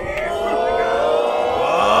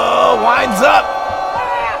 Winds up.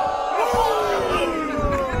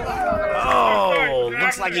 Oh,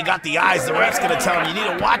 looks like he got the eyes. The ref's going to tell him you need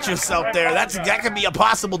to watch yourself there. That could be a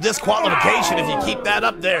possible disqualification if you keep that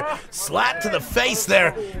up there. Slap to the face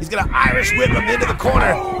there. He's going to Irish whip him into the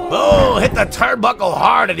corner. Boom, hit the turnbuckle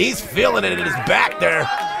hard, and he's feeling it in his back there.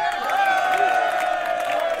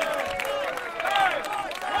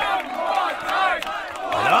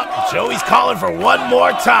 And up, Joey's calling for one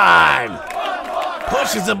more time.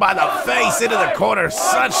 Pushes him by the face into the corner.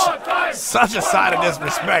 Such a sign of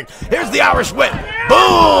disrespect. Here's the Irish whip.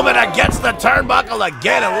 Boom! And against the turnbuckle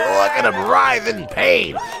again. And look at him writhe in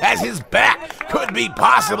pain as his back could be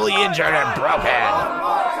possibly injured and broken.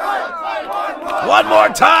 One more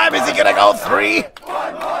time. Is he going to go 3? He's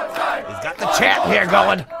got the chant here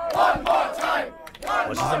going.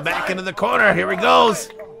 Pushes him back into the corner. Here he goes.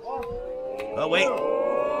 Oh, wait.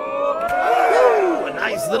 Woo, a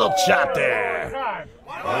nice little chop there.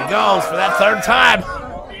 There he goes for that 3rd time.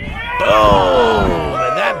 Boom!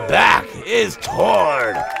 And that back is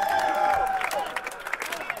torn.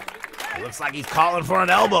 Looks like he's calling for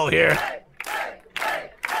an elbow here.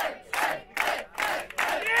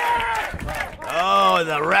 Oh, and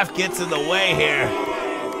the ref gets in the way here.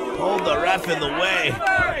 Pulled the ref in the way.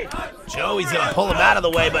 Joey's gonna pull him out of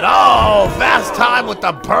the way, but oh, fast time with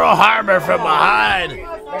the Pearl Harbor from behind.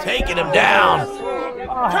 Taking him down.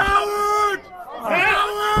 Coward!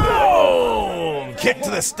 Boom! Kick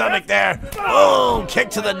to the stomach there. Boom!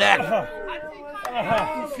 Kick to the neck.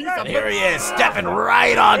 And here he is, stepping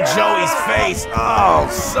right on Joey's face. Oh,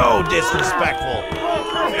 so disrespectful.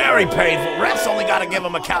 Very painful. Ref's only got to give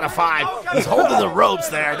him a count of 5. He's holding the ropes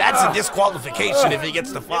there. That's a disqualification if he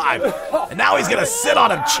gets to 5. And now he's going to sit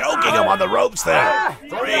on him, choking him on the ropes there. 3.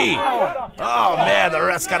 Oh, man, the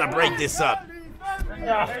ref's got to break this up.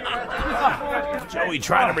 Joey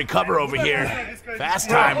trying to recover over here. Fast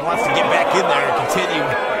time wants to get back in there and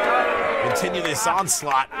continue this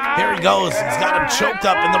onslaught. Here he goes. He's got him choked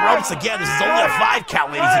up in the ropes again. This is only a 5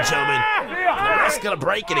 count, ladies and gentlemen. And the ref's going to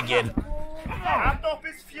break it again.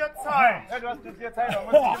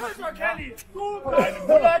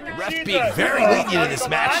 The ref being very lenient in this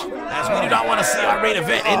match, as we do not want to see our main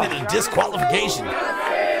event ended in disqualification.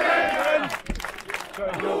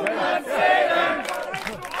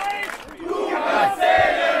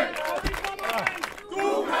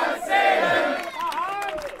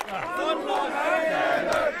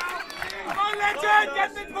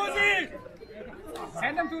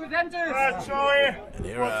 Send him to the dentist.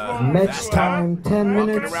 Match time, 10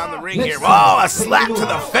 minutes. Around the ring here. Oh, a slap to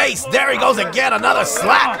the face. There he goes again. Another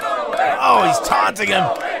slap. Oh, he's taunting him.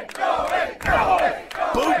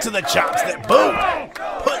 Boot to the chops. Boot.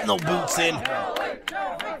 Putting the boots in.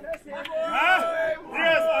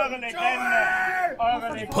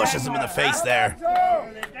 He pushes him in the face there.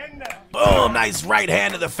 Boom. Nice right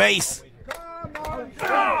hand to the face.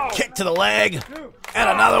 Kick to the leg. And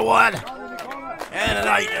another one. And a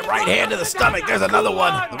right hand to the stomach. There's another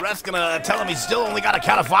one. The ref's gonna tell him he's still only got a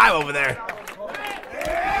count of 5 over there.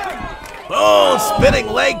 Boom,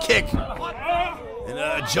 spinning leg kick.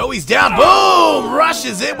 And Joey's down. Boom,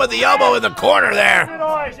 rushes in with the elbow in the corner there. In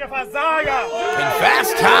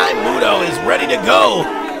fast time, Mudo is ready to go.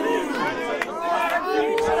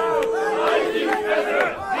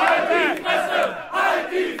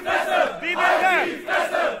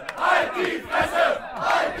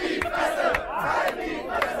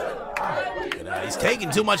 He's taking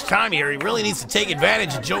too much time here. He really needs to take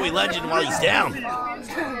advantage of Joey Legend while he's down.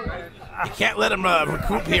 You can't let him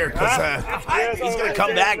recoup here because he's going to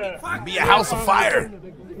come back and be a house of fire.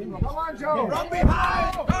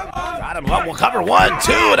 Got him up. We'll cover 1,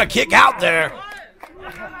 2, and a kick out there.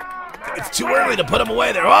 It's too early to put him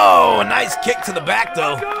away there. Oh, a nice kick to the back,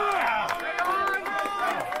 though.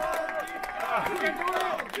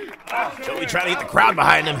 Joey trying to get the crowd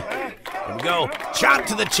behind him. Here we go. Chop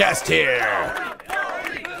to the chest here.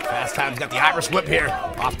 Fast Time's got the Irish whip here.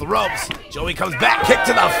 Off the ropes. Joey comes back. Kick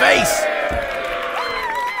to the face.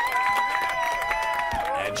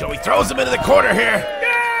 And Joey throws him into the corner here.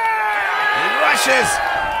 He rushes.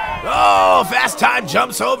 Oh, Fast Time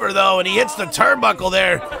jumps over, though, and he hits the turnbuckle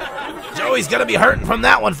there. Joey's going to be hurting from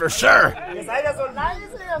that one for sure.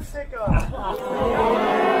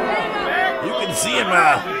 You can see him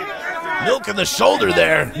milking the shoulder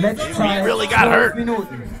there. He really got hurt.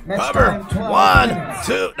 Cover. 1,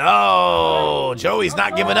 2. No, Joey's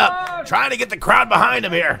not giving up. Trying to get the crowd behind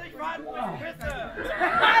him here.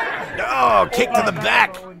 No, kick to the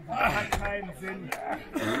back.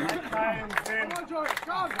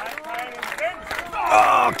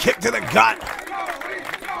 Oh, kick to the gut.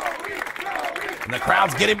 And the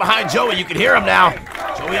crowd's getting behind Joey. You can hear him now.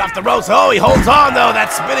 Joey off the ropes. Oh, he holds on, though.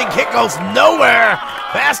 That spinning kick goes nowhere.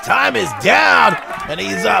 Fast Time is down, and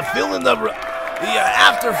he's feeling the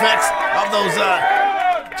after effects of those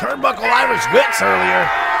turnbuckle Irish whips earlier.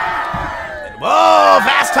 Whoa,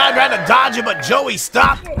 Fast Time trying to dodge him, but Joey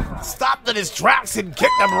stopped in his tracks and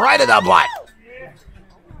kicked him right in the butt.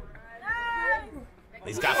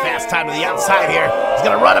 He's got Fast Time to the outside here. He's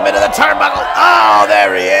going to run him into the turnbuckle. Oh,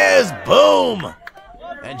 there he is. Boom.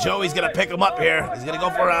 And Joey's going to pick him up here. He's going to go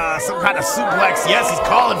for some kind of suplex. Yes, he's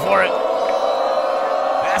calling for it.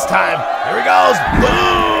 Fast Time. Here he goes.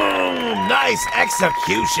 Boom. Nice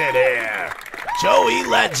execution here. Joey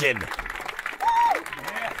Legend.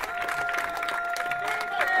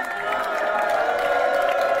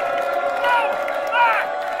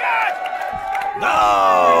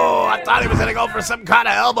 No, I thought he was going to go for some kind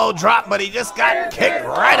of elbow drop, but he just got kicked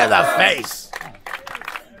right in the face.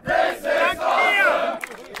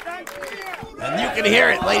 And you can hear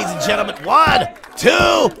it, ladies and gentlemen. 1, 2,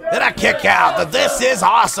 then a kick out. The This Is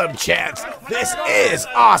Awesome chants. This is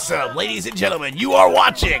awesome. Ladies and gentlemen, you are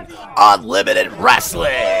watching Unlimited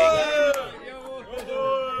Wrestling.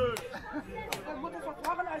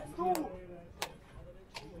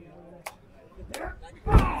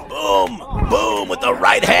 Boom, boom, with the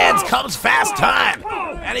right hands comes Fast Time.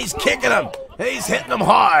 And he's kicking him. He's hitting him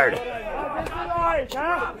hard.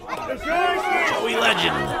 Joey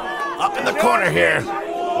Legend up in the corner here.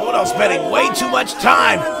 Uno spending way too much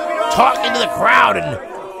time talking to the crowd and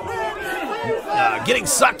getting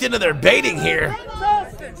sucked into their baiting here.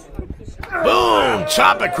 Boom,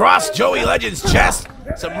 chop across Joey Legend's chest.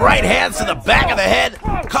 Some right hands to the back of the head.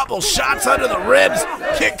 Couple shots under the ribs.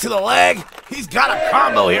 Kick to the leg. He's got a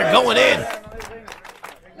combo here going in.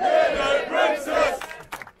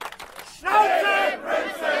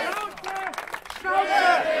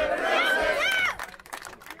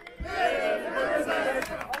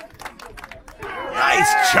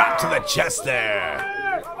 Nice chop to the chest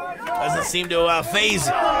there. Doesn't seem to phase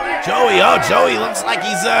Joey. Oh, Joey looks like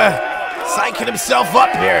he's psyching himself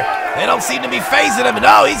up here. They don't seem to be phasing him.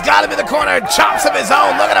 No, he's got him in the corner and chops of his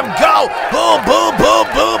own. Look at him go. Boom, boom, boom,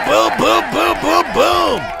 boom, boom, boom, boom, boom,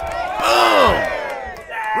 boom. Boom.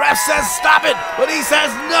 Ref says stop it, but he says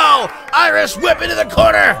no. Irish whip into the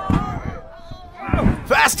corner.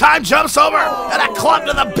 Fast Time jumps over and a club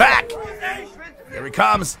to the back. Here he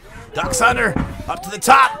comes. Ducks under, up to the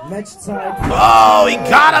top. Oh, he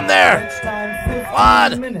got him there.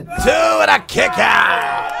 1, 2, and a kick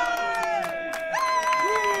out.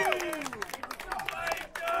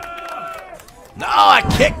 No, a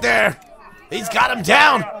kick there. He's got him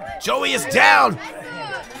down. Joey is down.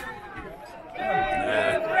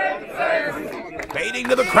 Baiting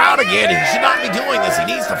to the crowd again. He should not be doing this. He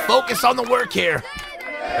needs to focus on the work here,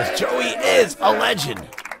 because Joey is a legend.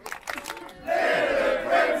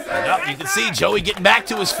 And up, you can see Joey getting back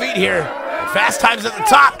to his feet here. Fast Time's at the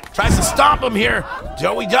top. Tries to stomp him here.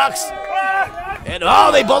 Joey ducks. And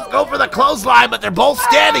oh, they both go for the clothesline, but they're both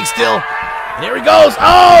standing still. And here he goes.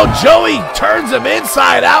 Oh, Joey turns him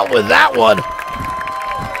inside out with that one.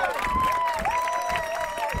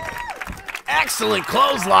 Excellent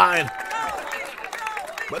clothesline.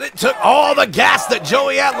 But it took all the gas that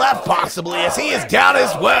Joey had left, possibly, as he is down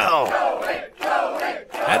as well.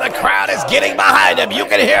 And the crowd is getting behind him. You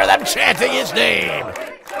can hear them chanting his name.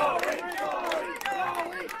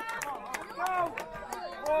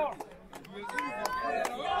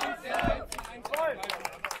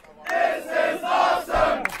 This is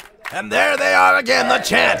awesome. And there they are again, the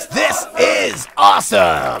chants. This is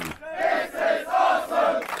awesome. This is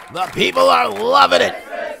awesome. The people are loving it.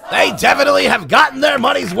 They definitely have gotten their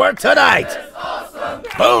money's worth tonight.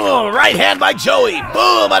 Boom, right hand by Joey.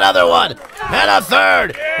 Boom, another one. And a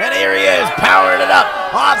third. And here he is, powering it up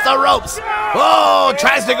off the ropes. Oh,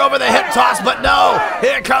 tries to go for the hip toss, but no.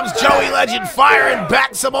 Here comes Joey Legend firing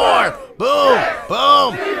back some more. Boom,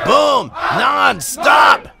 boom, boom,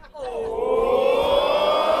 non-stop. He's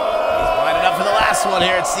lining up for the last one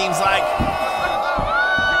here, it seems like.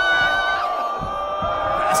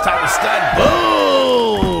 Last time was stunned.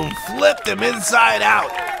 Boom, flipped him inside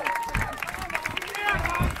out.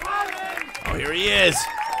 Oh, here he is.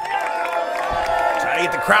 Trying to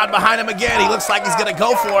get the crowd behind him again. He looks like he's going to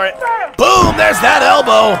go for it. Boom, there's that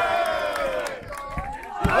elbow.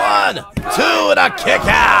 1, 2, and a kick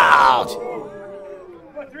out.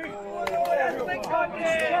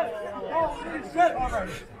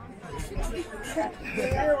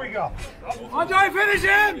 Here we go. I'll try to finish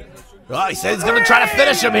him. Oh, he said he's going to try to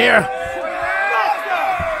finish him here.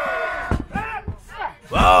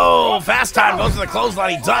 Whoa, Fast Time goes to the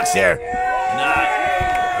clothesline. He ducks here.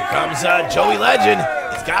 Here comes Joey Legend.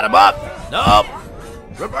 He's got him up. Nope.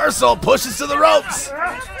 Reversal, pushes to the ropes.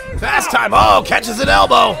 Fast Time, oh, catches an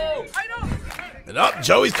elbow. And up,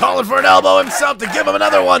 Joey's calling for an elbow himself to give him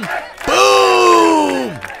another one.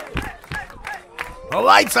 Boom! The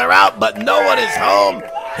lights are out, but no one is home.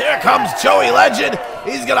 Here comes Joey Legend.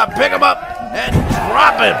 He's gonna pick him up and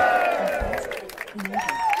drop him.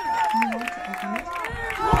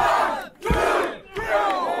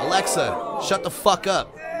 Alexa, shut the fuck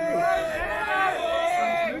up.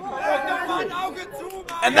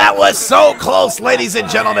 And that was so close, ladies and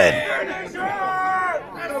gentlemen.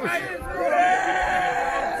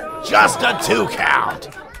 Just a 2 count.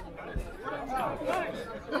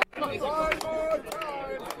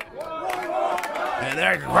 And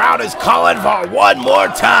their crowd is calling for one more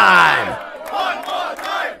time. One more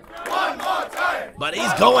time. One more time. But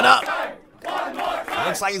he's going up. It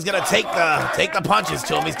looks like he's gonna take the punches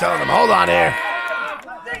to him. He's telling them, hold on here.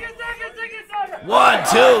 1,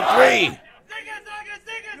 2, 3.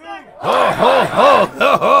 Oh, ho, ho,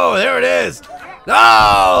 ho, ho, there it is.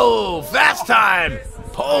 No! Fast Time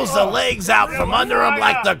pulls the legs out from under him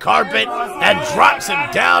like the carpet and drops him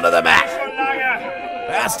down to the mat.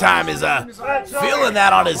 Fast Time is feeling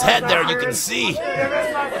that on his head there, you can see.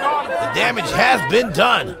 The damage has been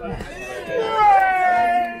done.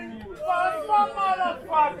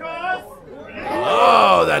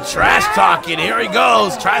 Oh, the trash talking. Here he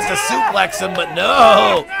goes. Tries to suplex him, but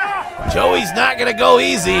no. Joey's not going to go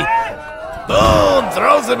easy. Boom.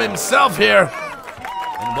 Throws him himself here.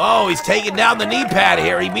 And whoa, he's taking down the knee pad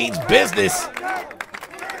here. He means business.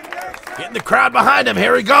 Getting the crowd behind him.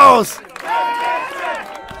 Here he goes.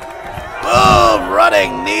 Boom.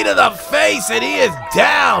 Running knee to the face, and he is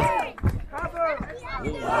down.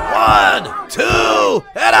 1, 2,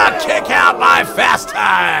 and a kick out by Fast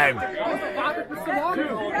Time.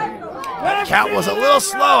 That count was a little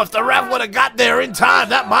slow. If the ref would have got there in time,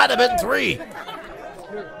 that might have been 3.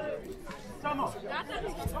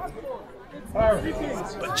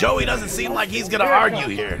 But Joey doesn't seem like he's going to argue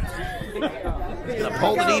here. He's going to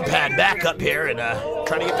pull the knee pad back up here and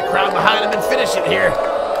try to get the crowd behind him and finish it here.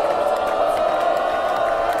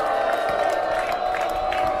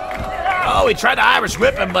 Oh, he tried to Irish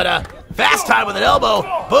whip him, but Fast Time with an elbow.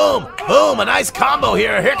 Boom, boom, a nice combo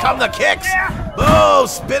here. Here come the kicks. Boom,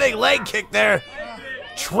 spinning leg kick there.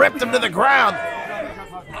 Tripped him to the ground.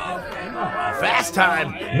 Fast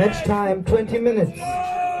Time. Match time 20 minutes.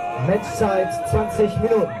 Matchzeit 20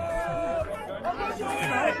 Minuten.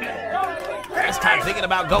 Fast Time thinking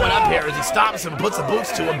about going up here as he stops him, puts the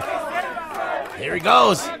boots to him. Here he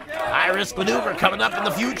goes. High risk maneuver coming up in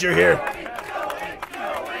the future here.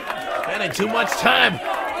 Spending too much time.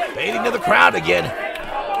 Baiting to the crowd again.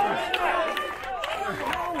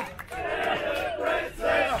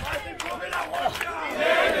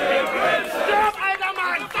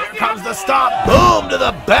 Here comes the stop. Boom to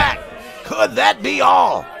the back. Could that be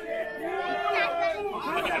all?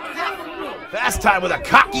 Fast Time with a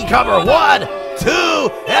cocky cover. 1,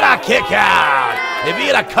 2, and a kick out. If he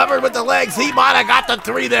had covered with the legs, he might have got the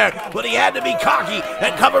 3 there. But he had to be cocky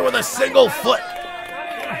and covered with a single foot.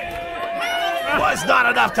 Was not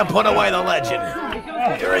enough to put away the legend.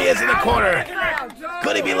 Here he is in the corner.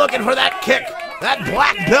 Could he be looking for that kick? That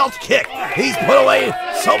black belt kick he's put away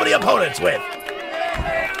so many opponents with.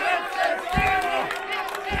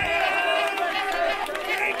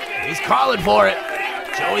 He's calling for it.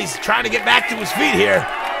 Joey's trying to get back to his feet here.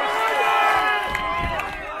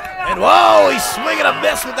 And whoa, he's swinging a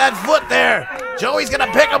miss with that foot there. Joey's going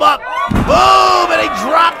to pick him up. Boom, and he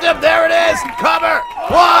dropped him. There it is. Cover.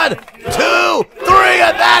 1, 2, 3,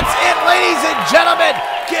 and that's it, ladies and gentlemen.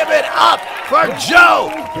 Give it up for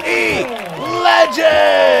Joey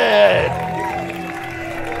Legend.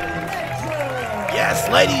 Yes,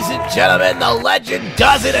 ladies and gentlemen, the legend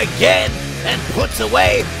does it again and puts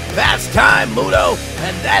away Fast Time Muto.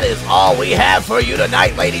 And that is all we have for you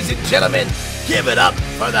tonight, ladies and gentlemen. Give it up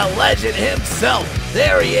for the legend himself.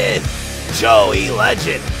 There he is, Joey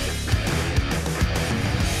Legend.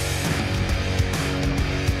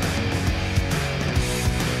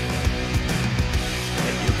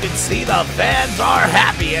 And you can see the fans are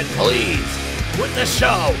happy and pleased with the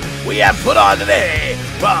show we have put on today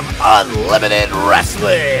from Unlimited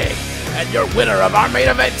Wrestling. And your winner of our main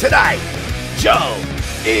event tonight,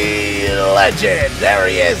 Joey Legend. There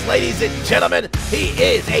he is, ladies and gentlemen. He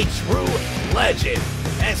is a true legend.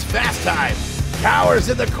 As Fast Time cowers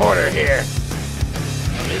in the corner here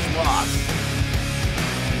of his loss.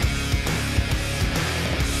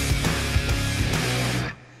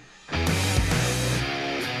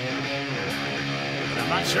 I'm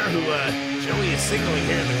not sure who Joey is signaling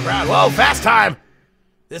here in the crowd. Whoa, Fast Time!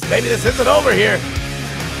 Maybe this isn't over here.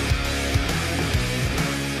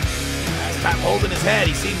 Fast Time holding his head.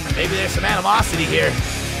 He seems maybe there's some animosity here.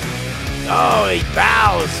 Oh, he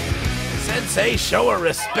bows. Sensei show her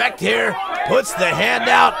respect here. Puts the hand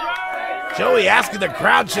out. Joey asking the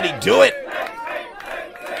crowd, should he do it?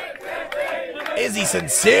 Is he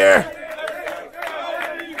sincere?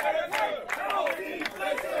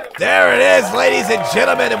 There it is, ladies and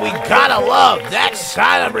gentlemen, and we gotta love that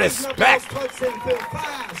sign of respect.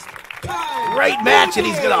 Great match, and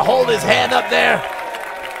he's gonna hold his hand up there.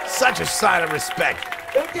 Such a sign of respect.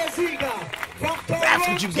 That's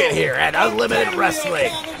what you get here at Unlimited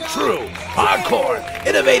Wrestling. True, hardcore,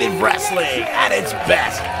 innovative wrestling at its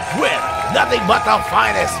best, with nothing but the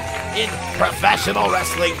finest in professional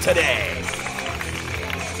wrestling today.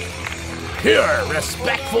 Pure,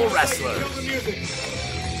 respectful wrestlers.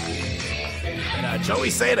 And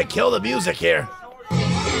Joey's saying to kill the music here.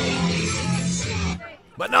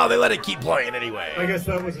 But no, they let it keep playing anyway. I guess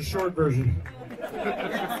that was a short version.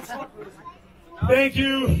 Thank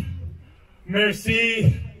you.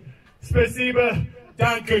 Merci. Spasiba.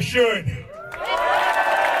 Danke schön.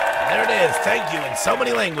 There it is. Thank you in so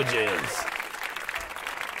many languages.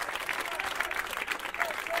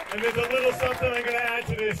 And there's a little something I'm going to add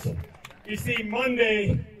to this. You see,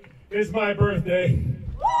 Monday is my birthday.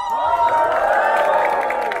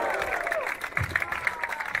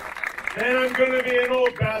 And I'm going to be an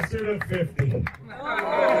old bastard of 50.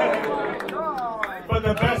 But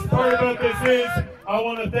the best part about this is, I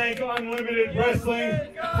want to thank Unlimited Wrestling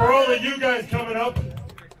for all of you guys coming up.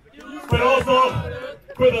 But also,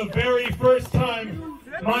 for the very first time,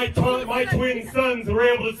 my twin sons were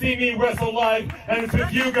able to see me wrestle live, and it's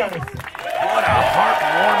with you guys. What a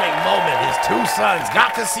heartwarming moment. His two sons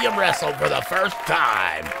got to see him wrestle for the first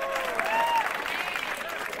time.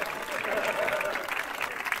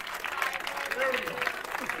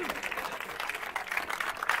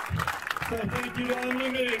 So thank you to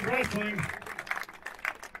Unlimited Wrestling.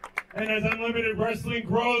 And as Unlimited Wrestling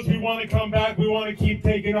grows, we want to come back. We want to keep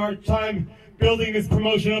taking our time building this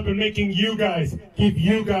promotion up and making you guys, give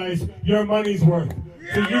you guys your money's worth.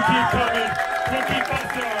 So you keep coming, we'll keep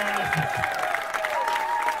busting our asses.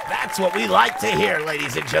 That's what we like to hear,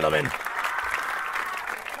 ladies and gentlemen.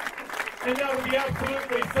 And that would be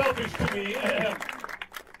absolutely selfish to me.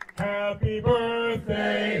 Happy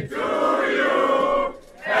birthday to you.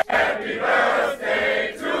 Happy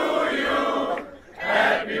birthday to you.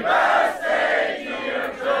 Happy birthday,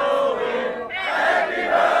 dear Joey. Happy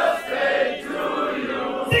birthday to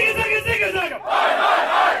you. Sing it, sing it, sing it, sing it. Hi, hi,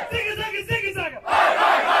 hi. Sing it, sing it, sing it, sing it. Hi,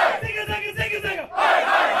 hi, hi. Sing it, sing it, sing it, sing it. Hi,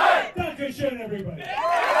 hi, hi. Dankeschön, everybody.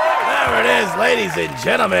 There it is, ladies and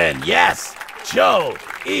gentlemen. Yes, Joe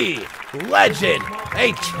E. Legend,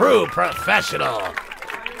 a true professional.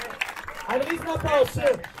 Ein Riesenapplaus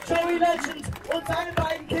für Joey Legend und seine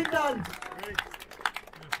beiden Kindern.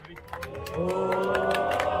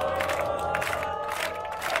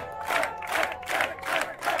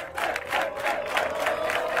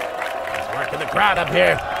 Working the crowd up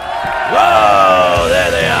here. Whoa,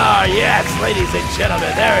 there they are. Yes, ladies and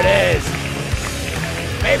gentlemen, there it is.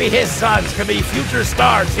 Maybe his sons could be future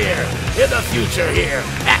stars here in the future here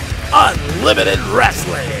at Unlimited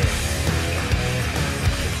Wrestling.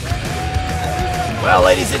 Well,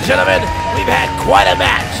 ladies and gentlemen, we've had quite a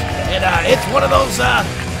match, and it's one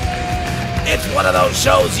of those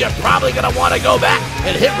shows you're probably gonna want to go back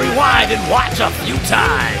and hit rewind and watch a few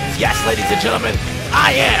times. Yes, ladies and gentlemen,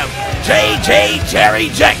 I am JJ Jerry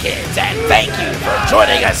Jenkins, and thank you for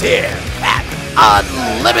joining us here at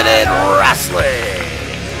Unlimited Wrestling.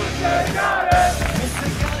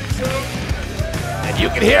 And you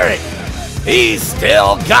can hear it. He's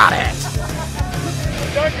still got it.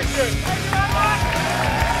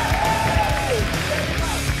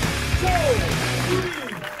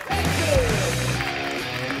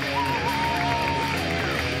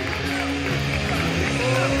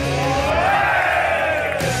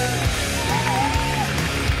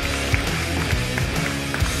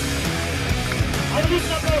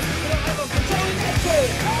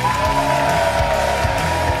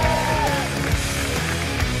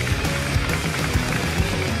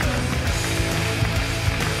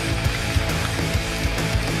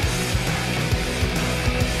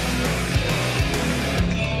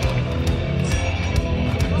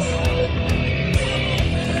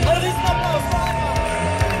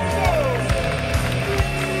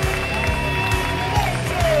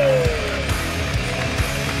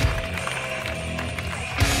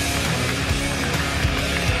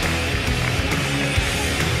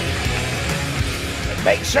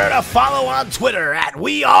 Make sure to follow on Twitter at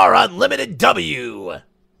WeAreUnlimitedW.